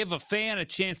going to give a fan a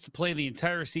chance to play the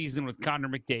entire season with Connor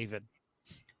McDavid.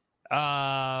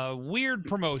 Weird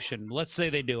promotion. Let's say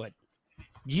they do it.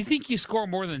 Do you think you score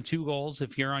more than 2 goals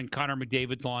if you're on Connor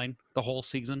McDavid's line the whole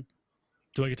season?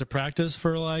 Do I get to practice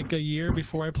for like a year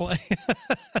before I play?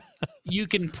 You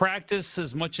can practice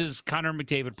as much as Connor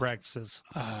McDavid practices.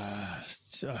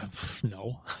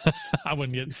 No, I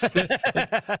wouldn't get.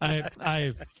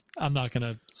 I'm not going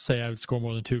to say I would score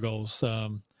more than 2 goals.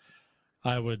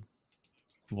 I would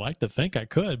like to think I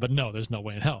could, but no, there's no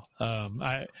way in hell.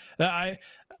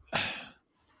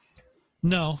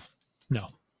 No.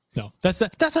 Is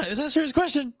that a serious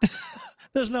question?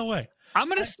 There's no way. I'm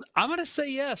gonna say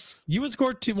yes. You would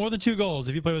score more than 2 goals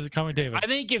if you play with Connor McDavid. I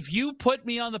think if you put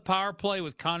me on the power play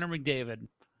with Connor McDavid,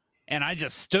 and I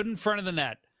just stood in front of the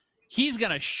net, he's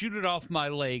gonna shoot it off my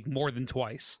leg more than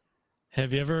twice.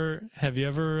 Have you ever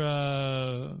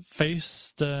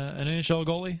faced an NHL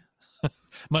goalie,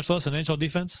 much less an NHL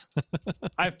defense?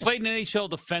 I've played an NHL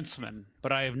defenseman,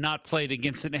 but I have not played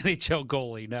against an NHL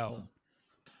goalie. No.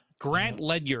 Grant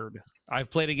Ledyard.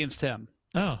 I've played against him.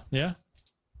 Oh yeah.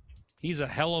 He's a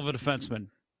hell of a defenseman.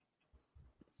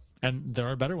 And there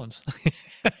are better ones.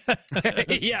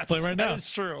 Yes, play right now. That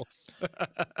is true.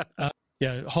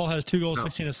 Yeah, Hall has 2 goals,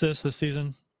 16 assists this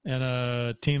season, and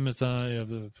a team that's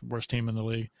the worst team in the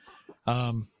league.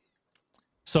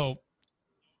 So,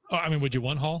 I mean, would you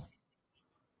want Hall?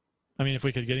 I mean, if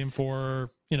we could get him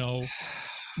for,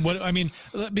 what I mean,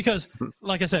 because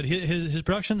like I said, his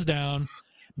production's down.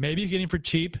 Maybe you get him for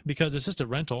cheap because it's just a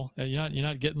rental. You're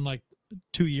not getting like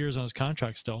 2 years on his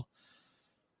contract still.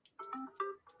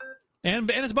 And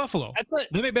it's Buffalo.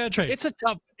 They make bad trades.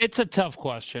 It's a tough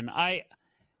question.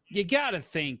 You got to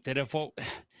think that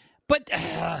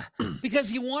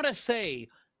because you want to say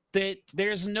that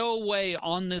there's no way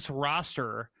on this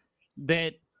roster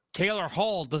that Taylor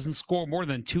Hall doesn't score more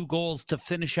than 2 goals to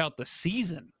finish out the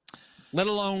season, let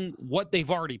alone what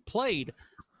they've already played.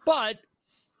 But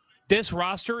this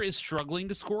roster is struggling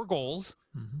to score goals.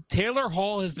 Mm-hmm. Taylor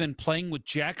Hall has been playing with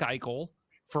Jack Eichel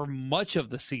for much of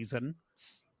the season.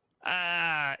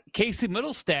 Casey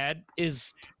Middlestad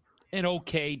is an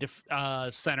okay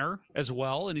center as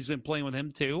well, and he's been playing with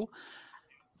him too.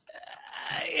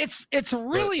 It's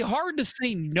really hard to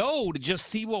say no to just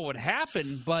see what would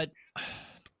happen, but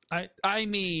I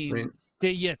mean, do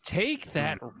you take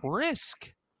that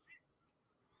risk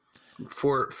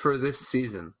for this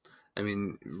season? I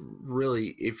mean,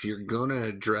 really, if you're going to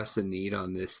address a need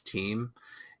on this team,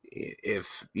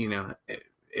 if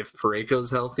Parayko's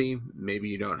healthy, maybe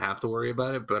you don't have to worry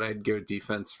about it, but I'd go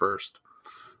defense first.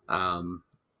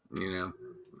 Yeah.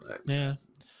 Okay.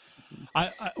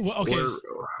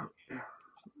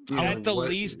 At the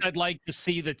least, I'd like to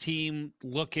see the team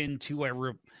look into I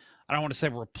don't want to say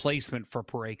replacement for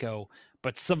Parayko,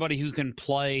 but somebody who can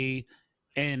play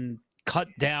and cut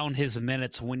down his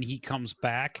minutes when he comes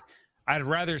back. I'd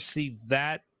rather see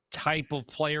that type of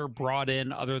player brought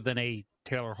in other than a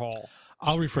Taylor Hall.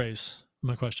 I'll rephrase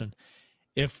my question.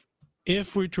 If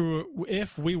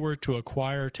we were to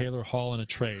acquire Taylor Hall in a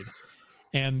trade,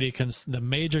 and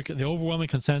the overwhelming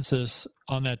consensus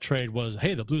on that trade was,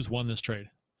 hey, the Blues won this trade.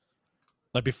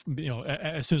 Like,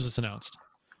 as soon as it's announced,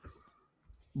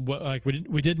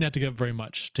 we didn't have to give very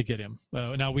much to get him.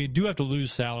 Now we do have to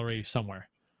lose salary somewhere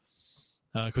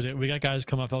because we got guys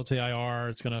come off LTIR.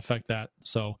 It's going to affect that.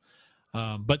 So,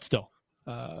 but still,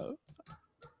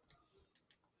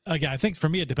 again, I think for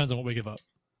me it depends on what we give up.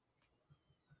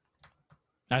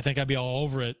 I think I'd be all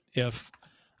over it if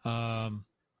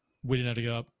we didn't have to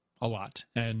give up a lot.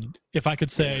 And if I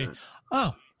could say,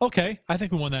 oh, okay, I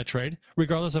think we won that trade,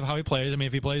 regardless of how he plays. I mean,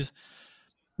 if he plays,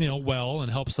 well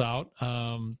and helps out,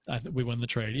 I think we win the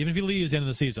trade. Even if he leaves the end of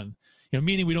the season,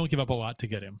 meaning we don't give up a lot to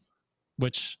get him,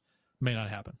 which may not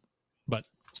happen. But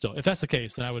still, if that's the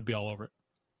case, then I would be all over it.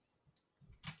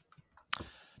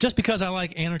 Just because I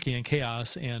like anarchy and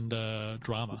chaos and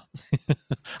drama.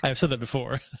 I have said that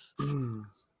before.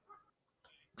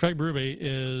 Craig Berube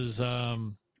is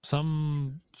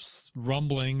some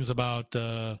rumblings about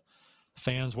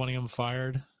fans wanting him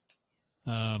fired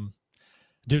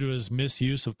due to his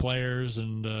misuse of players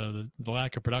and the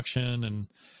lack of production. And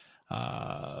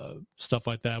stuff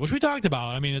like that, which we talked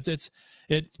about. I mean,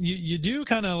 you do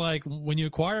kind of like when you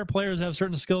acquire players that have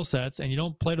certain skill sets and you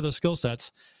don't play to those skill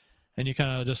sets, and you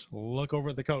kind of just look over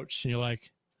at the coach and you're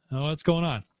like, oh, what's going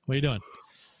on? What are you doing?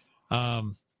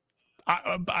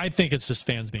 I think it's just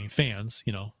fans being fans,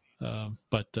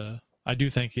 but I do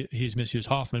think he's misused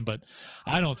Hoffman, but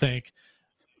I don't think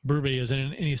Berube is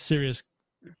in any serious,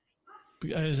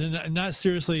 not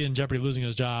seriously in jeopardy of losing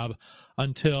his job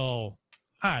until,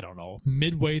 I don't know,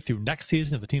 midway through next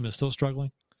season if the team is still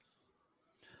struggling.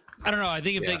 I don't know. I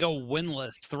think if they go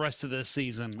winless the rest of this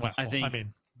season, well, I think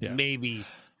maybe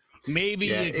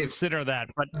you consider that.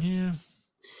 But yeah,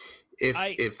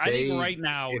 I think right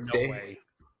now, no way.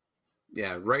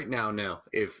 Yeah, right now, no.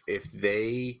 If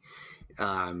they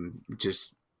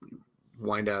just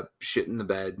wind up shitting the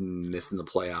bed and missing the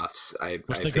playoffs, I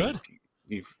think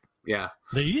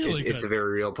they easily could. It's a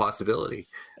very real possibility.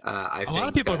 I think a lot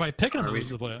of people are probably picking them to miss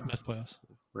the playoffs.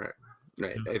 Right.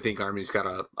 I think Army's got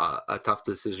a tough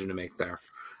decision to make there.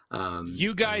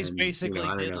 You guys basically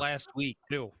did last week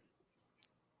too.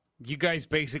 You guys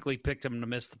basically picked him to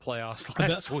miss the playoffs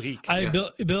last week.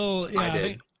 Bill,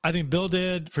 I think Bill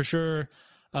did for sure.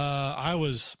 I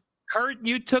was. Kurt,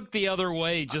 you took the other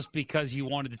way just because you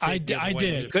wanted to take I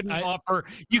did.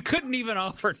 You couldn't even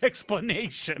offer an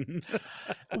explanation.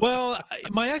 Well,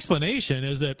 my explanation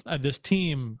is that this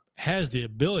team has the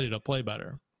ability to play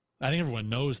better. I think everyone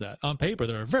knows that. On paper,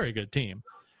 they're a very good team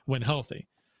when healthy,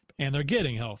 and they're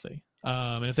getting healthy.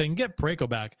 And if they can get Parayko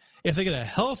back, if they get a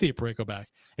healthy Parayko back,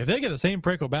 if they get the same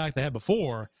Parayko back they had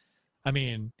before, I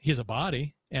mean, he's a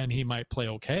body, and he might play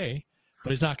okay, but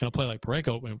he's not going to play like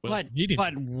Parayko.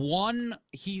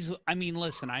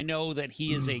 Listen, I know that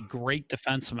he is a great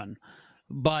defenseman,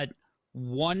 but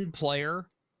one player,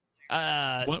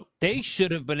 they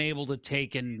should have been able to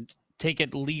take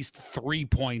at least 3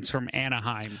 points from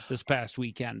Anaheim this past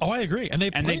weekend. Oh, I agree, and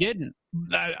they didn't.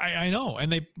 I know,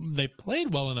 and they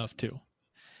played well enough to,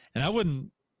 and I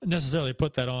wouldn't necessarily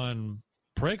put that on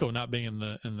Parayko not being in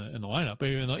the lineup,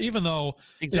 even though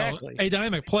exactly a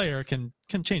dynamic player can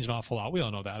change an awful lot. We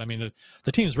all know that. I mean,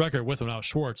 the team's record with and without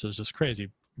Schwartz is just crazy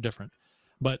different.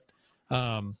 But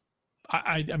I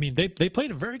mean, they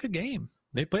played a very good game.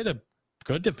 They played a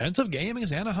good defensive game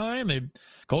against Anaheim.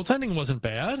 Goaltending wasn't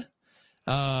bad.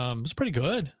 It was pretty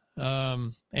good.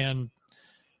 And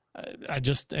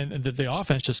the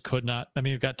offense just could not. I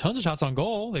mean, you've got tons of shots on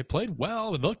goal. They played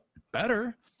well. They looked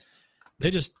better. They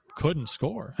just couldn't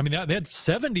score. I mean, they had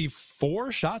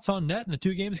 74 shots on net in the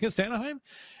 2 games against Anaheim,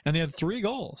 and they had 3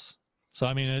 goals. So,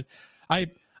 I mean, I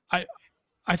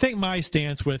think my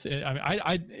stance with it,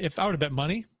 if I were to bet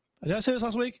money, did I say this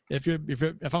last week? If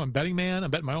I'm a betting man,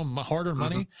 I'm betting my own hard-earned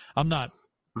money. I'm not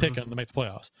picking them to make the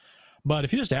playoffs. But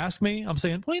if you just ask me, I'm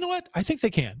saying, well, you know what? I think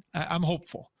they can. I'm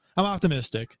hopeful. I'm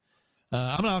optimistic.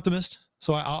 I'm an optimist,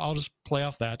 so I'll just play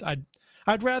off that.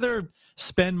 I'd rather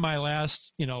spend my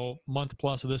last, month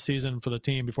plus of this season for the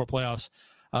team before playoffs,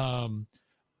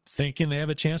 thinking they have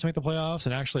a chance to make the playoffs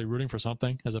and actually rooting for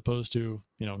something as opposed to,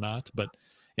 not. But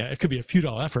yeah, it could be a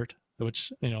futile effort,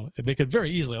 which, they could very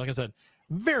easily, like I said,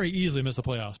 very easily miss the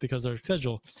playoffs because their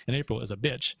schedule in April is a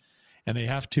bitch and they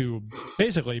have to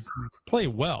basically play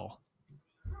well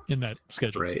in that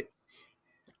schedule. Right.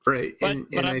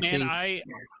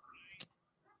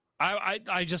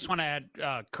 I just want to add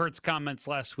Kurt's comments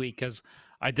last week because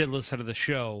I did listen to the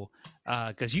show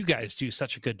because you guys do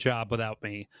such a good job without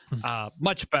me,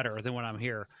 much better than when I'm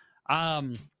here.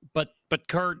 But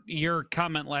Kurt, your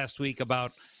comment last week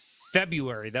about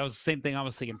February, that was the same thing I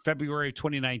was thinking. February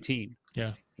 2019.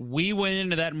 Yeah, we went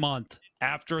into that month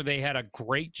after they had a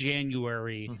great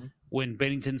January when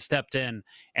Bennington stepped in,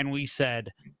 and we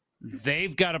said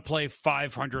they've got to play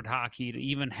 500 hockey to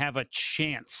even have a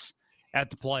chance at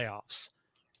the playoffs.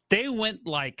 They went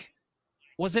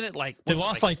wasn't it like they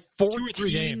lost like 2 or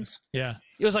 3 games? Yeah,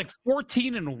 it was like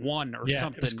 14-1 or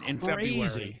something in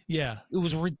February. Yeah, it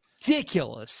was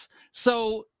ridiculous.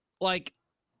 So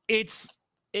it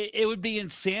would be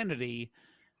insanity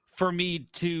for me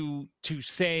to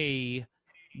say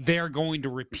they're going to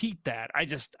repeat that. I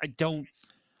don't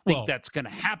think that's going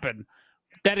to happen.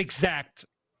 That exact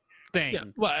thing. Yeah,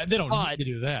 well, they don't need to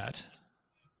do that.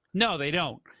 No, they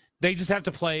don't. They just have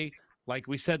to play, like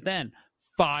we said then,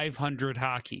 500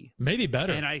 hockey. Maybe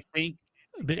better. And I think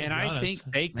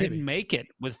they can make it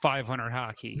with 500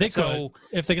 hockey. They could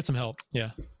if they get some help.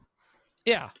 Yeah.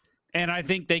 Yeah. And I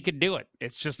think they could do it.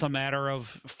 It's just a matter of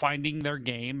finding their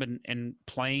game and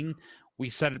playing. We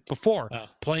said it before,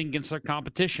 playing against their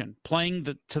competition, playing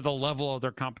to the level of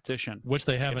their competition. Which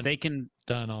they haven't if they can,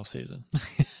 done all season.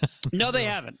 No, they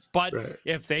haven't. But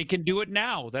if they can do it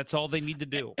now, that's all they need to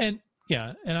do. And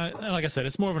like I said,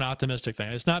 it's more of an optimistic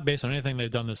thing. It's not based on anything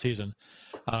they've done this season.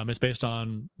 It's based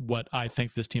on what I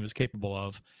think this team is capable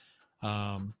of.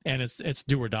 And it's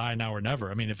do or die, now or never.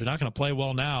 I mean, if you're not going to play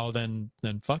well now, then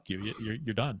fuck you.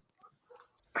 You're done.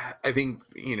 I think,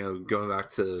 going back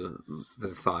to the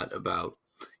thought about,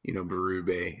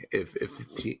 Berube, if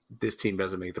this team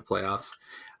doesn't make the playoffs,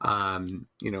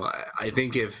 I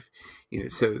think if,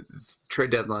 so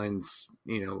trade deadline's,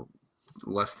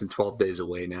 less than 12 days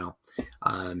away now.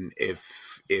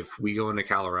 If we go into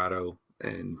Colorado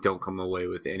and don't come away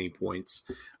with any points,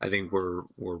 I think we're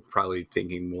probably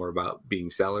thinking more about being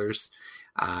sellers.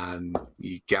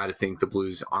 You got to think the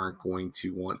Blues aren't going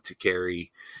to want to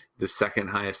carry the second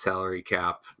highest salary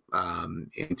cap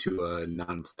into a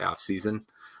non-playoff season.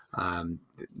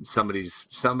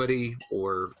 Somebody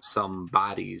or some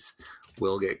bodies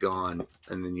will get gone,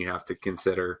 and then you have to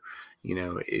consider,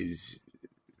 is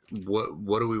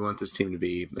what do we want this team to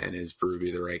be, and is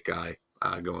Berube the right guy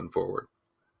going forward?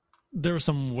 There were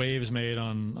some waves made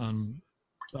on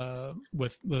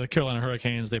with the Carolina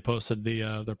Hurricanes. They posted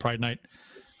the Pride Night,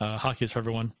 Hockey is for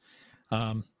Everyone.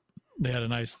 They had a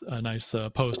nice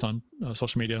post on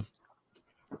social media,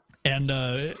 and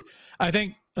I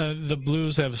think the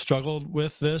Blues have struggled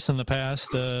with this in the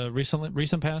past,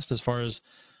 recent past, as far as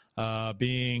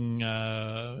being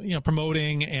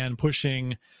promoting and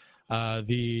pushing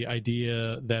the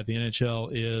idea that the NHL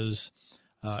is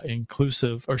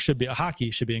inclusive, or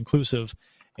hockey should be inclusive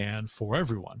and for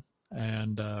everyone.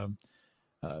 And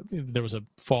there was a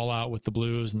fallout with the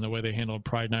Blues and the way they handled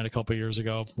Pride Night a couple of years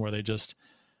ago, where they just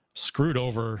screwed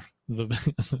over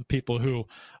the people who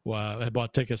had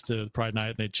bought tickets to Pride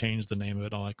Night, and they changed the name of it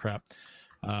and all that crap.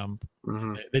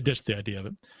 They ditched the idea of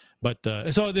it. But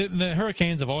so the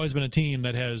Hurricanes have always been a team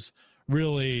that has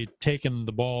really taken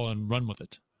the ball and run with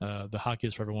it. The Hockey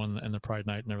is for Everyone and the Pride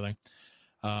Night and everything.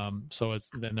 So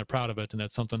and they're proud of it, and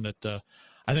that's something that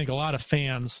I think a lot of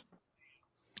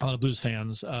Blues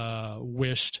fans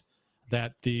wished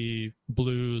that the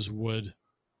Blues would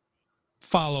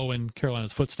follow in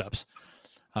Carolina's footsteps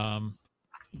and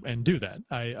do that.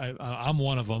 I'm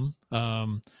one of them.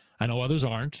 I know others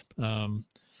aren't,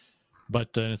 but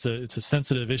it's a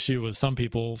sensitive issue with some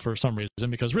people for some reason,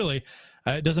 because really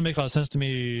it doesn't make a lot of sense to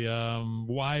me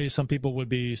why some people would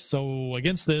be so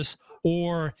against this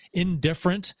or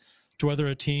indifferent to whether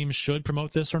a team should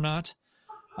promote this or not.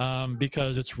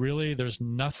 Because it's really, there's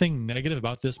nothing negative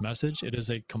about this message. It is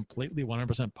a completely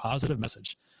 100% positive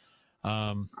message,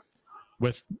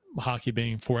 with hockey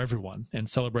being for everyone and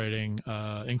celebrating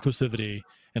inclusivity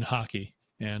in hockey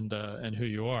and who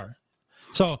you are.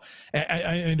 So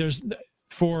I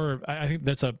think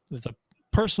that's a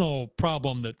personal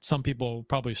problem that some people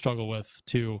probably struggle with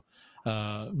to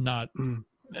not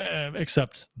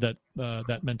accept that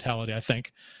mentality, I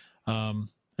think.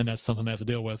 And that's something they have to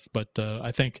deal with. But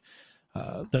I think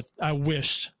that I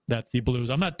wish that the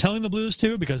Blues, I'm not telling the Blues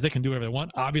to, because they can do whatever they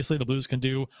want. Obviously, the Blues can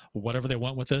do whatever they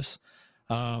want with this,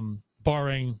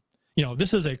 barring,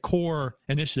 this is a core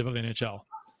initiative of the NHL.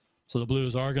 So the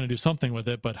Blues are going to do something with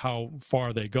it, but how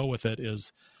far they go with it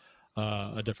is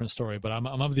a different story. But I'm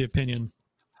of the opinion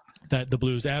that the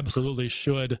Blues absolutely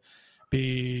should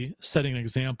be setting an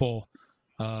example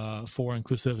for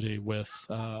inclusivity with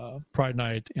Pride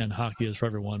Night and Hockey is for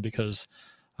Everyone, because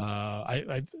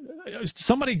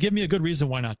somebody give me a good reason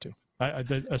why not to.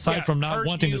 Aside from not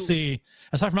wanting to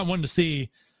see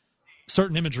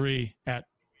certain imagery at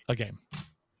a game.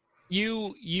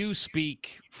 You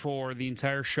speak for the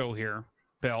entire show here,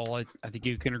 Bill. I think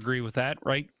you can agree with that,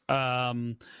 right?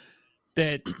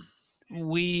 That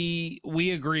we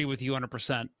agree with you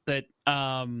 100%. That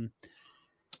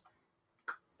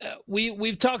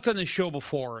we've talked on the show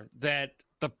before that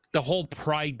the whole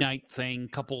Pride Night thing,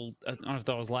 I don't know if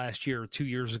that was last year or 2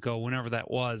 years ago, whenever that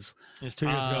was. It was 2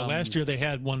 years ago. Last year they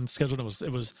had one scheduled.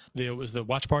 It was the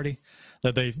watch party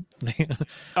that they the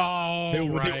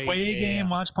away game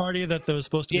watch party that was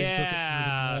supposed to be.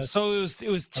 Yeah. So it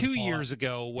was 2 years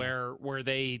ago where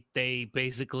they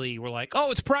basically were like,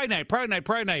 oh, it's Pride Night,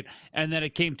 and then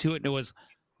it came to it and it was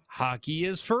Hockey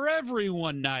is for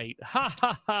Everyone night. Ha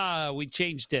ha ha. We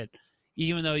changed it.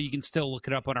 Even though you can still look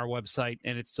it up on our website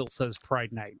and it still says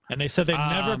Pride Night. And they said they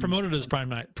never promoted it as Pride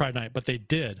Night, but they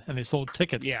did, and they sold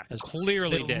tickets. Yeah,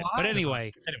 clearly did. But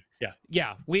anyway,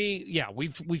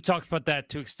 we've talked about that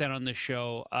to extent on this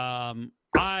show.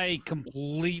 I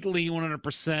completely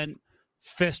 100%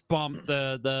 fist bump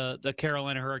the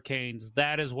Carolina Hurricanes.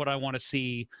 That is what I want to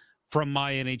see from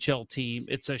my NHL team.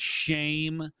 It's a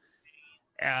shame,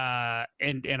 and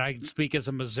I can speak as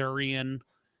a Missourian,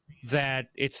 that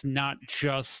it's not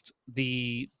just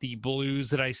the Blues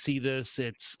that I see this.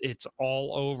 It's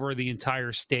all over the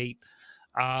entire state.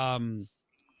 I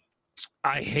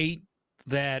hate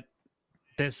that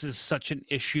this is such an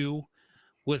issue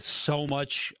with so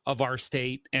much of our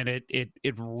state, and it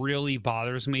really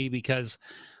bothers me because,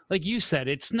 like you said,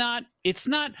 it's not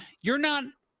you're not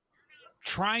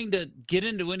trying to get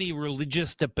into any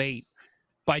religious debate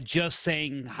by just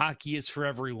saying hockey is for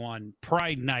everyone,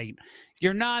 Pride Night.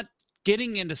 You're not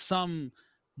getting into some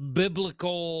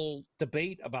biblical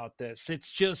debate about this.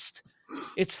 It's just,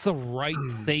 it's the right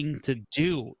thing to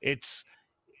do. It's,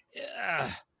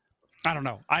 I don't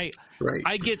know. I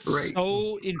get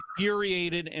so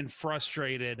infuriated and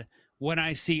frustrated when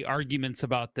I see arguments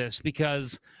about this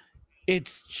because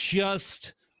it's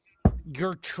just,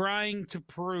 you're trying to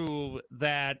prove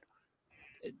that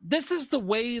this is the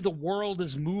way the world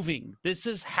is moving. This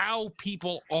is how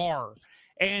people are.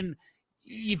 And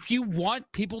if you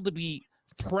want people to be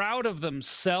proud of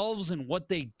themselves and what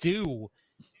they do,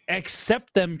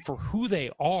 accept them for who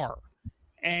they are.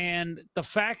 And the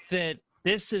fact that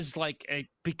this is like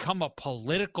become a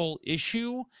political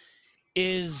issue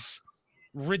is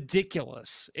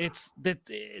ridiculous.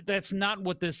 That's not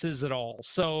what this is at all.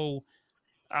 So,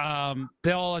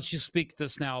 Bill, I'll let you speak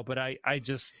this now, but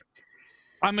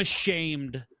I'm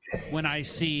ashamed when I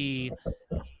see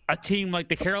a team like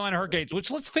the Carolina Hurricanes,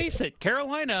 which, let's face it,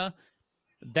 Carolina,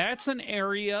 that's an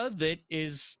area that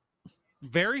is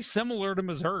very similar to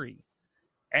Missouri.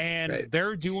 And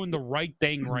they're doing the right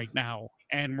thing right now.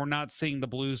 And we're not seeing the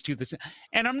Blues do this.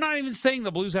 And I'm not even saying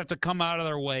the Blues have to come out of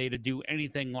their way to do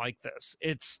anything like this.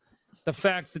 It's the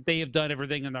fact that they have done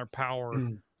everything in their power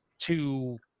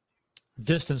to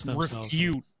distance themselves.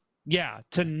 Refute. Yeah,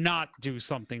 to not do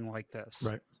something like this.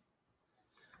 Right.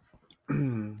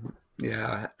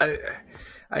 Yeah,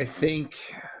 I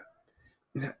think,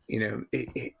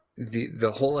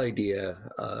 the whole idea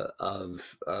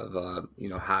of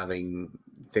having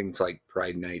things like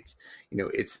Pride Nights,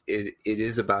 it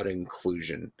is about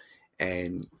inclusion,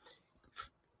 and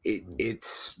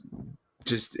it's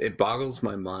just, it boggles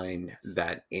my mind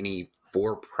that any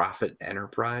for-profit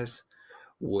enterprise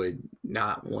would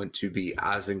not want to be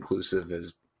as inclusive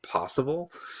as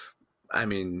possible. I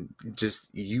mean,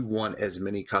 just, you want as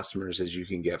many customers as you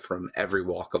can get from every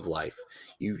walk of life.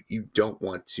 You don't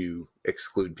want to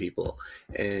exclude people.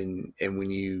 And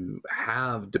when you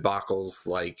have debacles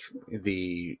like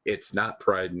it's not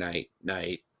Pride Night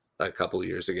a couple of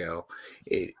years ago,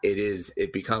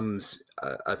 it becomes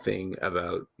a thing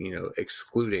about,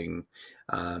 excluding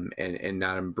and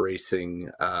not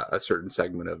embracing a certain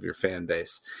segment of your fan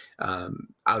base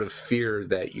out of fear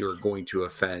that you're going to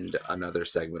offend another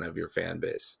segment of your fan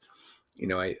base.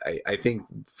 I think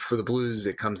for the Blues,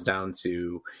 it comes down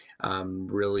to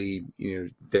really,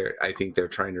 I think they're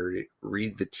trying to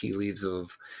read the tea leaves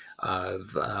of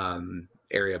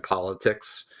area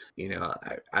politics.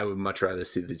 I would much rather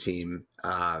see the team,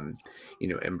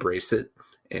 embrace it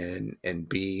and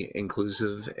be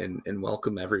inclusive and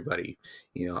welcome everybody.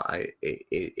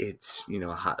 It's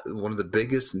one of the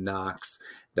biggest knocks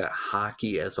that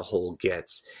hockey as a whole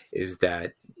gets is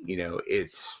that,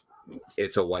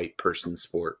 it's a white person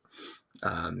sport.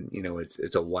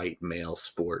 It's a white male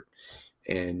sport.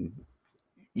 And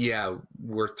yeah,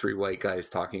 we're three white guys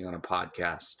talking on a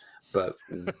podcast, but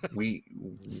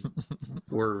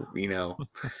we're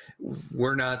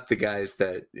not the guys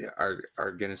that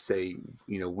are going to say,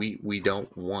 we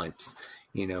don't want,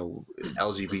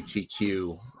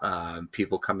 LGBTQ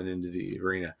people coming into the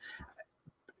arena.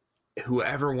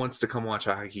 Whoever wants to come watch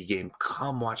a hockey game,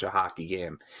 come watch a hockey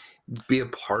game. Be a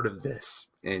part of this.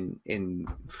 And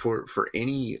for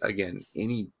any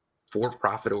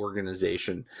for-profit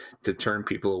organization to turn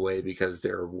people away because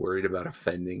they're worried about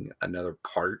offending another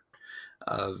part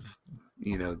of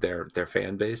their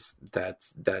fan base,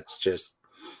 that's just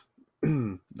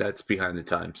that's behind the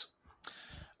times.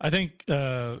 I think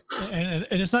and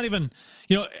it's not even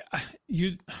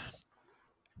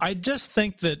I just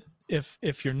think that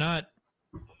if you're not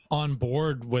on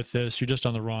board with this, you're just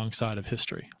on the wrong side of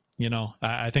history.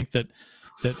 I think that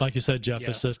like you said, Jeff,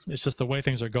 it's just the way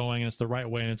things are going, and it's the right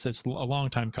way, and it's a long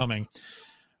time coming.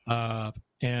 It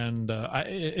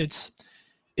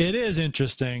is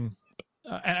interesting.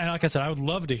 And like I said, I would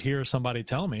love to hear somebody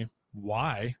tell me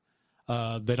why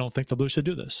they don't think the Blues should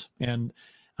do this. And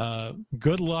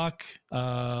good luck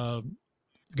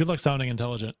good luck sounding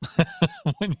intelligent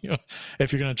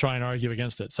if you're going to try and argue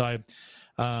against it. So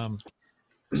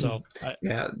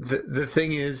the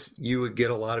thing is, you would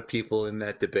get a lot of people in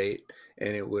that debate,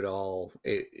 and it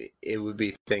would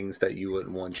be things that you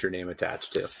wouldn't want your name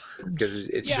attached to, because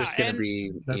it's just going to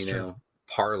be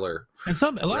parlor. And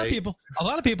a lot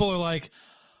of people are like,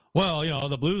 well,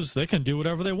 the Blues, they can do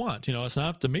whatever they want. It's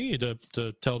not up to me to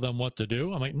tell them what to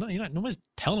do. I'm like, no, nobody's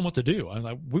telling them what to do. I'm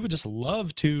like, we would just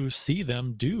love to see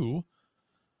them do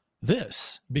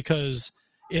this, because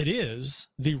it is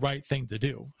the right thing to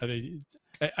do. I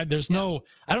don't know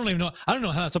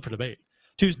how that's up for debate.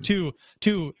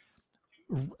 To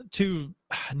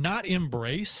not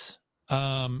embrace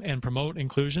and promote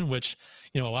inclusion, which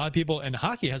a lot of people, and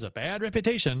hockey has a bad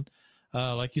reputation,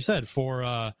 like you said,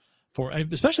 for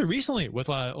especially recently with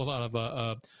a lot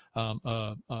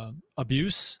of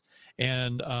abuse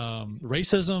and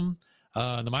racism.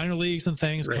 The minor leagues and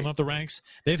things coming up the ranks.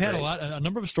 They've had a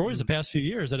number of stories the past few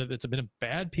years that it's been a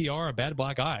bad PR, a bad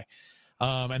black eye.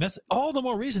 And that's all the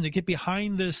more reason to get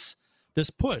behind this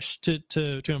push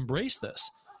to embrace this,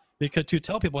 because to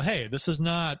tell people, hey, this is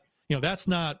not, that's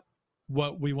not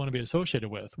what we want to be associated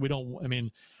with. We don't, I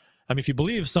mean, if you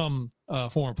believe some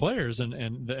former players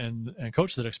and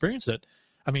coaches that experienced it,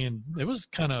 I mean, it was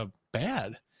kind of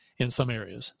bad in some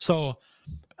areas. So,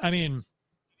 I mean,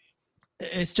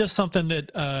 it's just something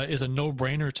that is a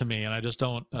no-brainer to me, and I just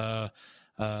don't know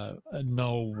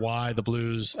why the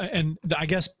Blues. And I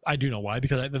guess I do know why,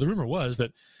 because the rumor was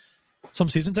that some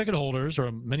season ticket holders,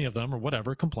 or many of them, or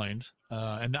whatever, complained,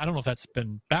 and I don't know if that's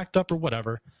been backed up or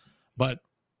whatever, but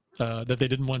that they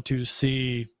didn't want to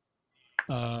see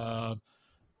Pride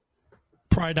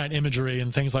Night imagery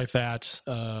and things like that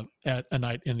at a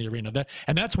night in the arena.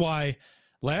 And that's why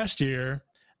last year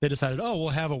they decided, we'll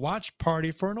have a watch party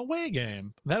for an away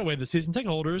game. That way the season ticket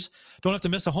holders don't have to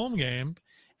miss a home game,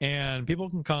 and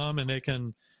people can come and they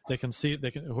can see,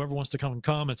 whoever wants to come.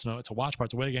 It's a watch party,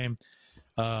 it's a away game.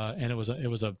 And it was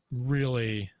a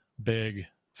really big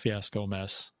fiasco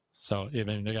mess. So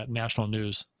even they got national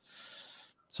news.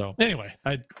 So anyway,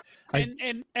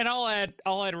 and I'll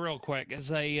add real quick,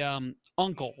 as a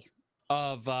uncle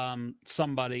of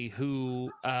somebody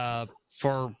who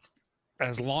for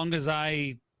as long as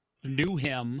I knew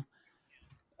him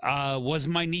was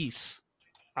my niece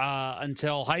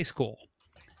until high school,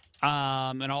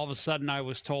 and all of a sudden I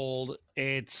was told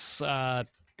it's that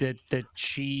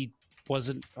she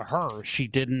wasn't her. She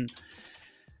didn't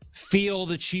feel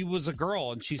that she was a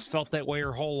girl, and she's felt that way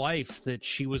her whole life, that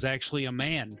she was actually a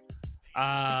man.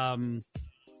 I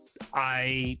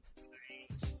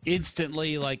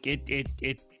instantly, like,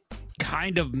 it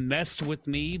kind of messed with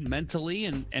me mentally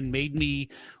and made me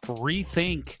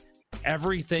rethink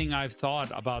everything I've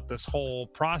thought about this whole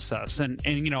process. And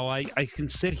I can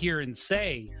sit here and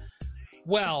say,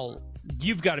 well,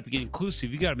 you've got to be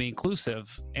inclusive. You got to be inclusive.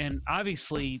 And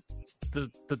obviously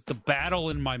the battle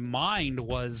in my mind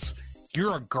was,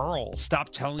 you're a girl.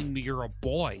 Stop telling me you're a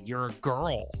boy. You're a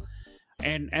girl.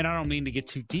 And I don't mean to get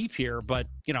too deep here, but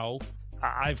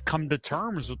I've come to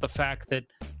terms with the fact that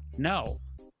no,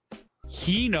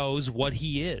 he knows what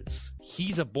he is.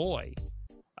 He's a boy.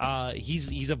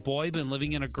 He's a boy, been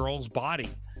living in a girl's body.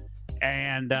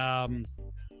 And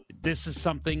this is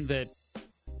something that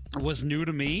was new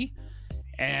to me,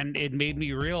 and it made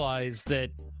me realize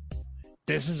that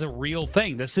this is a real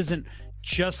thing. This isn't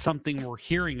just something we're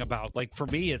hearing about. Like, for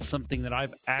me, it's something that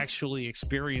I've actually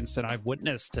experienced and I've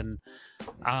witnessed. And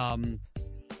I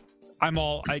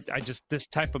just, this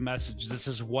type of message, this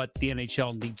is what the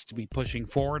NHL needs to be pushing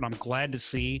forward. I'm glad to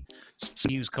see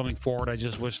news coming forward. I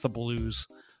just wish the Blues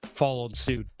followed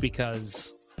suit,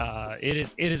 because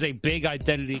it is a big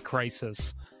identity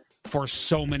crisis for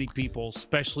so many people,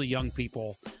 especially young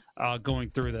people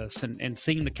going through this, and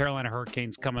seeing the Carolina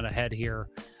Hurricanes coming ahead here.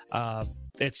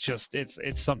 It's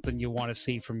something you want to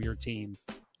see from your team.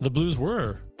 The Blues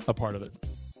were a part of it.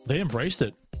 They embraced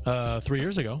it 3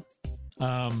 years ago.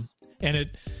 And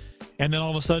then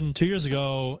all of a sudden 2 years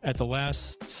ago, at the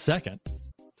last second,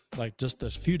 like just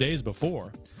a few days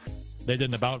before, they did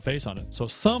an about face on it. So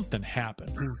something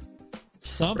happened.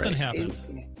 Something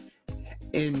happened.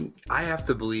 And I have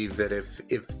to believe that if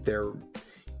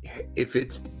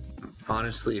it's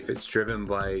driven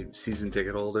by season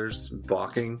ticket holders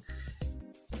balking,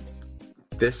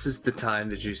 this is the time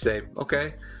that you say,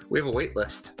 okay, we have a wait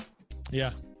list.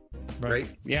 Yeah. Right?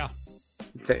 Yeah.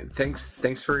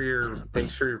 Thanks for your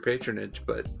patronage,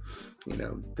 but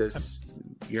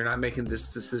you're not making this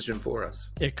decision for us.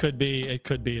 It could be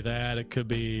that. It could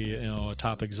be a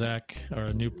top exec or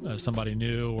a new somebody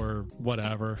new or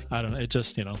whatever. I don't know. It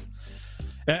just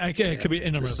it could be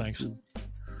a number of things.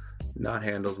 not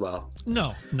handled well.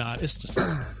 No, not. It's just.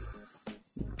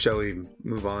 Shall we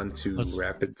move on to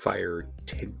rapid fire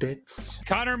tidbits?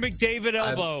 Connor McDavid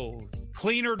elbow,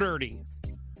 clean or dirty?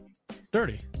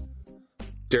 Dirty.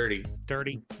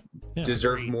 Yeah,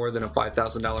 deserved more than a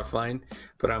 $5,000 fine.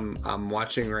 But I'm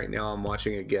watching right now. I'm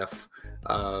watching a GIF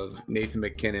of Nathan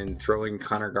McKinnon throwing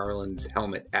Connor Garland's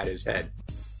helmet at his head.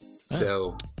 Oh.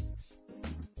 So,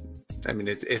 I mean,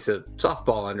 it's a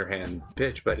softball underhand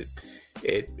pitch, but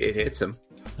it hits him.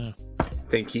 Yeah. I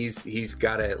think he's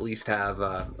got to at least have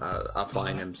a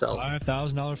fine himself.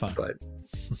 $5,000 fine. But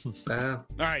all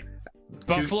right.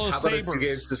 Buffalo Sabres. How about a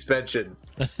 2-game suspension?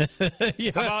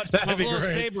 Yeah, how about Buffalo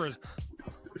Sabres?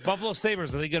 Buffalo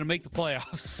Sabres, are they going to make the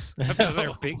playoffs after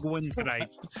their big win tonight?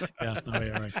 Yeah,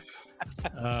 you're right.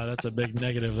 That's a big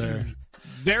negative there.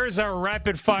 There's our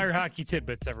rapid fire hockey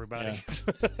tidbits, everybody.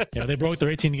 Yeah, they broke their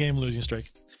 18-game losing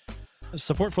streak.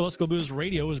 Support for Let's Go Blues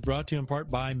Radio is brought to you in part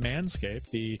by Manscaped,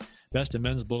 the best in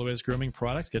men's blow-away grooming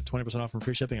products. Get 20% off from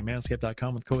free shipping at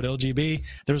manscaped.com with code LGB.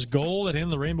 There's gold at the end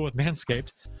of the rainbow with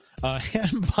Manscaped.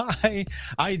 And by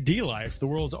ID Life, the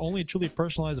world's only truly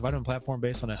personalized vitamin platform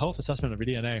based on a health assessment of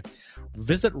your DNA.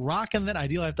 Visit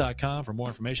rockinthatidlife.com for more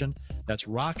information. That's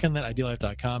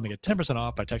rockinthatidlife.com. And get 10%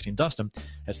 off by texting Dustin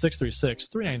at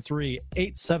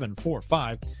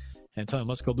 636-393-8745. And tell them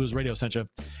Let's Go Blues Radio sent you.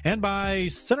 And by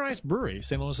Se9 Brewery,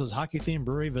 St. Louis's hockey-themed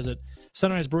brewery. Visit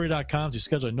Se9brewery.com to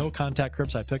schedule a no-contact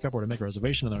curbside pickup or to make a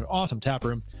reservation in their awesome tap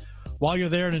room. While you're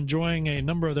there and enjoying a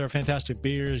number of their fantastic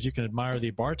beers, you can admire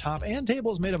the bar top and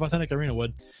tables made of authentic arena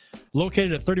wood.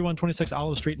 Located at 3126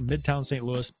 Olive Street in Midtown St.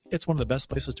 Louis, it's one of the best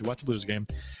places to watch a Blues game.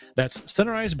 That's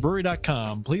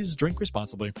Se9brewery.com. Please drink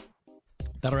responsibly.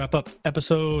 That'll wrap up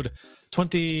episode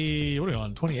 20, what are we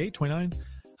on, 28, 29? I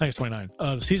think it's 29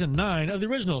 of season 9 of the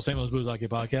original St. Louis Blues Hockey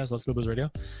Podcast, Let's Go Blues Radio.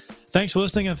 Thanks for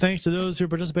listening, and thanks to those who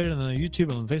participated in the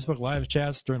YouTube and Facebook live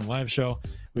chats during the live show.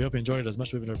 We hope you enjoyed it as much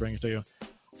as we've enjoyed bringing it to you.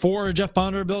 For Jeff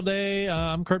Ponder, Bill Day,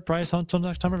 I'm Kurt Price. Until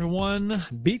next time, everyone,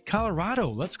 beat Colorado.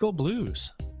 Let's go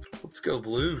Blues. Let's go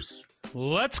Blues.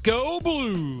 Let's go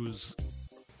Blues.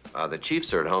 The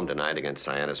Chiefs are at home tonight against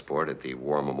Cyanosport at the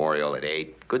War Memorial at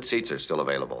 8. Good seats are still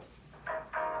available.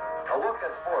 A look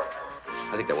at fourth.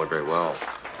 I think that went very well.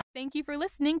 Thank you for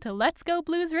listening to Let's Go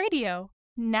Blues Radio.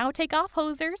 Now take off,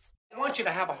 hosers. I want you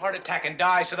to have a heart attack and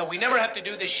die so that we never have to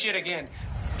do this shit again.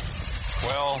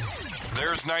 Well,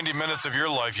 there's 90 minutes of your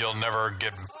life you'll never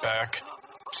get back.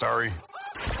 Sorry.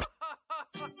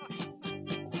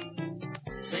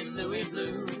 St. Louis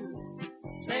Blues,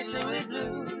 St. Louis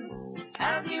Blues.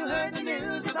 Have you heard the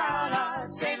news about our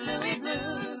St. Louis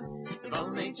Blues? They've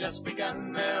only just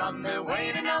begun, they're on their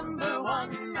way to number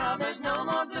one. Now there's no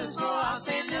more blues for our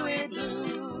St. Louis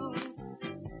Blues.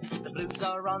 The Blues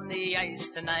are on the ice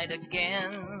tonight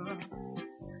again.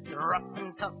 They're rough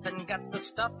and tough and got the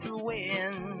stuff to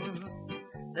win.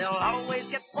 They'll always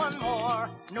get one more,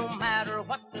 no matter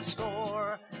what the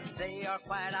score. They are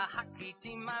quite a hockey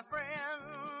team, my friend.